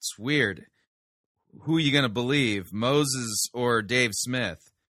 It's weird. Who are you going to believe, Moses or Dave Smith?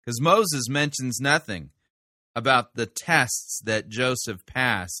 Because Moses mentions nothing about the tests that Joseph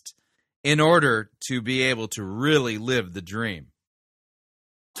passed in order to be able to really live the dream.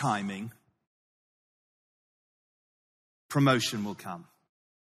 Timing. Promotion will come.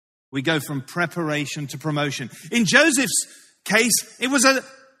 We go from preparation to promotion. In Joseph's case, it was an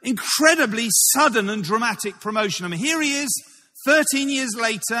incredibly sudden and dramatic promotion. I mean, here he is, 13 years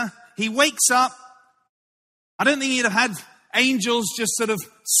later, he wakes up. I don't think he'd have had angels just sort of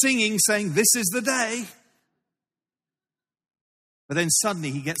singing, saying, this is the day. But then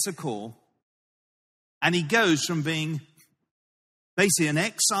suddenly he gets a call, and he goes from being basically an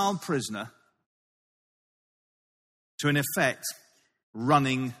exiled prisoner to, in effect,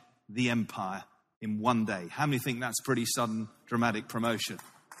 running the empire in one day. How many think that's pretty sudden, dramatic promotion?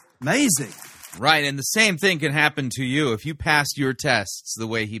 Amazing. Right, and the same thing can happen to you if you passed your tests the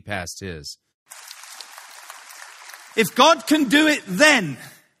way he passed his. If God can do it then,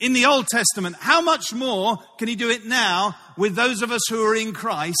 in the Old Testament, how much more can he do it now with those of us who are in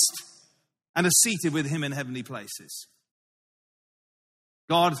Christ and are seated with him in heavenly places?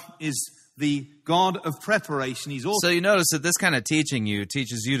 God is the God of preparation. He's also... So you notice that this kind of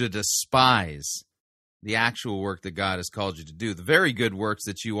teaches you to despise the actual work that God has called you to do, the very good works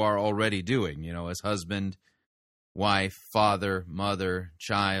that you are already doing, as husband, wife, father, mother,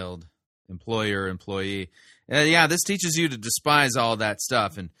 child, employer, employee. This teaches you to despise all that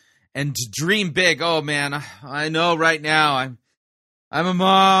stuff and to dream big. Oh man, I know right now I'm a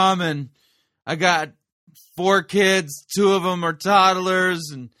mom and I got 4 kids, 2 of them are toddlers,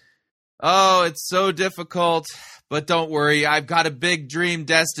 and oh, it's so difficult. But don't worry, I've got a big dream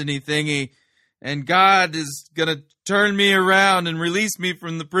destiny thingy, and God is gonna turn me around and release me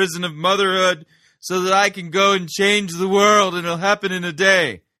from the prison of motherhood so that I can go and change the world, and it'll happen in a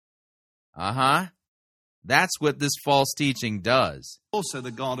day. That's what this false teaching does. Also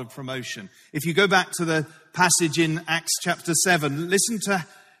the God of promotion. If you go back to the passage in Acts chapter 7, listen to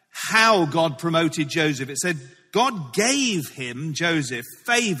how God promoted Joseph. It said, God gave him, Joseph,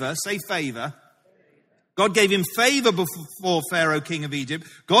 favor, say favor. God gave him favor before Pharaoh, king of Egypt.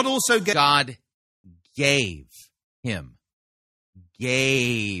 God also God gave him.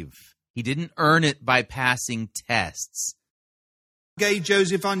 Gave. He didn't earn it by passing tests. Gave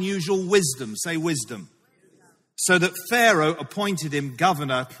Joseph unusual wisdom, say wisdom, so that Pharaoh appointed him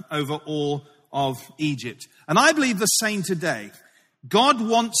governor over all of Egypt. And I believe the same today. God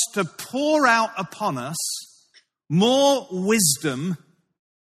wants to pour out upon us more wisdom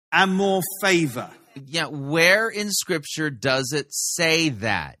and more favor. Yeah, where in Scripture does it say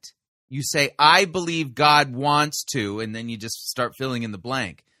that? You say, I believe God wants to, and then you just start filling in the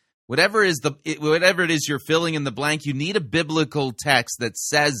blank. Whatever it is you're filling in the blank, you need a biblical text that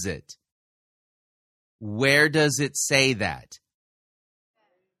says it. Where does it say that?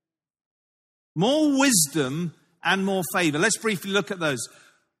 More wisdom and more favor. Let's briefly look at those.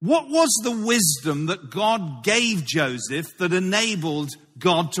 What was the wisdom that God gave Joseph that enabled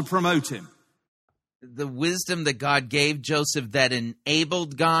God to promote him? The wisdom that God gave Joseph that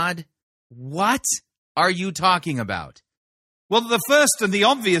enabled God? What are you talking about? Well, the first and the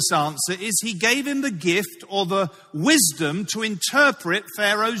obvious answer is he gave him the gift or the wisdom to interpret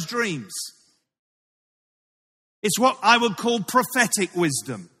Pharaoh's dreams. It's what I would call prophetic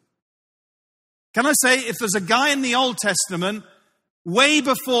wisdom. Can I say, if there's a guy in the Old Testament way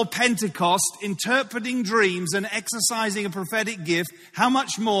before Pentecost, interpreting dreams and exercising a prophetic gift, how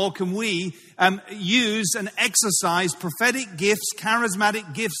much more can we use and exercise prophetic gifts,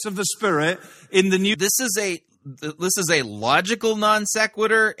 charismatic gifts of the Spirit in the new... This is a logical non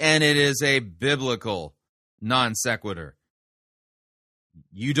sequitur, and it is a biblical non sequitur.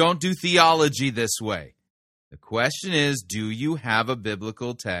 You don't do theology this way. The question is, do you have a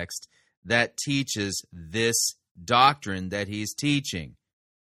biblical text that teaches this doctrine that he's teaching?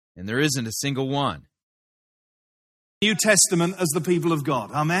 And there isn't a single one. New Testament as the people of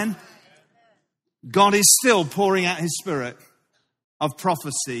God. Amen? God is still pouring out his Spirit of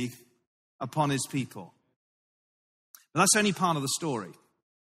prophecy upon his people. But that's only part of the story.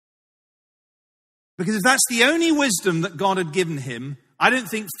 Because if that's the only wisdom that God had given him, I don't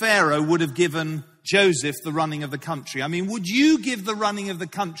think Pharaoh would have given Joseph the running of the country. I mean, would you give the running of the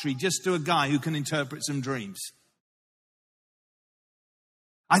country just to a guy who can interpret some dreams?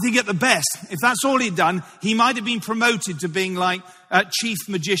 I think at the best, if that's all he'd done, he might have been promoted to being like a chief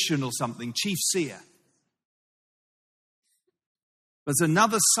magician or something, chief seer. There's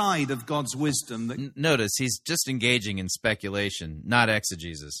another side of God's wisdom that... Notice, he's just engaging in speculation, not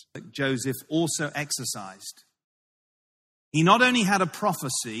exegesis. ...that Joseph also exercised. He not only had a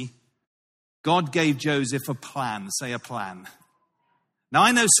prophecy, God gave Joseph a plan. Say a plan. Now,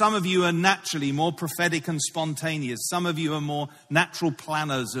 I know some of you are naturally more prophetic and spontaneous. Some of you are more natural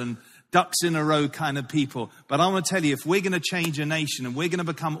planners and ducks in a row kind of people. But I want to tell you, if we're going to change a nation and we're going to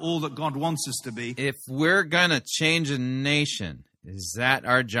become all that God wants us to be... If we're going to change a nation, is that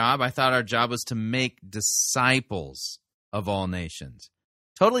our job? I thought our job was to make disciples of all nations.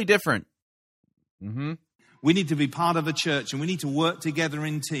 Totally different. Mm-hmm. We need to be part of a church, and we need to work together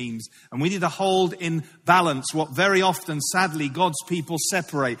in teams, and we need to hold in balance what very often, sadly, God's people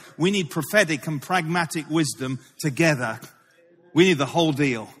separate. We need prophetic and pragmatic wisdom together. We need the whole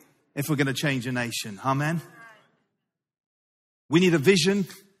deal if we're going to change a nation. Amen? We need a vision,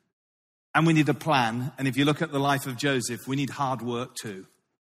 and we need a plan. And if you look at the life of Joseph, we need hard work too.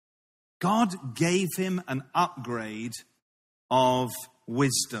 God gave him an upgrade of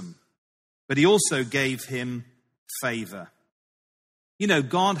wisdom. But he also gave him favor. You know,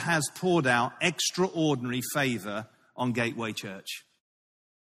 God has poured out extraordinary favor on Gateway Church.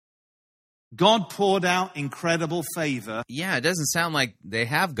 God poured out incredible favor. Yeah, it doesn't sound like they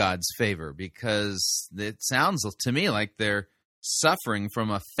have God's favor, because it sounds to me like they're suffering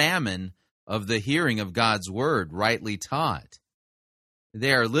from a famine of the hearing of God's word rightly taught.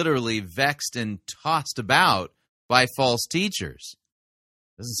 They are literally vexed and tossed about by false teachers.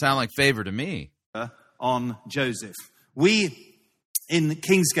 Doesn't sound like favor to me. On Joseph. We in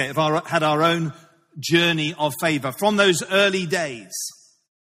Kingsgate have had our own journey of favor from those early days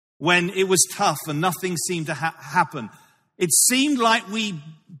when it was tough and nothing seemed to happen. It seemed like we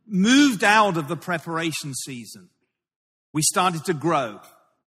moved out of the preparation season. We started to grow.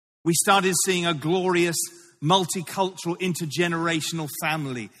 We started seeing a glorious multicultural, intergenerational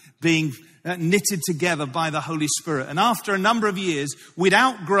family being knitted together by the Holy Spirit. And after a number of years, we'd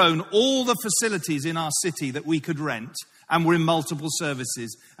outgrown all the facilities in our city that we could rent, and we're in multiple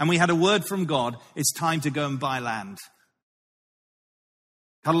services. And we had a word from God, it's time to go and buy land.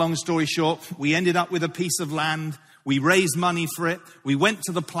 Cut a long story short, we ended up with a piece of land. We raised money for it. We went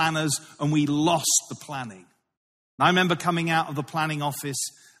to the planners, and we lost the planning. And I remember coming out of the planning office,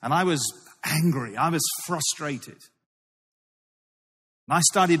 and I was angry. I was frustrated. And I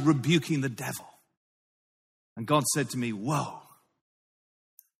started rebuking the devil. And God said to me, whoa.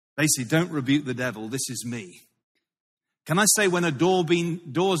 Basically, don't rebuke the devil. This is me. Can I say when a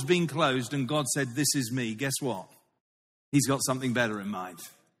door's been closed and God said, this is me, guess what? He's got something better in mind.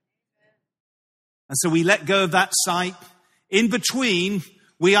 And so we let go of that site. In between,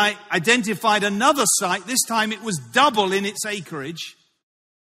 we identified another site. This time it was double in its acreage,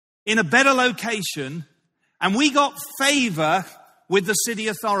 in a better location, and we got favor with the city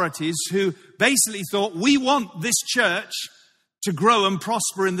authorities, who basically thought, we want this church to grow and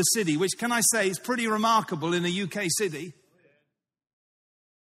prosper in the city, which, can I say, is pretty remarkable in a UK city.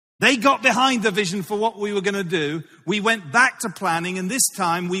 They got behind the vision for what we were going to do. We went back to planning, and this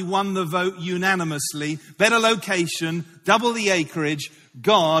time we won the vote unanimously. Better location, double the acreage.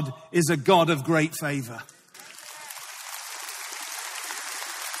 God is a God of great favor.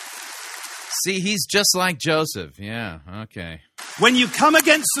 See, he's just like Joseph. Yeah, okay. When you come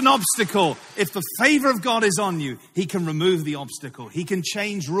against an obstacle, if the favor of God is on you, he can remove the obstacle. He can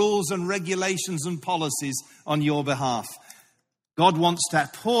change rules and regulations and policies on your behalf. God wants to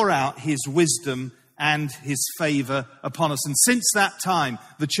pour out his wisdom and his favor upon us. And since that time,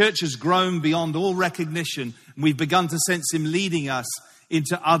 the church has grown beyond all recognition. We've begun to sense him leading us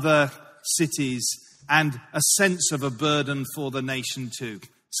into other cities and a sense of a burden for the nation too.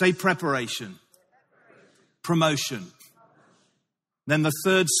 Say preparation, promotion. Then the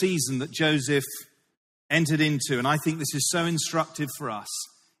third season that Joseph entered into, and I think this is so instructive for us,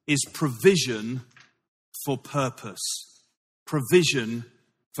 is provision for purpose. Provision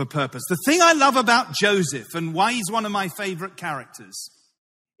for purpose. The thing I love about Joseph and why he's one of my favorite characters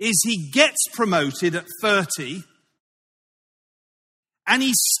is he gets promoted at 30 and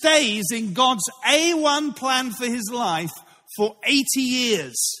he stays in God's A1 plan for his life for 80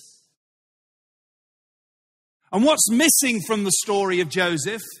 years. And what's missing from the story of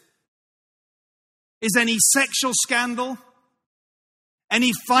Joseph is any sexual scandal,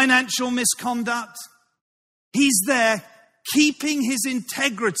 any financial misconduct. He's there keeping his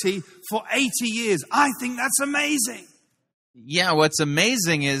integrity for 80 years. I think that's amazing. Yeah, what's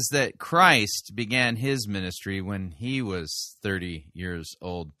amazing is that Christ began his ministry when he was 30 years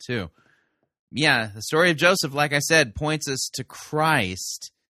old, too. Yeah, the story of Joseph, like I said, points us to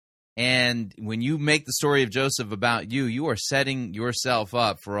Christ. And when you make the story of Joseph about you, you are setting yourself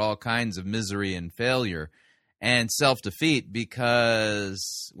up for all kinds of misery and failure and self-defeat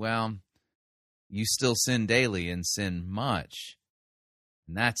because, well, you still sin daily and sin much.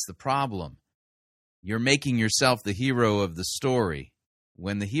 And that's the problem. You're making yourself the hero of the story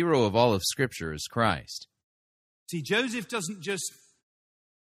when the hero of all of Scripture is Christ. See, Joseph doesn't just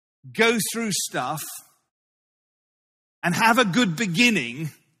go through stuff and have a good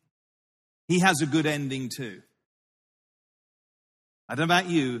beginning. He has a good ending too. I don't know about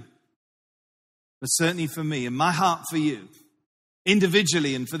you, but certainly for me and my heart for you,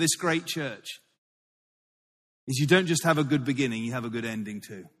 individually and for this great church, is you don't just have a good beginning, you have a good ending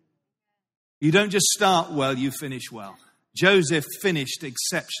too. You don't just start well, you finish well. Joseph finished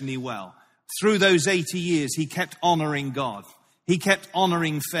exceptionally well. Through those 80 years, he kept honoring God. He kept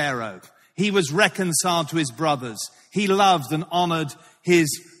honoring Pharaoh. He was reconciled to his brothers. He loved and honored his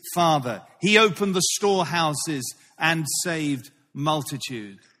father. He opened the storehouses and saved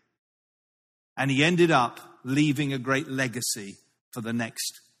multitude. And he ended up leaving a great legacy for the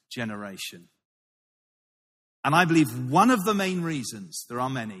next generation. And I believe one of the main reasons, there are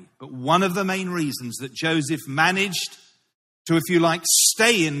many, but one of the main reasons that Joseph managed to, if you like,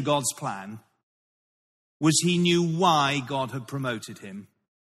 stay in God's plan was he knew why God had promoted him.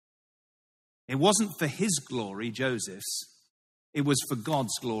 It wasn't for his glory, Joseph's. It was for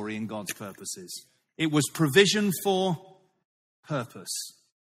God's glory and God's purposes. It was provision for purpose.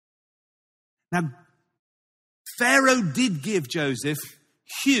 Now, Pharaoh did give Joseph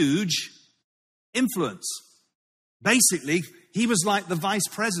huge influence. Basically, he was like the vice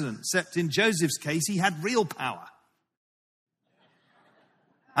president, except in Joseph's case, he had real power.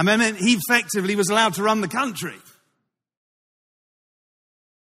 I mean, he effectively was allowed to run the country.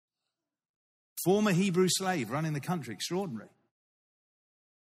 Former Hebrew slave running the country, extraordinary.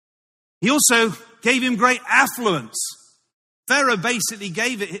 He also gave him great affluence. Pharaoh basically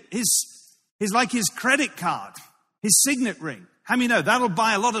gave it his credit card, his signet ring. How many know that'll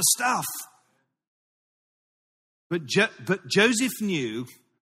buy a lot of stuff? But Joseph knew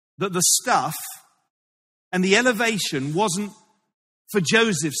that the stuff and the elevation wasn't for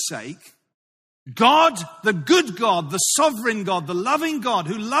Joseph's sake. God, the good God, the sovereign God, the loving God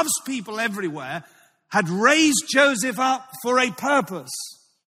who loves people everywhere, had raised Joseph up for a purpose.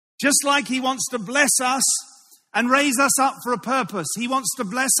 Just like he wants to bless us and raise us up for a purpose. He wants to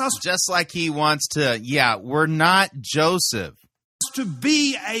bless us. Just like he wants to, we're not Joseph. To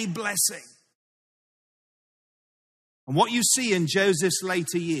be a blessing. And what you see in Joseph's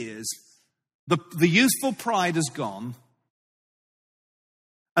later years, the youthful pride has gone.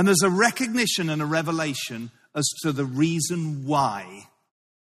 And there's a recognition and a revelation as to the reason why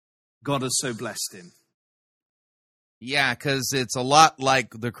God has so blessed him. Yeah, because it's a lot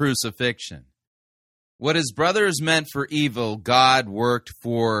like the crucifixion. What his brothers meant for evil, God worked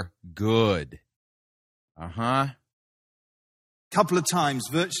for good. Couple of times,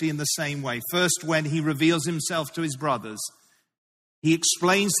 virtually in the same way. First, when he reveals himself to his brothers, he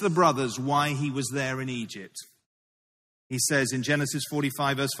explains to the brothers why he was there in Egypt. He says in Genesis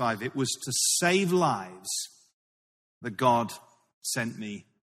 45, verse 5, it was to save lives that God sent me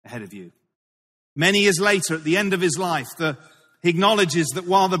ahead of you. Many years later, at the end of his life, he acknowledges that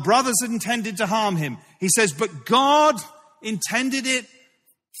while the brothers had intended to harm him, he says, but God intended it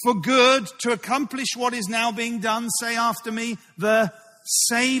for good to accomplish what is now being done. Say after me, the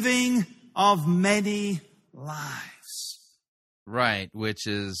saving of many lives. Right, which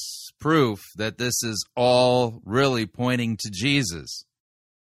is proof that this is all really pointing to Jesus.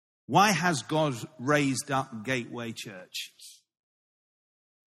 Why has God raised up Gateway Church?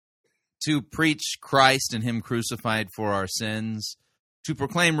 To preach Christ and Him crucified for our sins, to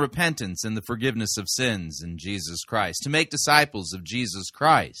proclaim repentance and the forgiveness of sins in Jesus Christ, to make disciples of Jesus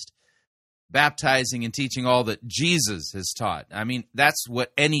Christ, baptizing and teaching all that Jesus has taught. I mean, that's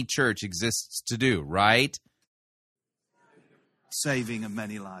what any church exists to do, right? Saving of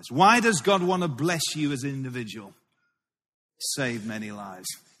many lives. Why does God want to bless you as an individual? Save many lives.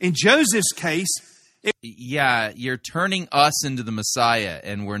 In Joseph's case, you're turning us into the Messiah,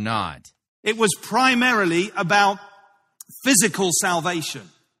 and we're not. It was primarily about physical salvation.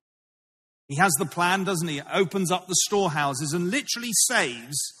 He has the plan, doesn't he? Opens up the storehouses and literally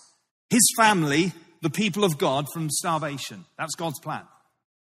saves his family, the people of God, from starvation. That's God's plan.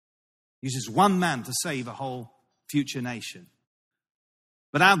 He uses one man to save a whole future nation.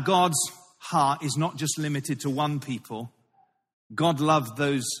 But our God's heart is not just limited to one people. God loved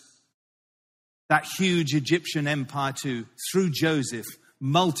that huge Egyptian empire too. Through Joseph,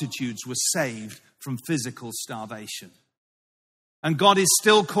 multitudes were saved from physical starvation. And God is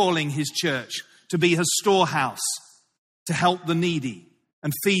still calling His church to be His storehouse, to help the needy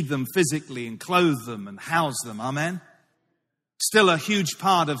and feed them physically and clothe them and house them. Amen? Still a huge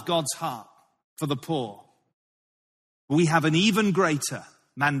part of God's heart for the poor. We have an even greater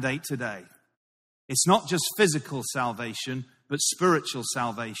mandate today. It's not just physical salvation, but spiritual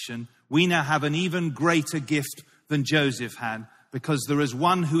salvation. We now have an even greater gift than Joseph had, because there is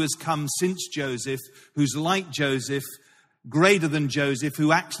one who has come since Joseph, who's like Joseph, greater than Joseph,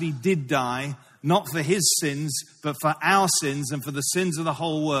 who actually did die, not for his sins, but for our sins and for the sins of the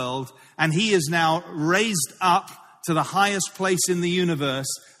whole world. And he is now raised up to the highest place in the universe.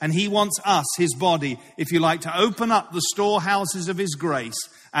 And he wants us, his body, if you like, to open up the storehouses of his grace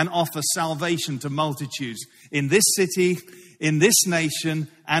and offer salvation to multitudes in this city, in this nation,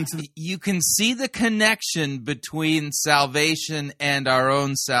 and to... You can see the connection between salvation and our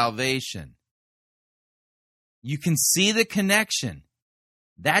own salvation. You can see the connection.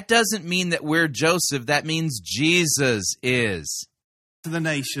 That doesn't mean that we're Joseph. That means Jesus is. To the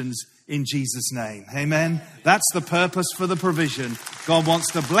nations in Jesus' name. Amen. That's the purpose for the provision. God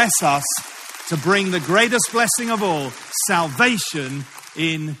wants to bless us to bring the greatest blessing of all, salvation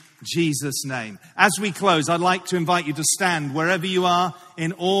in Jesus' name. As we close, I'd like to invite you to stand wherever you are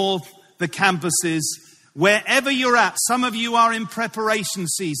in all the campuses. Wherever you're at, some of you are in preparation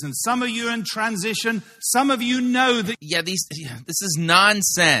season. Some of you are in transition. Some of you know that... This is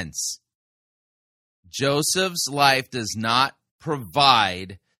nonsense. Joseph's life does not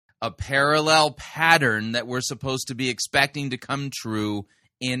provide a parallel pattern that we're supposed to be expecting to come true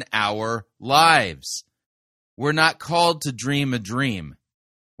in our lives. We're not called to dream a dream.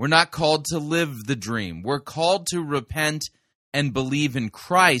 We're not called to live the dream. We're called to repent and believe in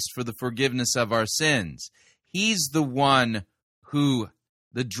Christ for the forgiveness of our sins. He's the one who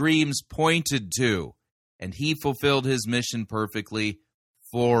the dreams pointed to, and He fulfilled His mission perfectly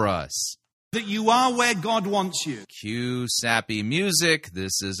for us. That you are where God wants you. Cue sappy music.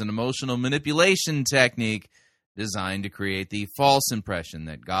 This is an emotional manipulation technique designed to create the false impression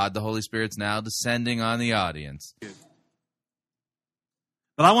that God, the Holy Spirit's now descending on the audience.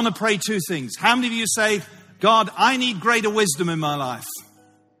 But I want to pray two things. How many of you say, God, I need greater wisdom in my life.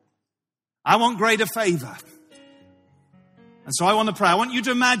 I want greater favor. And so I want to pray. I want you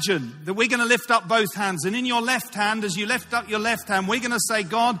to imagine that we're going to lift up both hands. And in your left hand, as you lift up your left hand, we're going to say,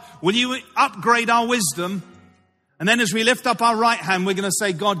 God, will you upgrade our wisdom? And then as we lift up our right hand, we're going to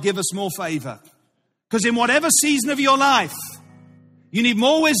say, God, give us more favor. Because in whatever season of your life, you need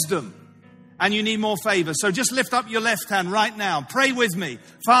more wisdom and you need more favor. So just lift up your left hand right now. Pray with me.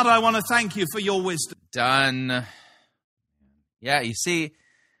 Father, I want to thank you for your wisdom. Done. Yeah, you see,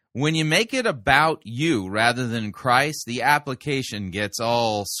 when you make it about you rather than Christ, the application gets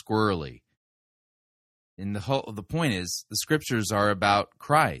all squirrely. And the point is, the scriptures are about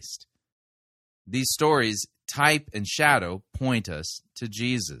Christ. These stories, type and shadow, point us to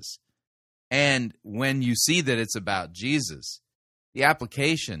Jesus. And when you see that it's about Jesus, the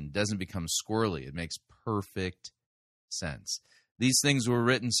application doesn't become squirrely. It makes perfect sense. These things were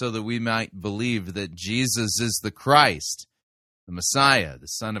written so that we might believe that Jesus is the Christ, the Messiah, the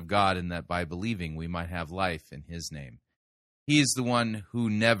Son of God, and that by believing we might have life in His name. He is the one who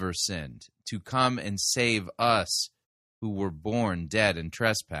never sinned, to come and save us who were born dead in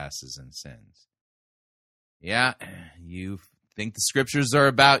trespasses and sins. Yeah, you think the scriptures are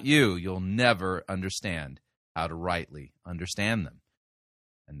about you, you'll never understand how to rightly understand them.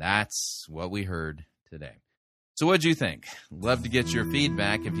 And that's what we heard today. So what'd you think? Love to get your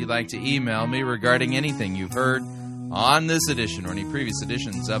feedback. If you'd like to email me regarding anything you've heard, on this edition or any previous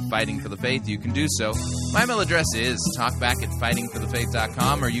editions of Fighting for the Faith, you can do so. My email address is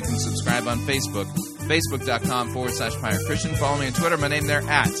talkback@fightingforthefaith.com, or you can subscribe on Facebook, facebook.com/Pirate Christian. Follow me on Twitter. My name there,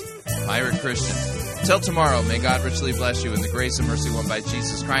 @Pirate Christian. Till tomorrow, may God richly bless you in the grace and mercy won by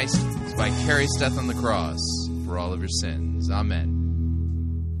Jesus Christ, his vicarious death on the cross for all of your sins. Amen.